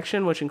Frictional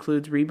Collection, which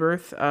includes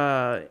Rebirth,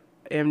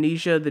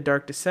 Amnesia: The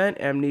Dark Descent,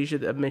 Amnesia: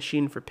 The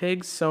Machine for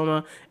Pigs,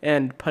 Soma,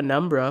 and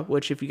Penumbra,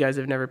 which if you guys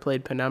have never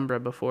played Penumbra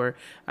before,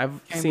 I've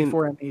seen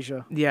before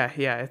Amnesia. Yeah,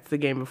 it's the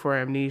game before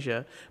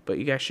Amnesia, but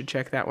you guys should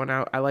check that one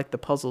out. I like the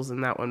puzzles in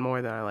that one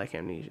more than I like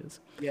Amnesia's.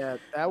 Yeah,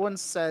 that one's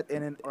set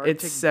in an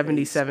Arctic It's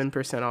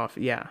 77% off,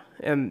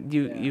 and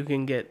you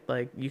can get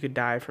you could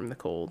die from the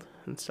cold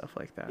and stuff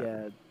like that.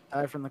 Yeah,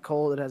 die from the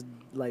cold. It has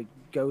like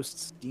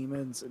ghosts,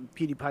 demons, and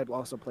PewDiePie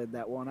also played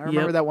that one. I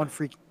remember that one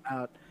freaking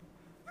out.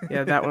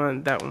 Yeah, that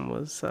one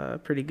was a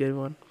pretty good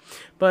one.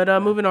 But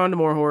moving on to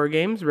more horror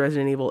games,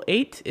 Resident Evil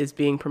 8 is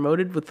being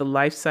promoted with the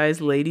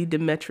life-size Lady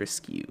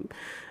Dimitrescu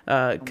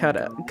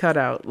cut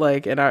out.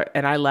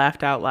 And I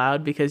laughed out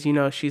loud because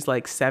she's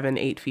like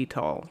 7-8 feet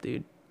tall,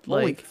 dude.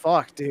 Holy Like,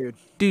 fuck, dude.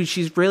 dude,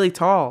 she's really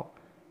tall.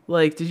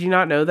 Like, did you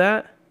not know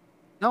that?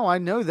 No, I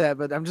know that,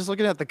 but I'm just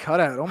looking at the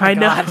cutout. Oh my I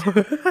god.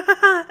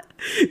 know.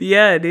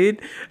 Yeah,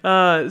 dude.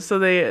 So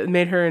they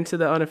made her into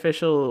the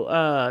unofficial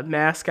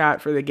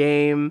mascot for the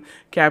game.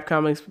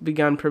 Capcom has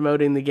begun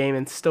promoting the game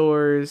in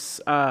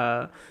stores.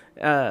 One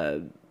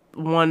in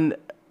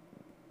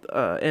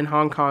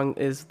Hong Kong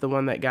is the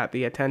one that got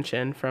the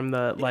attention from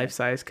the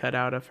life-size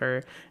cutout of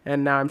her,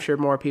 and now I'm sure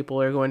more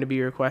people are going to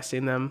be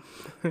requesting them.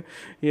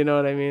 You know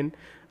what I mean?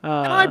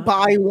 Can I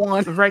buy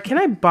one? Right? Can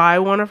I buy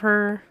one of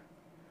her?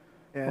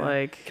 Yeah.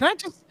 Like, Can I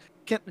just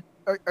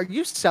are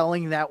you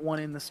selling that one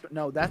in the store?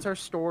 No, that's our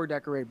store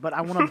decorate, but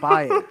I want to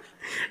buy it.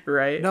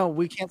 right? No,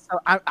 we can't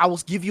sell. I will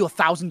give you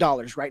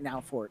 $1,000 right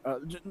now for it.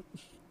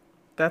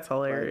 That's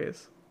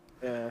hilarious.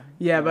 Yeah.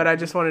 Yeah, but No, I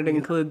just wanted to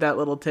include that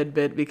little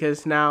tidbit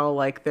because now,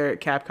 like, their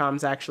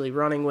Capcom's actually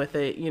running with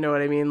it. You know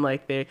what I mean?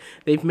 Like,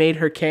 they've made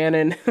her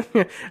canon,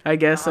 I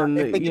guess, and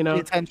if they you get know,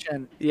 the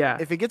attention, yeah,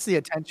 if it gets the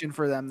attention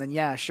for them, then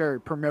yeah, sure,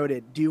 promote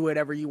it, do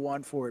whatever you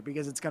want for it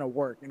because it's gonna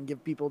work and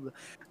give people,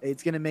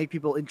 it's gonna make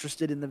people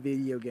interested in the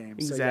video game.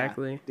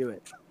 exactly. So yeah,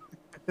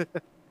 do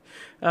it.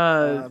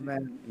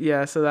 Man.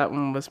 Yeah, so that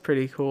one was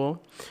pretty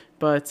cool.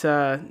 But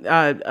a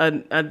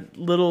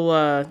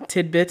little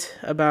tidbit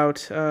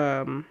about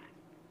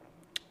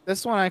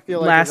This one I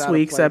feel like is last out of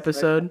week's place,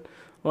 episode. right?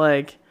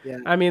 Like, Yeah.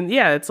 I mean,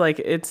 yeah, it's like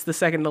it's the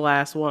second to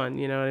last one.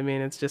 You know what I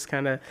mean? It's just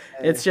kind of,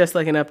 it's just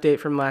like an update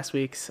from last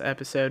week's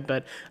episode.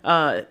 But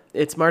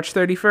it's March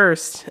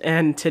 31st,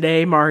 and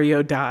today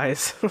Mario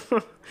dies.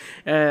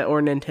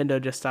 Or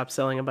Nintendo just stopped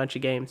selling a bunch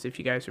of games, if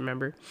you guys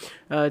remember.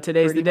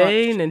 Today's the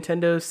day.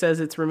 Nintendo says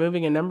it's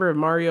removing a number of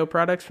Mario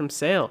products from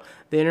sale.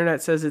 The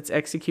internet says it's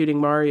executing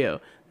Mario.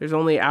 There's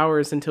only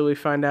hours until we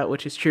find out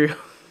which is true.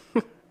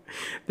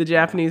 The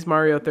Japanese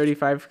Mario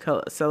 35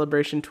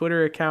 Celebration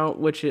Twitter account,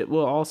 which it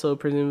will also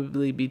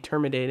presumably be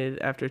terminated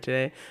after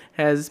today,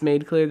 has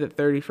made clear that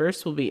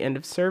 31st will be end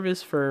of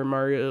service for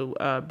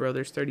Mario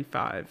Brothers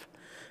 35.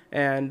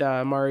 And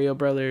Mario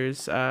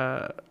Brothers,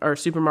 or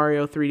Super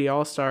Mario 3D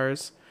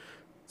All-Stars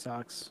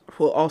Sucks.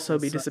 will also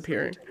be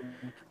disappearing.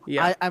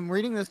 Yeah. I'm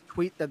reading this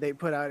tweet that they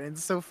put out, and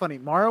it's so funny.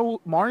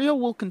 Mario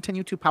will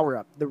continue to power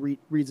up,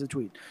 reads the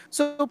tweet.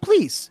 So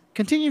please,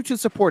 continue to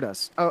support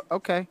us. Oh,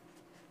 okay.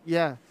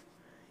 Yeah.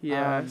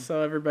 Yeah,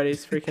 so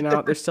everybody's freaking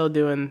out. They're still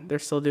doing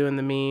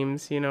the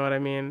memes. You know what I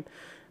mean?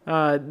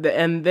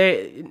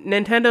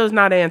 Nintendo's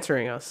not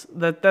answering us.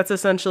 That's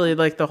essentially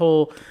like the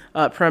whole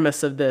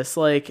premise of this.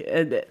 Like,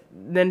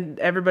 then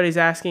everybody's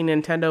asking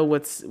Nintendo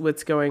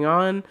what's going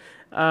on.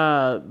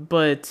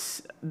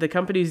 But the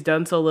company's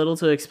done so little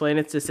to explain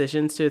its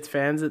decisions to its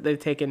fans that they've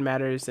taken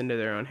matters into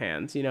their own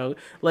hands. You know,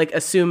 like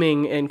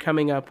assuming and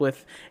coming up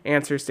with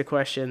answers to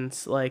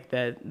questions like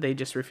that they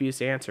just refuse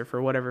to answer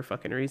for whatever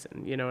fucking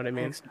reason. You know what I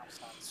mean? Makes no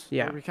sense.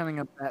 Yeah. They're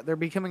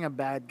becoming a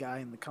bad guy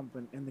in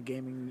the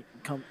gaming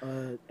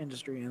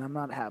industry, and I'm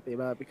not happy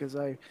about it because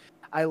I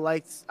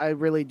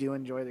really do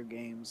enjoy their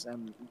games,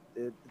 and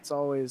it's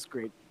always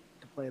great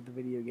to play the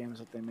video games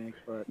that they make.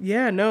 But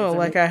yeah, no,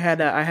 like I had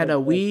a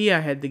Wii, I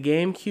had the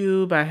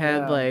GameCube, I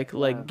had like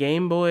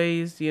Game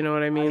Boys. You know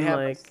what I mean?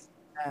 Like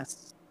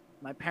SNES.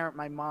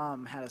 My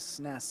mom had a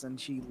SNES, and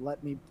she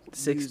let me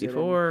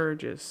 64. A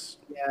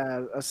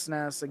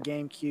SNES, a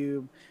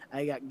GameCube.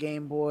 I got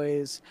Game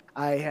Boys.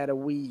 I had a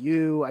Wii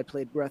U. I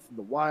played Breath of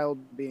the Wild,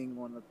 being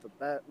one of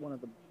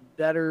the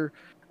better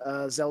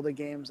Zelda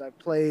games I've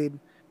played.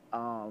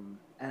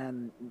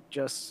 And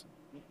just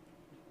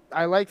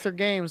I like their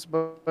games,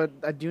 but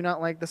I do not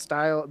like the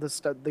style,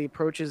 the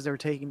approaches they're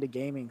taking to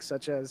gaming,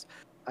 such as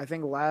I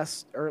think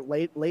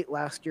late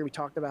last year we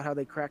talked about how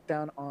they cracked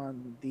down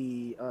on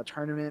the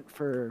tournament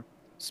for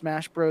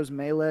Smash Bros.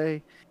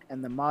 Melee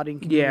and the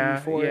modding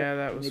community for it. Yeah,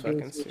 that was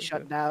fucking stupid.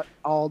 Shut that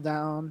all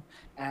down,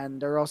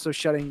 and they're also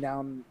shutting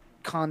down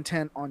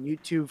content on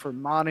YouTube for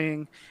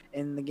modding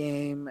in the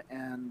game,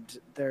 and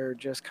they're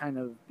just kind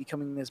of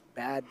becoming this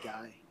bad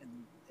guy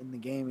in the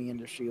gaming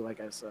industry, like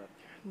I said.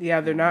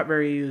 Yeah, they're not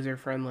very user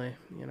friendly,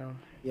 you know.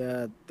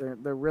 Yeah,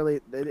 they're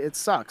really it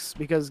sucks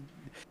because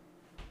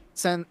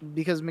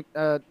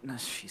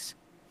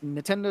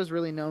Nintendo's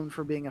really known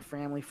for being a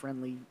family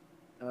friendly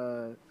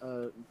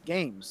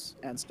games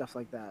and stuff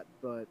like that,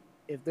 but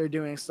if they're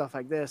doing stuff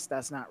like this,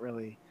 that's not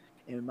really,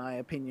 in my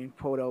opinion,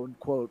 quote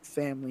unquote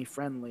family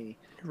friendly,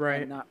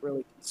 right? And not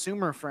really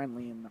consumer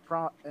friendly in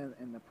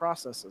the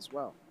process as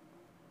well.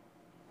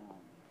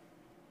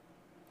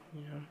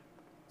 Yeah.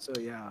 So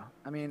yeah,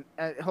 I mean,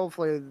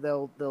 hopefully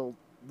they'll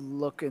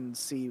look and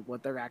see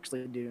what they're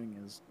actually doing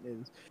is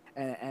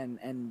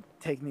and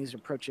taking these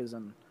approaches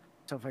and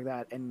stuff like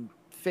that and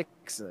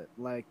fix it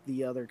like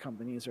the other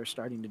companies are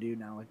starting to do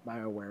now, like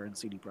BioWare and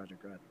CD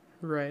Projekt Red.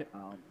 Right.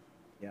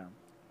 Yeah.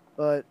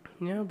 But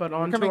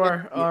on to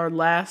our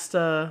last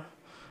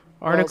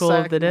article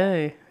of the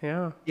day.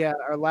 Yeah. Yeah,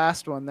 our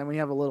last one. Then we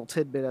have a little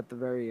tidbit at the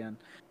very end.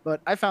 But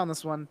I found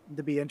this one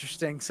to be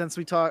interesting since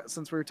we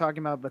were talking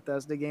about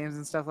Bethesda games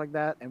and stuff like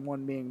that, and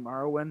one being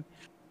Morrowind.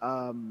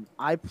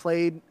 I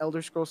played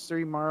Elder Scrolls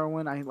 3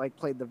 Morrowind. I like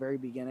played the very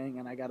beginning,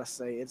 and I gotta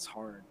say it's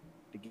hard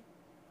to get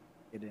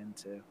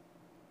into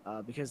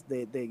because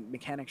the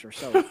mechanics are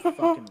so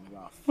fucking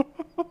rough.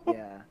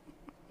 Yeah.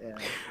 Yeah.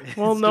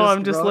 Well, It's no, just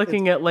I'm just rough.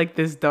 looking at like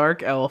this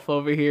dark elf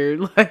over here,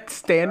 like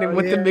standing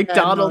with the No,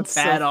 McDonald's it's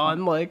so hat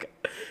fun. on.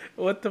 Like,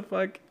 what the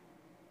fuck?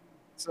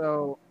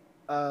 So,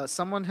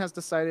 someone has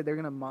decided they're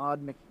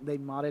gonna they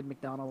modded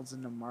McDonald's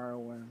into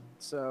Morrowind.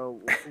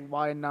 So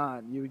why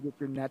not? You get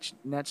your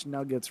net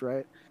nuggets,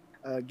 right?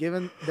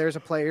 Given there's a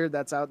player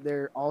that's out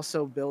there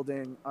also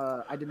building.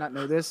 I did not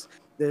know this.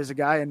 There's a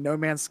guy in No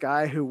Man's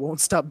Sky who won't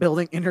stop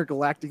building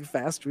intergalactic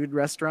fast food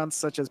restaurants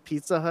such as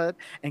Pizza Hut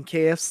and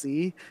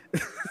KFC.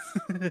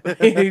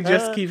 He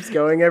just keeps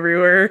going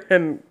everywhere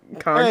and Hey,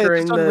 just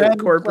conquering on the random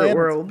corporate planets for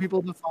world.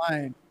 people to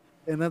find,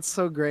 and that's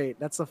so great.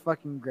 That's a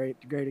fucking great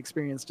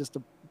experience just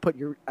to put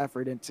your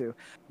effort into.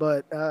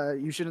 But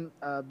you shouldn't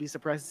be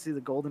surprised to see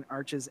the golden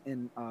arches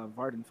in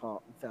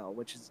Vardenfell,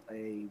 which is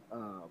a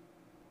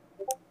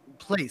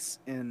place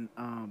in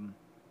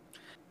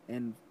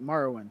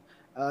Morrowind.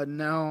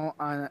 No,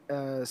 I'm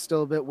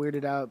still a bit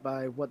weirded out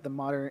by what the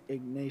modern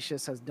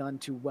Ignatius has done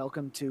to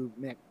welcome to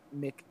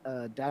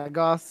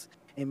Dagoth,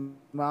 a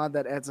mod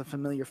that adds a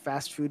familiar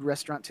fast food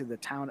restaurant to the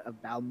town of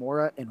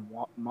Balmora in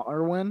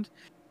Morrowind.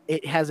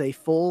 It has a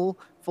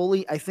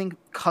fully, I think,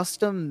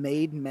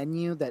 custom-made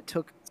menu that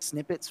took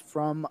snippets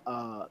from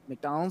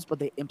McDonald's, but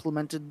they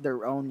implemented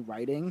their own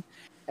writing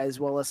as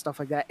well as stuff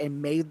like that,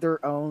 and made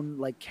their own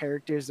like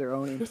characters, their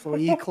own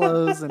employee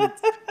clothes, and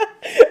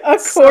A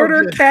so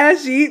quarter good.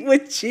 cash eat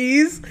with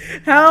cheese?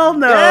 Hell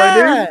no,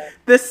 Yeah. dude.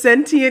 The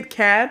sentient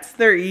cats,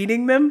 they're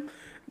eating them.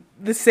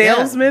 The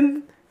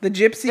salesman, the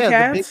gypsy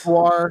Yeah, the Big cats.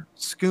 War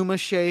Skooma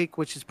Shake,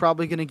 which is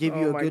probably going to give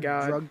you Oh a my good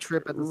god. drug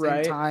trip at the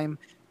Right. same time.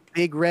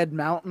 Big Red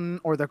Mountain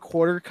or the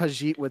quarter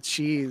Khajiit with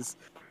cheese.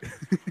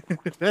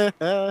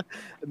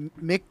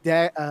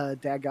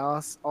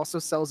 Dagos also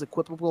sells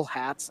equipable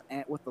hats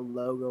with the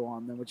logo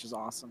on them, which is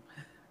awesome.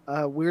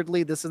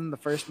 Weirdly, this isn't the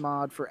first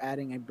mod for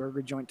adding a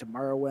burger joint to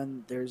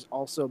Morrowind. There's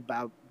also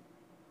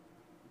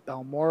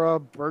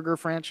Balmora Burger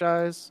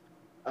franchise,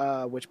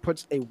 which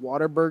puts a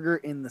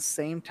Whataburger in the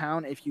same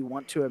town if you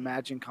want to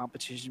imagine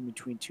competition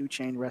between two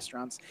chain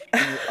restaurants in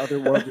your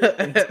otherworldly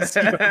fantasy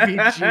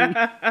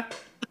RPG.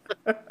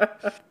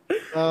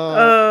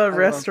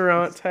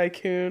 Restaurant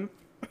tycoon.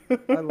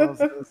 I love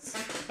this.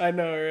 I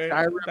know, right?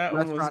 Skyrim That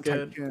one was Restaurant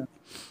good. Tycoon.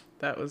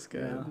 That was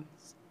good.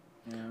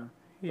 Yeah.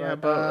 Yeah,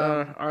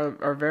 but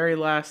our very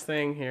last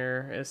thing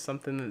here is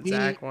something that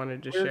Zach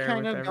wanted to We're share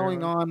kind with of everyone.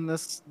 going on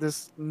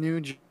this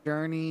new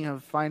journey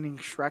of finding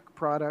Shrek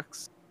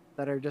products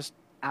that are just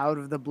out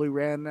of the blue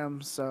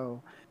random.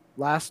 So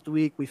last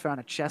week we found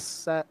a chess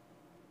set.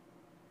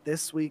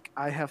 This week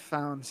I have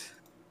found,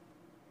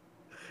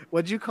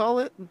 what'd you call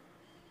it?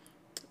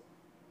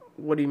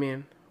 What do you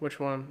mean? Which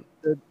one?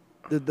 The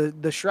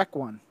Shrek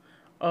one.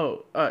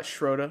 Oh,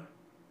 Shruddha.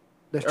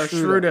 The Or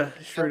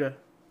Shruddha.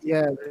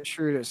 Yeah, the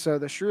Shruddha. So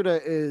the Shruddha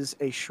is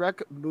a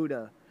Shrek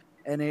Buddha,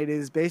 and it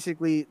is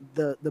basically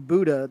the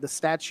Buddha, the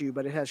statue,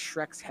 but it has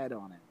Shrek's head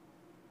on it.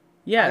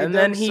 Yeah, and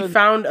then he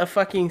found a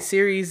fucking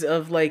series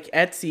of like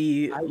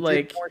Etsy,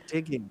 like did more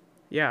digging.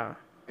 Yeah.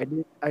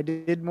 I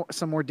did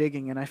some more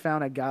digging, and I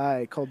found a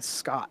guy called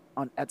Scott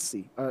on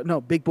Etsy.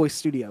 No, Big Boy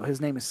Studio. His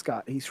name is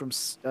Scott. He's from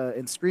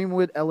in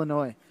Screamwood,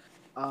 Illinois.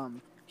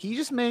 He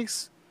just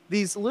makes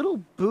these little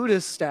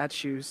Buddhist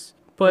statues,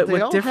 but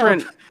with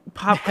different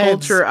pop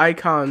culture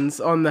icons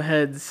on the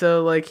heads.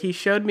 So, like, he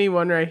showed me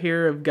one right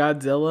here of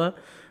Godzilla.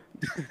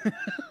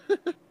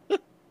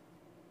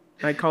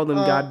 I called him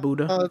God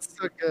Buddha. Oh, it's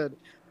so good.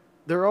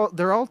 They're all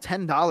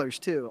 $10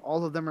 too.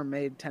 All of them are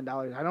made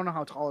 $10. I don't know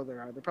how tall they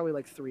are. They're probably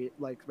like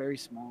very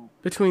small.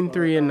 Between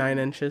 3 and 9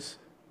 inches.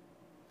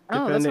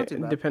 That's not too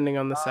bad. Depending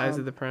on the size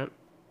of the print.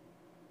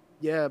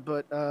 Yeah,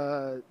 but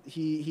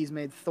he's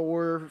made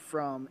Thor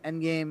from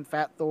Endgame,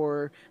 Fat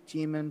Thor,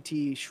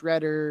 TMNT,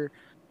 Shredder,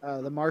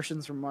 the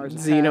Martians from Mars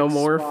Attacks,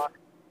 Xenomorph. Spock,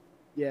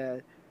 yeah,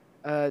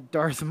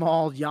 Darth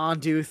Maul,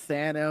 Yondu,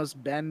 Thanos,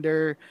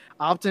 Bender.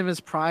 Optimus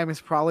Prime is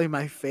probably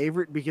my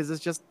favorite because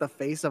it's just the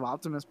face of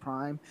Optimus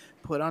Prime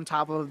put on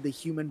top of the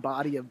human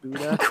body of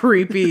Buddha.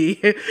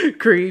 Creepy.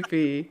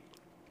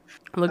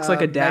 Looks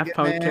like a Daft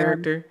Punk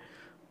character.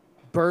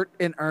 Bert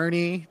and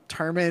Ernie,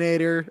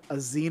 Terminator, a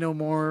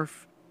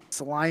Xenomorph,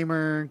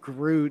 Slimer,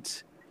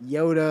 Groot,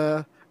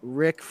 Yoda,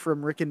 Rick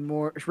from Rick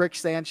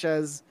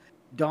Sanchez,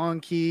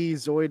 Donkey,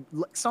 Zoid,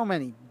 so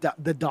many.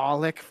 The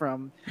Dalek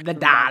from the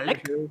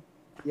Dalek.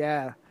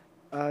 Yeah,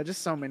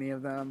 just so many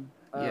of them.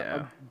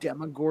 Yeah,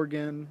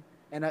 Demogorgon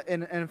and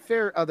a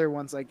fair other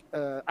ones like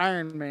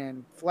Iron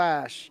Man,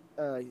 Flash,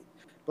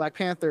 Black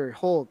Panther,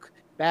 Hulk,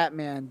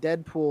 Batman,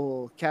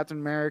 Deadpool, Captain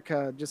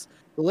America. Just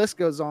the list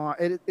goes on.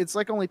 It's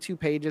like only 2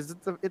 pages.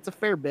 It's a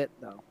fair bit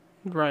though.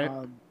 Right.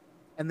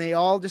 And they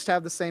all just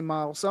have the same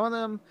model. Some of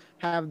them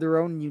have their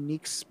own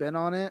unique spin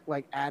on it,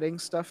 like adding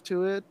stuff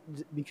to it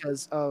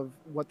because of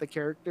what the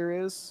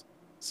character is.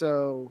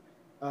 So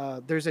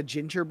there's a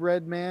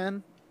gingerbread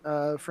man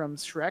from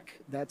Shrek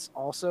that's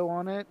also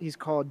on it. He's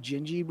called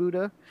Gingy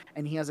Buddha,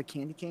 and he has a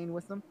candy cane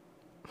with him,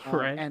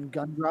 Right. and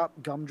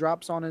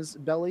gumdrops on his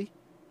belly.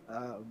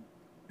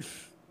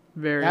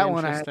 Very that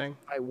interesting.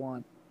 one I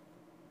won.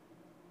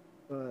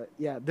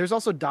 Yeah, there's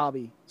also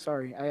Dobby.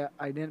 Sorry,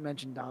 I didn't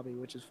mention Dobby,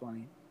 which is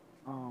funny.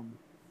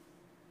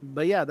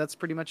 But yeah, that's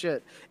pretty much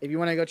it. If you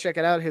want to go check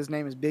it out, his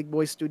name is Big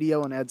Boy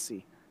Studio on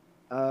Etsy.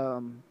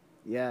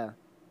 Yeah.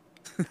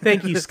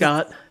 Thank you,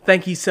 Scott.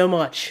 Thank you so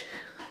much.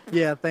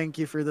 Yeah, thank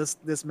you for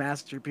this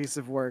masterpiece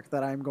of work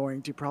that I'm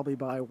going to probably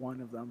buy one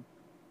of them.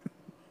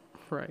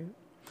 Right.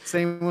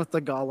 Same with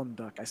the Gollum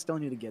duck. I still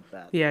need to get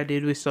that. Yeah,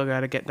 dude, we still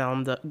gotta get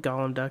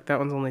Gollum duck. That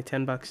one's only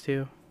 $10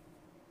 too.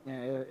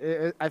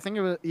 Yeah, I think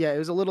it was. Yeah, it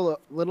was a little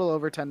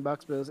over $10,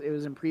 but it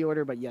was in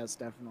pre-order. But yes,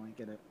 definitely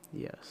get it.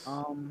 Yes.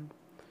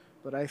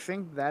 But I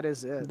think that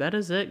is it. That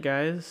is it,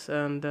 guys.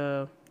 And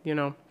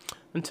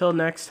until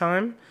next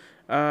time.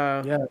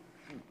 Yeah.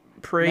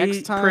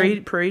 Pray to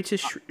Shruddha. Pray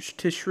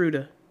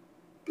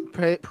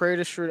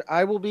to Shruddha.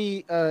 I will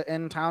be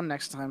in town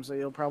next time, so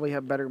you'll probably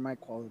have better mic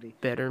quality.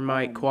 Better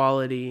mic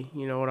quality.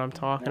 You know what I'm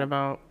talking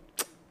about?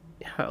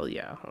 Hell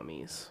yeah,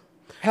 homies.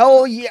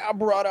 Hell yeah,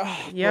 brother.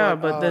 Yeah,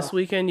 but this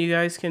weekend you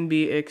guys can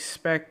be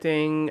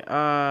expecting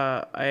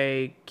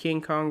a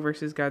King Kong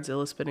versus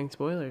Godzilla spitting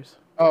spoilers.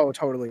 Oh,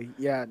 totally.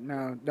 Yeah,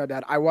 no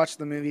doubt. I watched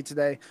the movie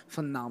today.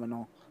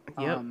 Phenomenal.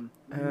 Yep.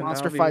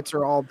 Monster fights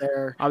are all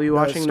there. I'll be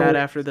watching that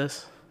after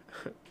this.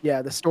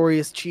 Yeah, the story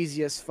is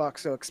cheesy as fuck,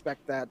 so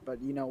expect that.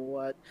 But you know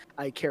what?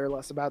 I care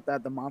less about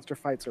that. The monster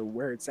fights are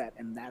where it's at,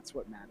 and that's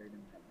what mattered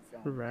in that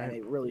film. Right. And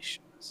it really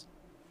shows.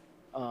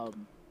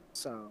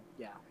 So,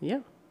 yeah. Yeah.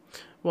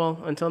 Well,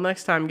 until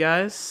next time,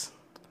 guys,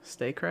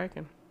 stay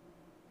cracking.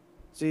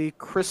 See,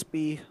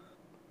 crispy.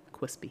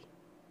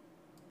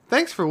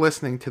 Thanks for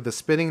listening to the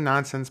Spitting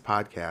Nonsense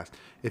podcast.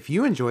 If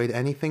you enjoyed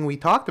anything we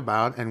talked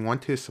about and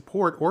want to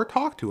support or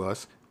talk to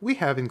us, we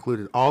have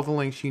included all the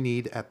links you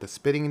need at the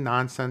Spitting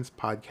Nonsense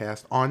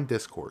podcast on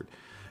Discord.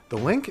 The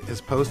link is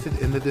posted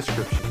in the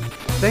description.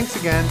 Thanks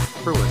again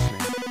for listening.